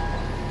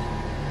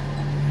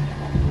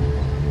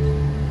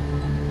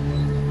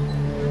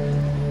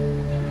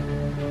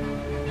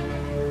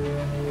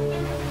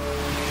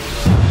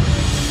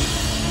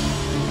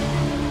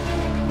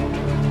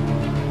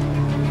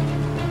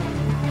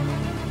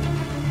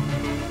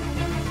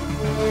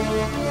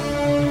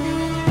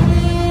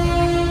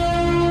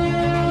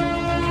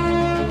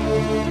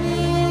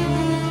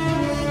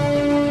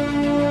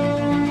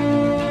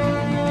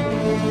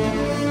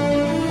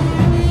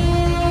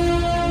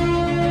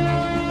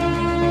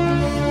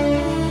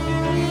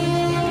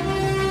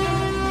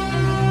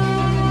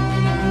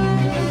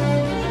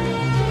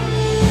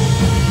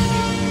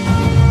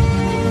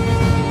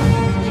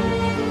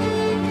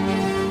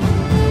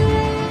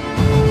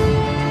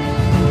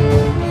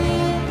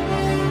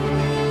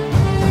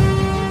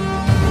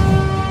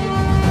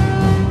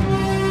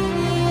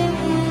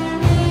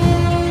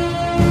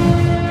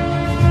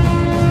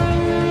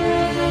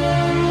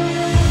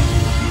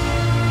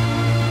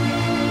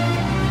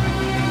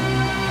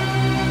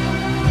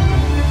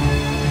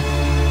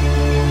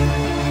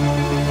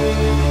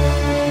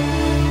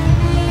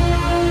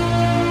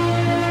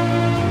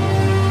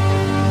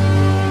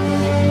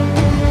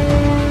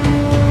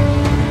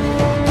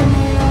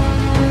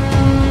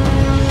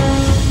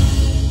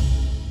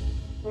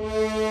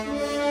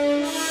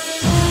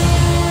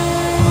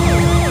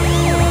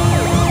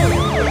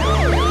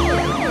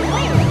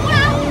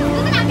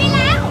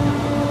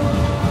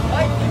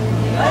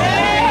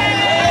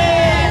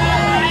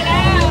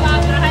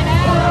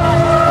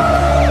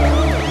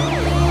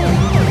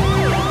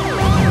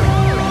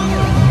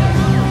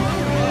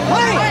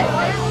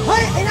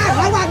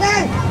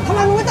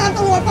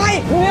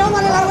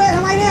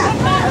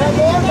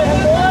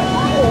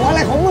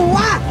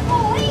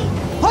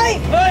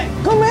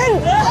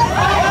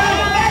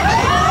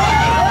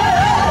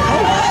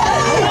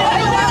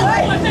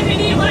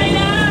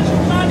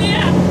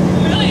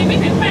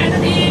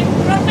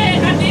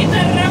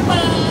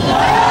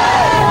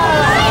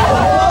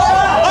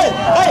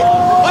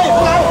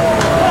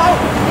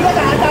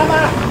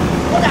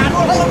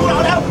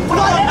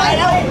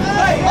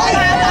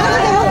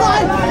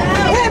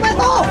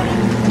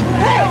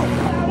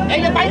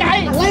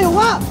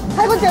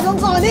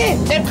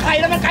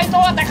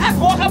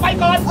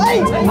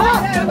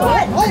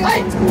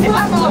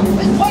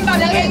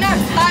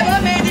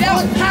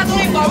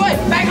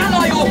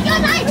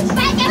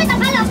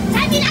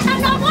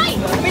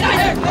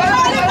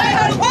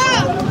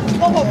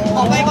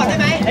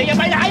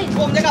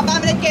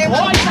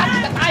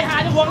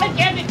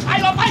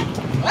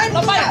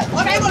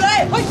ไปหมดเลย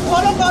เฮ้ยขอ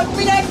ลงก่อน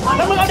พี่เด็กแ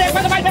ล้วมึงเอาเด็กม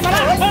าทำไมเป็นภาร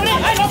ะลง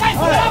ไปลงไป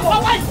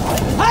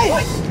เฮ้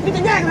ยนี่จ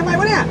ะแยกทำไม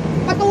วะเนี่ย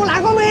ประตูหลัง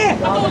ก็มี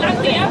ประตูหลัง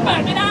เสียเปิ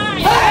ดไม่ได้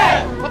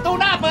ประตู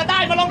หน้าเปิดได้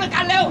มาลงด้วย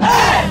กันเร็ว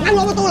งั้นล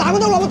งประตูหลังไม่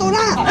ต้องลงประตูห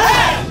น้า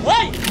เฮ้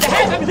ยจะใ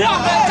ห้ทำเรื่อง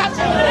เลยจัดเ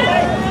ลย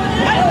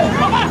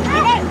ลงมา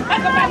ให้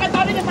กาแฟกันต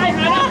อนนี้จะไปห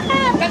าแล้ว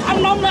จะท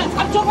ำนมเลยท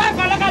ำช่วงว่าง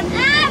ก่อนแล้วกัน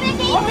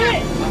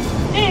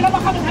นี่เรามา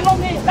เข้าถึงทางลม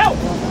นี่เร็ว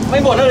ไม่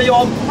บวชแล้วเลยโย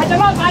มใครจะ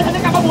รอดตายใครจะ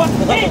กลับมาบวช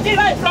นี่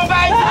เลยลงไป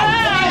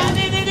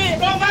นี่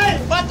ลงไป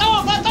เปิดตู้ล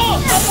งไป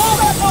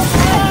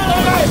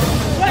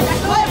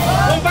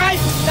ลงไป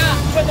จ้า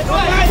เปิดตู้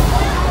ไป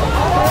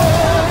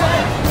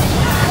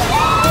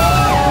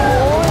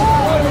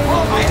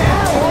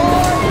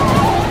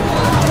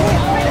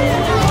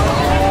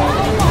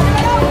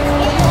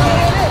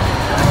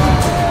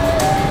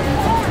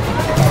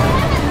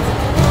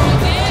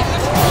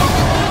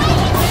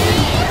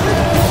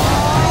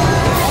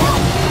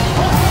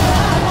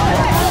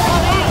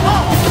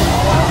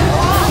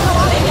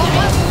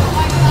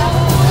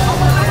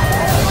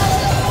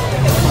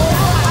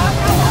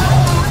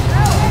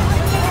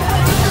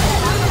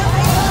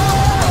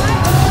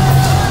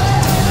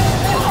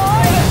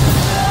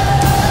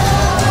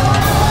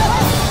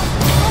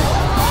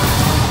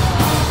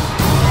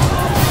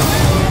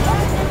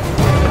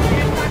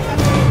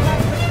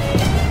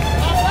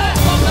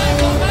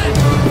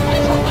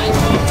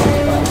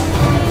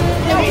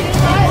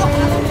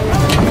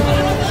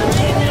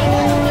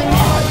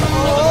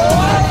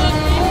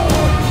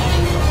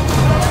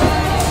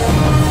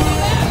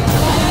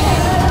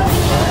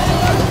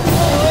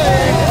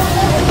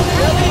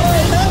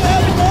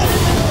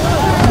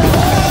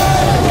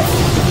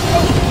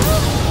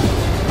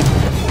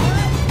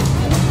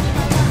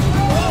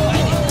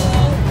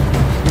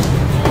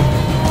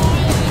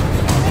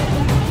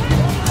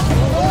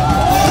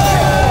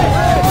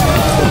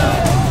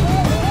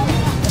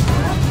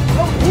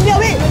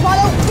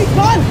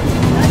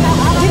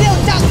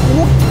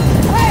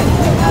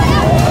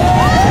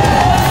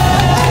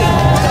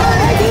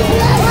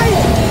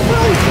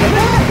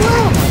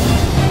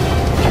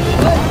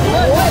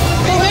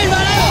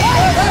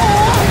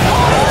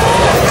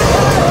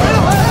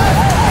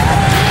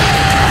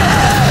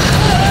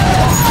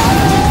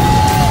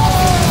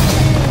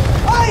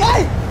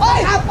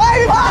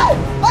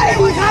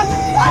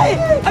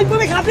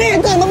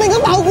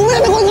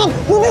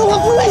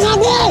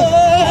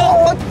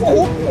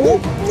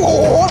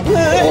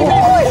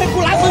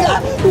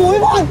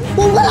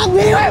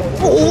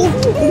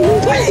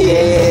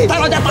ถ้า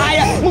เราจะตาย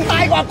อ่ะมึงตา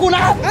ยก่อนกูน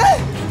ะ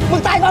มึ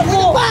งตายก่อนกู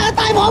บ้า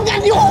ตายพร้อมกัน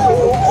อยู่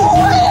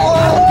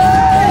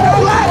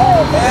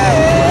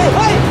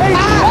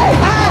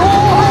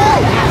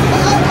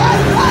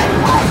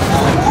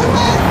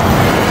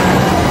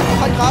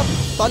ท่านครับ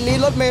ตอนนี้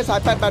รถเมล์สาย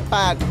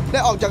 888 ได้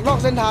ออกจากนอก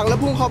เส้นทางและ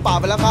พุ่งเข้าป่า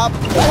ไปแล้วครับ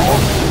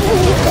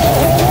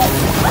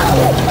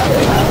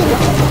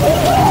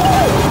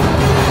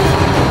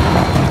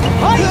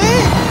เฮ้ย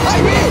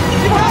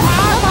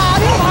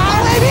พี่พา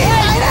เลยพี่ไ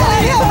หนเ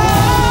นี่ย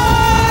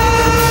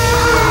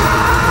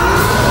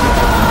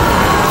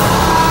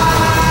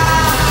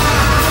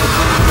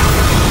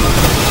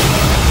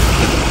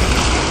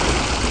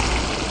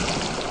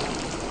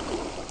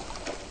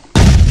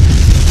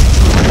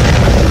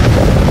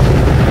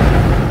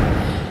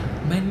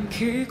มัน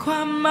คือคว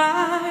ามหมา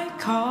ย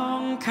ของ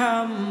ค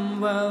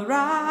ำว่า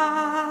รั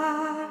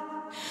ก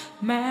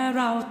แม้เ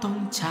ราต้อง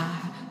จา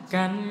ก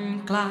กัน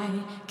ไกล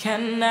แค่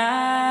ไหน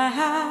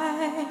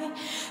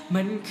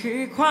มันคื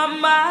อความ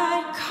หมาย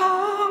ขอ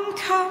ง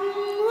ค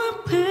ำว่า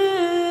เพื่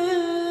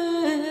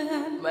อ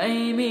นไม่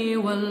มี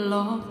วันล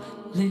บ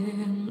เ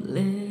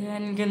ลือ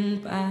นกัน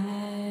ไป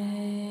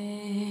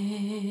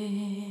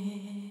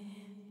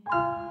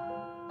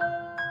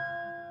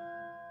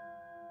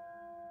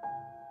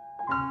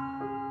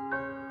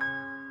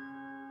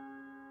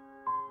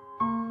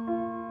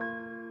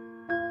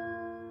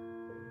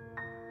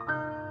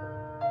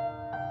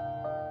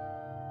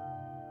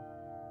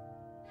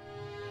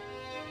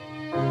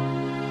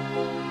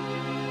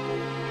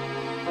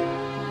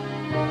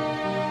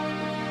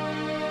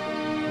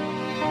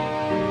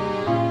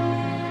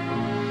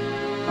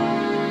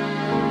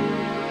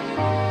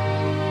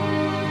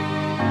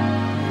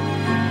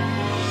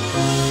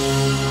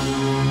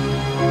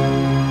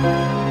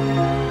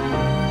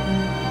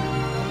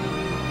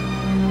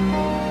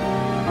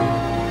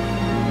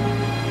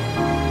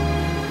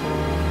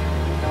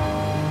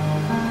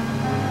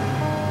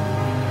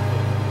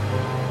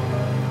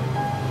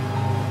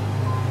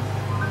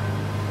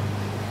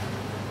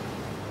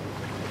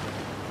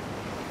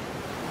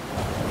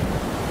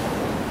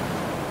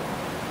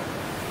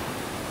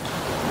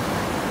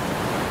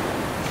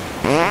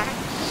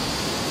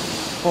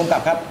ผู้กำกั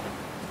บครับ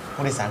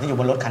ผู้โดยสารที่อยู่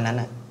บนรถคันนั้น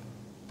น่ะ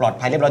ปลอด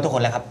ภัยเรียบร้อยทุกค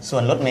นแล้วครับส่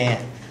วนรถเมย์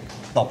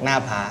ตกหน้า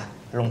ผา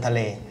ลงทะเล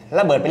ร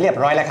ะเบิดไปเรียบ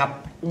ร้อยแล้วครับ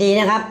ดี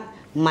นะครับ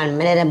มันไ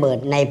ม่ได้ระเบิด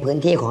ในพื้น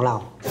ที่ของเรา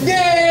เ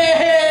ย้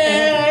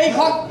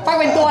ฟัง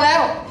เป็นตัวแล้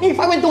วนี่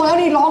ฟังเป็นตัวแล้ว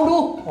นี่ลองดู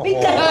นี่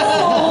เกิด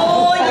โ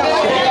อ้ย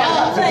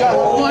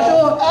มาดู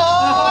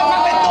ฟั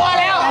งเป็นตัว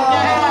แล้ว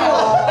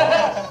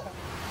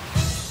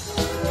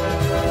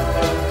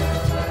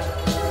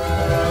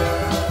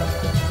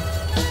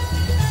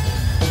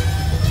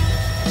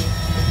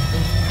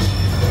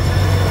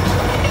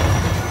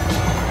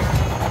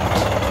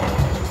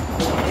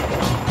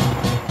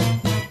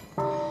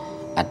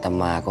อาต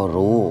มาก็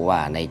รู้ว่า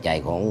ในใจ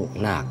ของ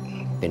นาค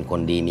เป็นคน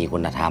ดีมีคุ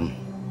ณธรรม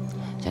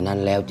ฉะนั้น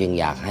แล้วจึง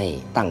อยากให้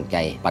ตั้งใจ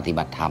ปฏิ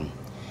บัติธรรม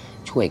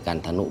ช่วยกัน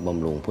ทนุบ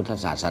ำรุงพุทธ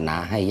ศาสนา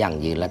ให้ยั่ง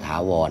ยืนและถา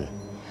วร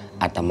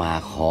อาตมา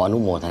ขออนุ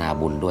โมทนา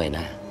บุญด้วยน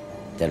ะ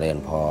เจริญ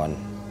พร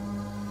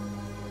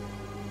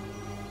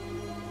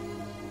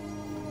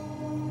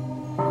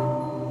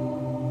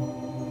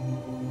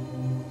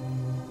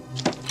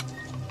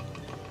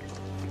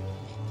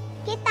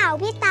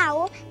พี่เต๋า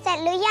เสร็จ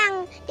หรือยัง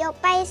เดี๋ยว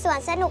ไปสวน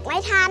สนุกไม่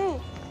ทัน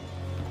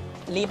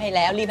รีบให้แ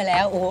ล้ว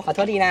โอ้โหขอโท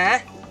ษทีนะ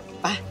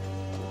ไป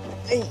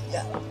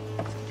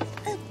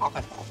ออกก่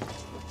อน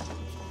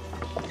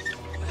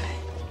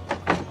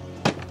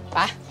ไป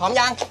พร้อม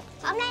ยัง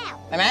พร้อมแล้ว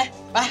ไปไหม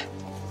ไป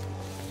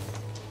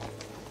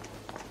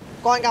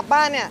ก่อนกลับ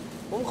บ้านเนี่ย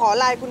ผมขอ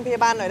ไลน์คุณพย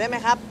าบาลหน่อยได้ไหม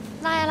ครับ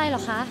ไลน์อะไรเหร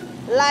อคะ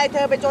ไลน์เธ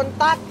อไปจน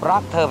ตัก รั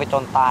กเธอไปจ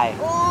นตาย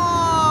โอ้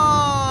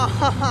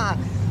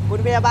คุณ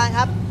พยาบาลค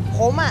รับ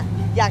ผม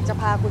อยากจะ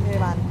พาคุณพย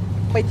าบาล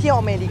ไปเที่ยว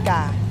อเมริกา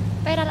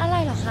ไปรัฐอะไร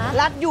เหรอคะ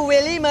รัฐยูเว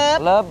ลี่เมิร์ฟ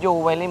เลิฟยู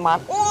เวลี่มัส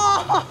โอ้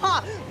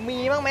มี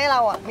บ้างไหมเรา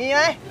มีไห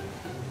ม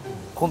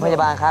คุณพย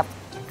าบาลครับ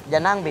อย่า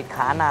นั่งบิดข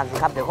านานสิ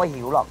ครับเดี๋ยวก็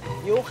หิวหรอก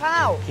หิวข้า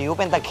ว หิวเ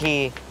ป็นตะคี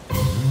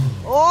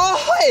โอ้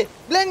ย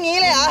เล่นงี้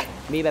เลยเหรอ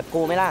มีแบบ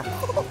กูไหมล่ะ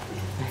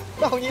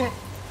เอางี้เลย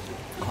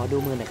ขอดู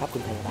มือหน่อยครับคุ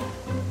ณพยาบาล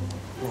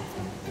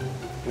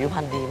ผิวพร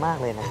รณดีมาก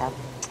เลยนะครับ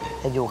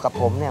จะอยู่กับ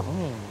ผมเนี่ย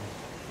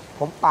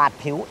ผมปาด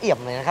ผิวเอี่ยม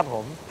เลยนะครับผ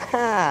ม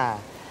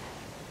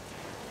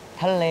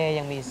ทะเล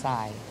ยังมีทรา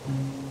ย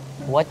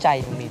หัวใจ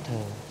ยังมีเธ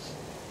อ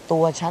ตั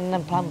วฉันนั่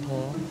นพร่ำเ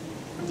พ้อ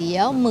เดี๋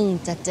ยวมึง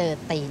จะเจอ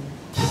ตีน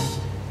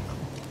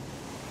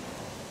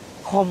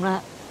คมน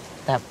ะ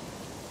แต่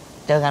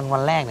เจอกันวั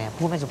นแรกเนี่ย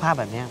พูดไม่สุภาพ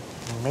แบบนี้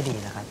มันไม่ดี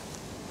นะครับ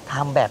ท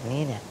ำแบบ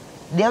นี้เนี่ย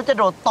เดี๋ยวจะ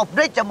โดนตบ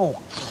ด้วยจมูก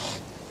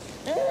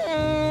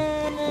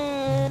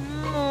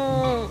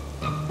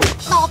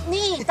ตบ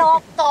นี่ต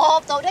บ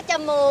ด้วยจ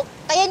มูก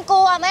ตีนก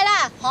ลัวไหมล่ะ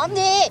หอม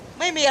ดี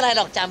ไม่มีอะไรห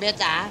รอกจ้าเมีย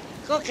จ๋า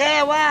ก็แค่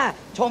ว่า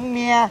ชมเ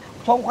มีย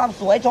ชมความ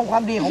สวยชมควา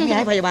มดีของเมียใ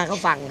ห้พยาบาลเขา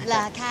ฟัง เหร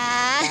อคะ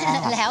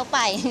แล้วไป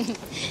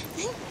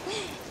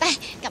ไป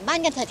กลับบ้าน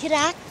กันเถอะที่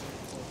รัก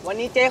วัน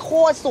นี้เจ๊โค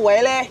ตรสวย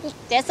เลย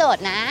เจ๊โสด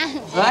นะ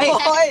เฮ้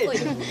ย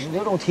เดี๋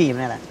ยวตรงทีม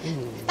นี่แหละ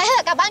ไปเถ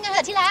อะกลับบ้านกันเถ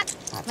อะที่รัก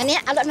วันนี้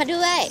เอารถมา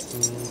ด้วย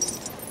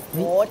โ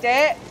อ้เจ๊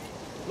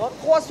รถ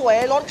โคตรสวย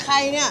รถใคร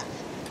เนี่ย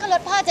ก็ร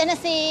ถพ่อเจนะ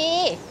สิ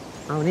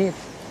เอานี่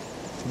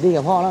ดี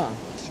กับพ่อแล้วเหรอ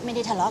ไม่ไ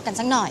ด้ทะเลาะกัน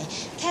สักหน่อย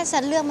แค่ฉั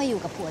นเลือกมาอยู่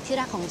กับผัวที่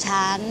รักของ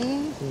ฉัน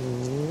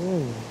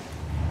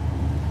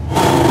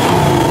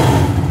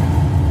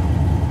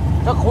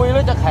จะคุยหรื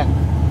อจะแข่ง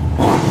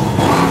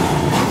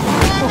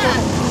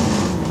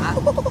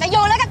จะอ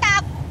ยู่แล้วก็กลั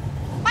บ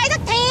ไปสั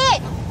กที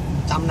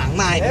จำหนัง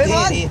มาให้ประเท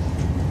ศดี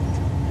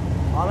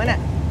พร้อมไหมเนี่ย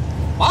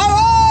ไปเล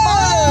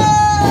ย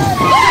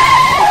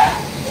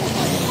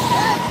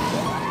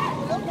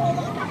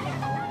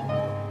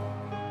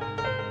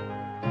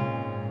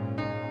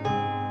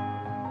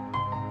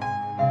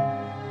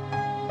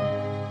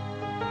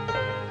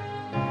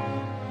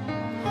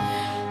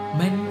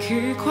มันคื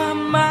อความ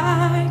หมา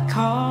ยข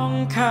อง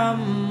ค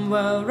ำ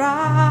ว่า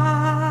รั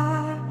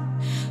ก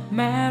แ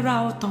ม้เรา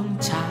ต้อง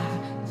จาก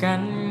กั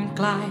นไ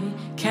กล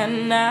แค่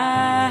ไหน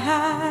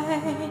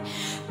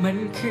มัน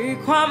คือ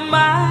ความหม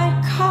าย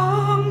ขอ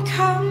งค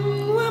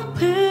ำว่าเ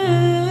พื่อ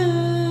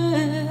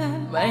น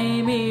ไม่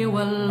มี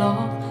วันล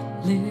บ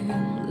เ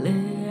ลื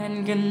อน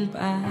กันไป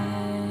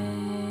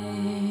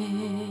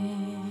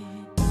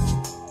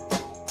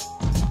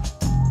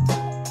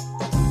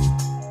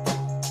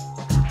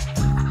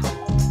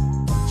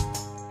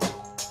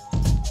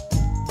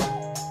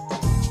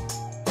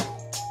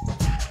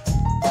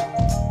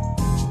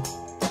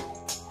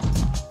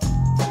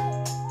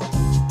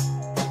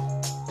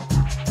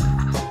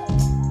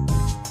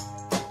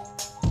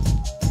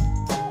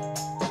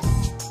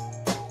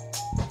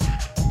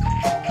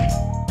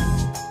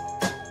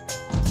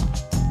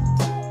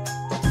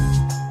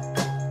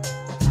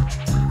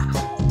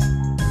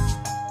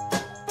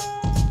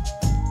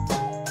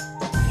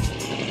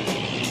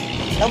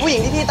แล้วผู้หญิ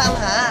งที่พี่ตาม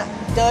หา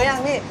เจอยัง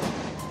พี่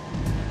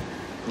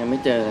ยังไม่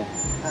เจอ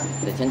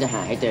เดี๋ยวฉันจะห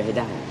าให้เจอให้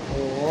ได้ โ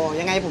อ้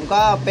ยังไงผม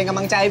ก็เป็นกำ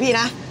ลังใจพี่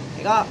นะ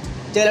ก็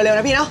เจอเร็วๆน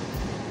ะพี่เนาะ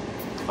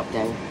ขอบใจ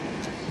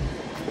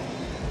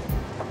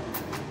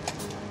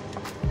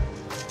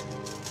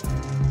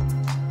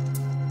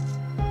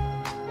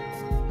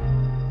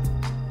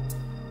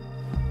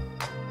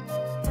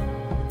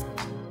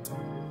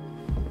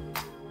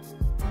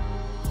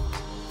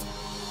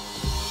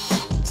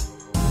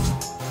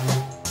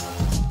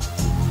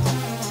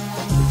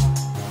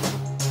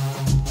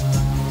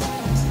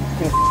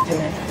ใช่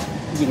ไหม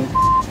ยิง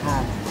ฆ่า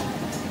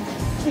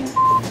ยิง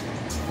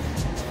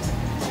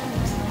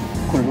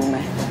คุณรู้ไหม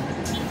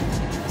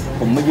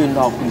ผมมายืนร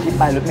อคุณที่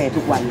ป้ายรถเมล์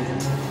ทุกวัน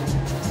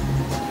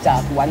จา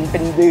กวันเป็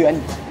นเดือน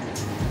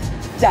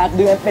จากเ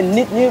ดือนเป็น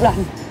นิรัน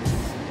ดร์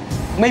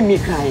ไม่มี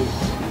ใคร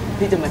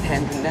ที่จะมาแทน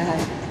คุณได้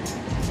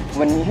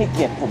วันนี้ให้เ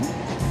กียรติผม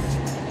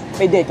ไ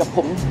ปเดทกับผ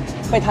ม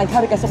ไปทานข้า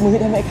วด้วยกันสักมื้อ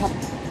ได้ไหมครับ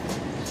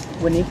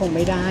วันนี้คงไ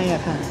ม่ได้อ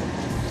ะค่ะ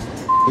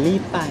รี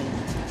บไป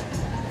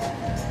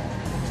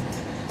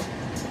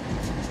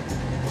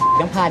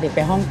ต้องพาเด็กไป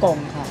ฮ่องกง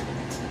ค่ะ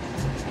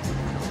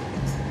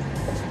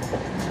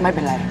ไม่เ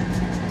ป็นไร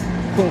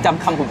คุณจ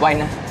ำคำผมไว้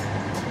นะ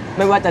ไ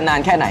ม่ว่าจะนาน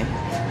แค่ไหน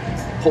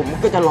ผม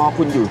ก็จะรอ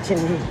คุณอยู่ที่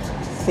นี่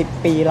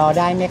 10 ปีรอ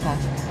ได้ไหมคะ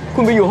คุ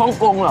ณไปอยู่ฮ่อง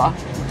กงเหรอ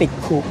ติด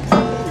คุก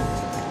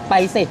ไป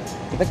สิ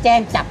เดี๋ยวไปแจ้ง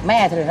จับแม่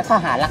เธอเลยนะข้อ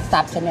หารักทรั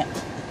พย์ฉันเนี่ย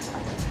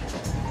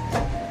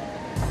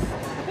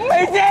ไ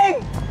ม่จริง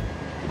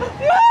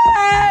ไ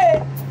ม่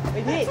ไ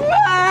ม่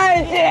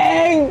จริ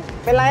ง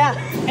เป็นไรอ่ะ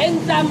เอ็ง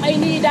จำไอ้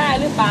นี่ได้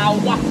หรือเปล่า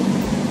วะ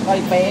ต่อย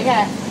เป๋ไง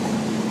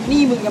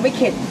นี่มึงยังไม่เ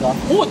ข็ดเหรอ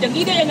พูดอย่าง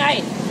นี้ได้ยังไง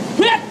เ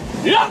พื่อน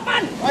เลิกมั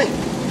น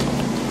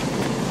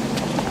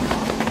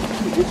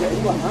เฉยๆดี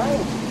กว่าไหม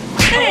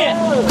นี่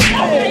เอ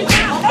าไงล่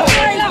ะเอาไ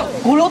งล่ะ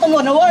กูรู้ตำร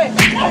วจนะเว้ย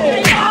เอาไง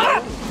ล่ะ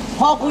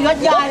พอกูยศ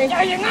ใหญ่ ให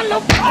ญ่อย่างนั้นแล้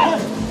ว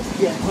เป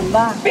ลี่ยนคน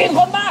บ้าง เปลี่ยนค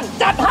นบ้าง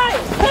จัดให้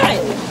เ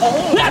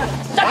พื่อน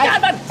จัดการ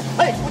มัน เ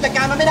ฮ้ยกูจัดก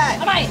ารมันไม่ได้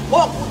ทำไม เพราะ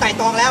ว่ากูไต่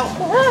ตองแล้ว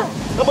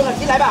แล้วมึง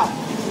คิดอะไรเปล่า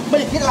ไม่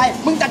ได้คิดอะไร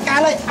มึงจัดการ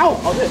เลยเอ้า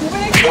เอาเถอะ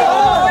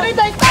ไม่ได้ใ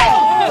จเต้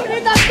ไม่ได้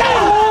ใจเต้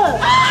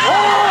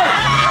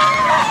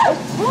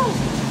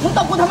มึงต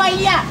บกูทำไม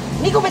เนี่ย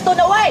นี่กูเป็นตัว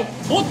นะเว้ย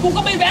พูดกู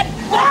ก็ไม่เว้น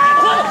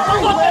มึง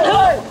กดกันเถ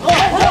อะ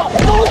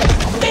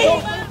ตี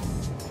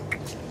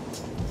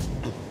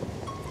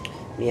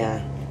เมีย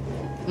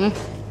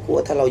กู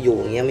ว่าถ้าเราอยู่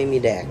อย่างเงี้ยไม่มี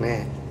แดกแน่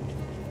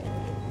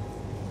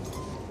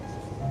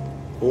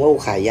มึงว่ากู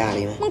ขายยา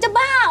ดีไหม มึงจะ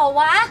บ้าเหรอ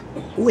วะ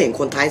กูเห็น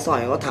คนท้ายซอย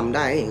เขาทำไ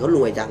ด้เห็นเขาร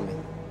วยจังเลย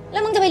แล้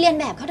วมึงจะไปเรียน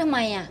แบบเขาทำไม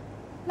อ่ะ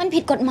มันผิ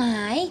ดกฎหมา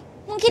ย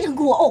มึงคิดถึง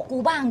หัวอกกู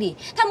บ้างดิ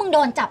ถ้ามึงโด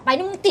นจับไป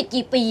นี่มึงติด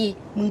กี่ปี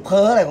มึงเ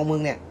พ้ออะไรของมึ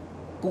งเนี่ย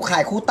กูขา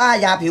ยคูต้า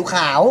ยาผิวข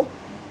าว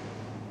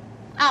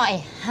อ้าวไอ้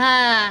ห่า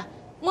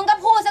มึงก็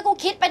พูดซะกู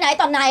คิดไปไหน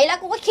ต่อไหนแล้ว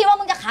กูก็คิดว่า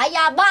มึงจะขายย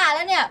าบ้าแ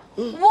ล้วเนี่ย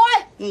โว้ย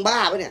มึงบ้า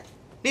ปะเนี่ย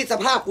นี่ส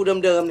ภาพกู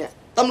เดิมๆเนี่ย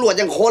ตำรวจ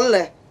ยังค้นเล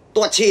ยต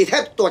รวจฉี่แท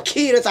บตรวจ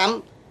ขี้ด้วยซ้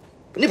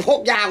ำนี่พก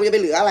ยากูจะไป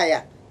เหลืออะไรอ่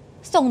ะ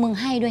ส่งมึง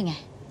ให้ด้วยไง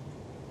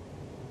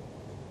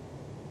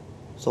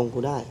ส่งกู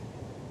ได้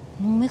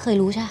มึงไม่เคย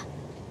รู้ใช่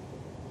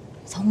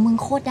ส่งมึง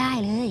โคตรได้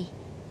เลย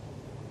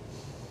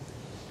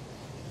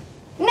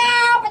นา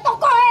วไปต้อง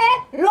ก้อย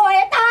ลอย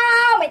ตา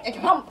ไม่จะ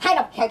ทำให้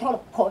ดับแขกทอด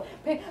ผล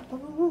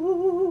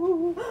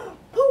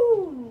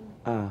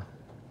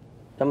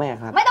เจ้าแม่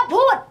ครับ ไม่ต้อง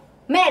พูด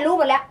แม่รู้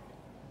หมดแล้ว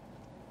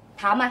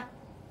ถามมา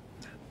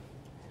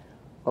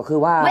ก็คือ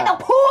ว่า ไม่ต้อง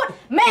พูด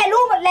แม่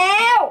รู้หมดแล้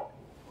ว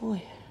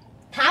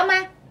ถามมา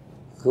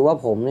คือว่า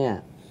ผมเนี่ย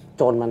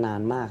จนมานา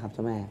นมากครับเ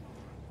จ้าแม่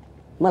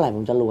เมื่อไหร่ผ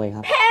มจะรวยค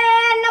รับ แพ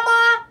นนะม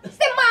าเ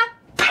สมา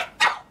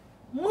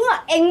เมื่อ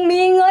เอ็ง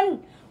มีเงิน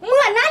เ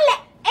มื่อนั้นแหละ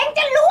เอ็งจ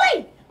ะรวย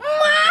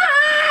มา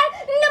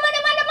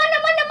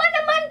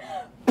น้ำมัน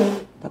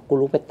ถ้ากู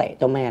ลุกไปเตะเ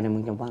จ้าแม่เนี่ยมึ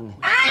งจะว่าไง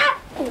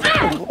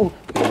โอ้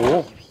โห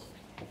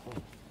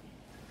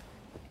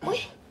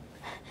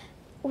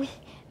อุ้ย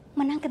ม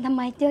านั่งกันทำไ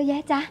มเยอะแย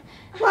ะจ๊ะ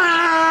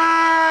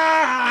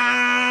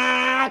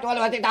ตัวเล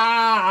ยติดตา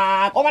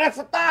โอมา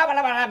สตาร์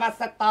มา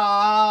สตอ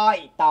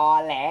ร์ตอ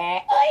แหล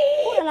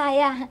พูดอะไร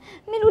อ่ะ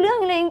ไม่รู้เรื่อง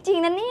เลยจริง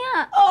ๆนะเนี่ย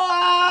โอ้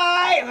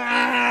ย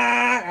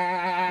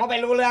พอไม่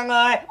รู้เรื่องเล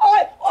ยโอ้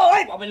ย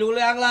พอไม่รู้เ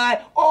รื่องเลย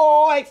โอ้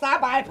ยสา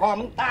บายพอ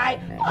มึงตาย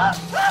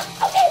เ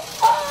อาดิ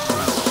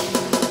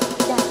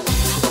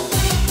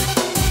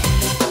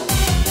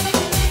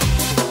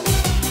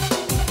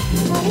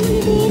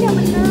ดีๆเดี๋ยว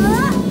มันเลอ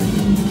ะ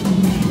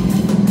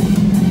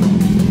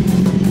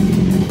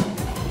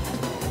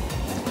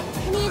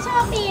นี่โช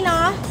คดีเน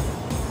าะ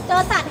เจ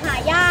อสัตว์หา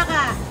ยาก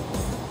อ่ะ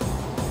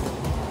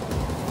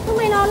ทำไ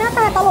มน้องหน้าต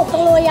าตลกจั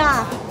งเลยอ่ะ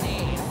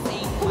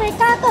ทำไม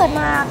กล้าเกิด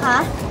มาคะ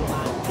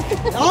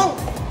น้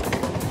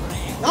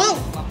อง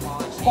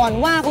ก่อน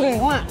ว่าคนอื่น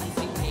เขาอะ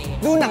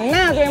ดูหนังหน้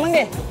าตัวเองบ้าง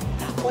ดิ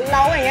คนเร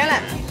าอย่างเงี้ยแหล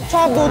ะ ช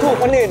อบดูถูก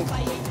คนอื่น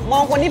มอ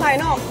งคนที่ภาย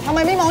นอก ทำไม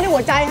ไม่มองที่หั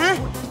วใจฮะ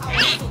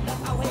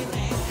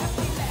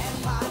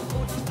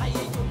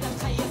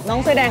น้อง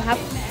เสื้อแดงครับ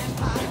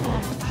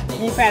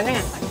มีแฟนยังไ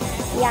ง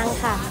ยัง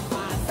ค่ะ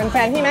เป็นแฟ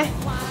นพี่ไหม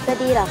จะ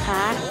ดีเหรอค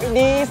ะ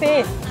ดีสิ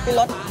พี่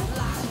รถ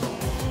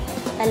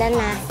ไปแล้ว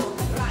นะ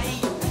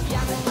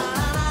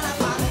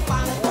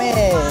แม่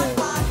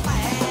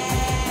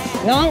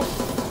น้อง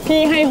พี่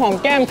ให้หอม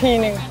แก้มที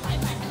หนึ่ง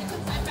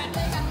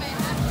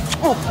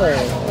โอ้โห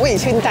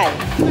ชื่นใจ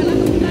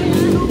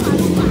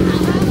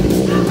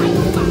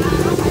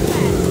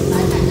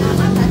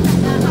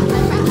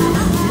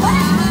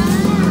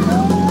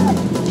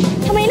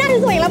ทำไมหน้า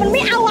สวยๆแล้วมันไ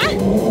ม่เอาวะ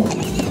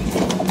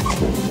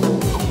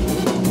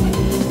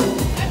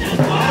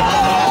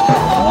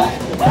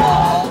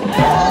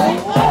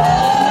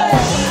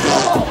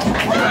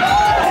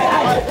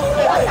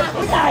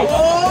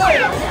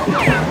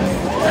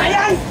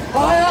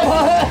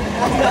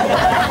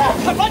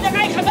ขับรถยังไง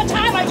ขับช้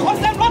าๆหน่อยคน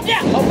เต็มรถเนี่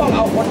ยเขาต้องเอ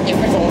าคนเจ็บ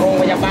ไปส่งโรง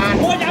พยาบาล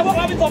กูอยากพวกเ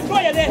ราไปส่งด้ว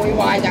ยอ่ะดิโวย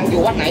วายยังอ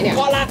ยู่วัดไหนเนี่ยเ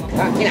กาะหลัก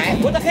ที่ไหน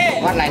พุทธเข้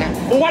วัดอะไรนะ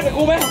มึงวัดกับ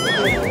กูไหม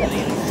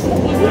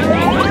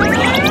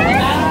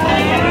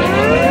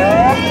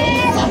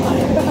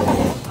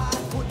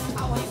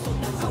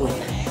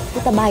กู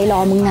ตะไบรอ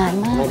มึงนาน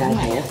มาก ไม่ได้ไ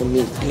หนนะคุณ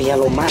มีอา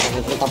รมณ์มาก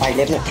คุณตะไบเ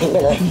ล็บเนี่ยทิ้งไป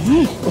เลย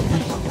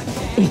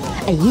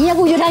ไอ้เหี้ย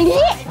กูอยู่ทาง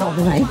นี้ เอาไป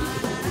ไหน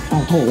เอา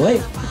โถเว้ย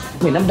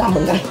เหม็นน้ำดำเห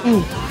มือนกัน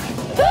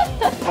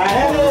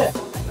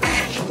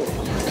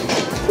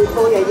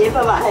ปูอย่ายิ้มม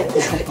าบ่าย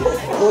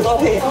ปูโทษ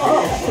พี่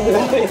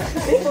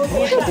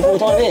ปู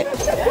โทษพี่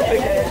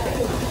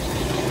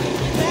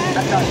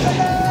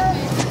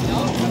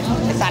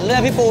สั่นเลือ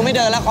ดพี่ปูไม่เ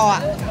ดินแล้วคออ่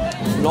ะ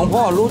หลวงพ่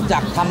อรู้จั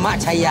กธรรม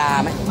ชัยยา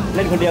ไหมเ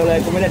ล่นคนเดียวเลย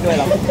กูไม่เล่นด้วย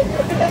หรอก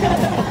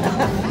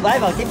ไว้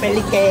บอกที่เป็น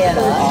ลิเกเหร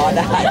ออ๋อไ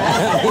ด้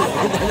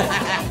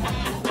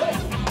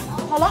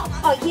ขอร้อง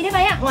ออกอีกทีได้ไหม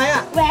อ่ะ ทำไมอ่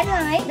ะ แหวนห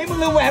าย นี่มึง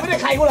ลืมแหวนไม่ได้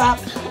ใครกูเหรอ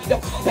เดี๋ยว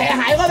แผล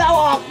หายก็จะเอา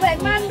ออก แหวน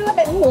มั่นด้วย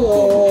โอ้โห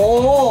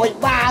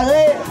บ้าเล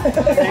ย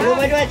ถ่ายรูป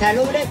ไปด้วยถ่าย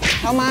รูปไปด้วย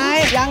ทำไม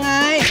ยังไง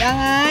ฮ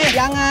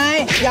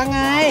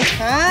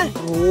ะ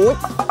โอ้ย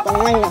ต้อง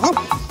ไงนะครับ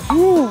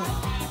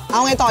เอา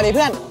ไงต่อดิเ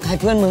พื่อนให้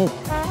เพื่อนมึง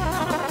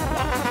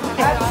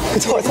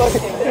โทษ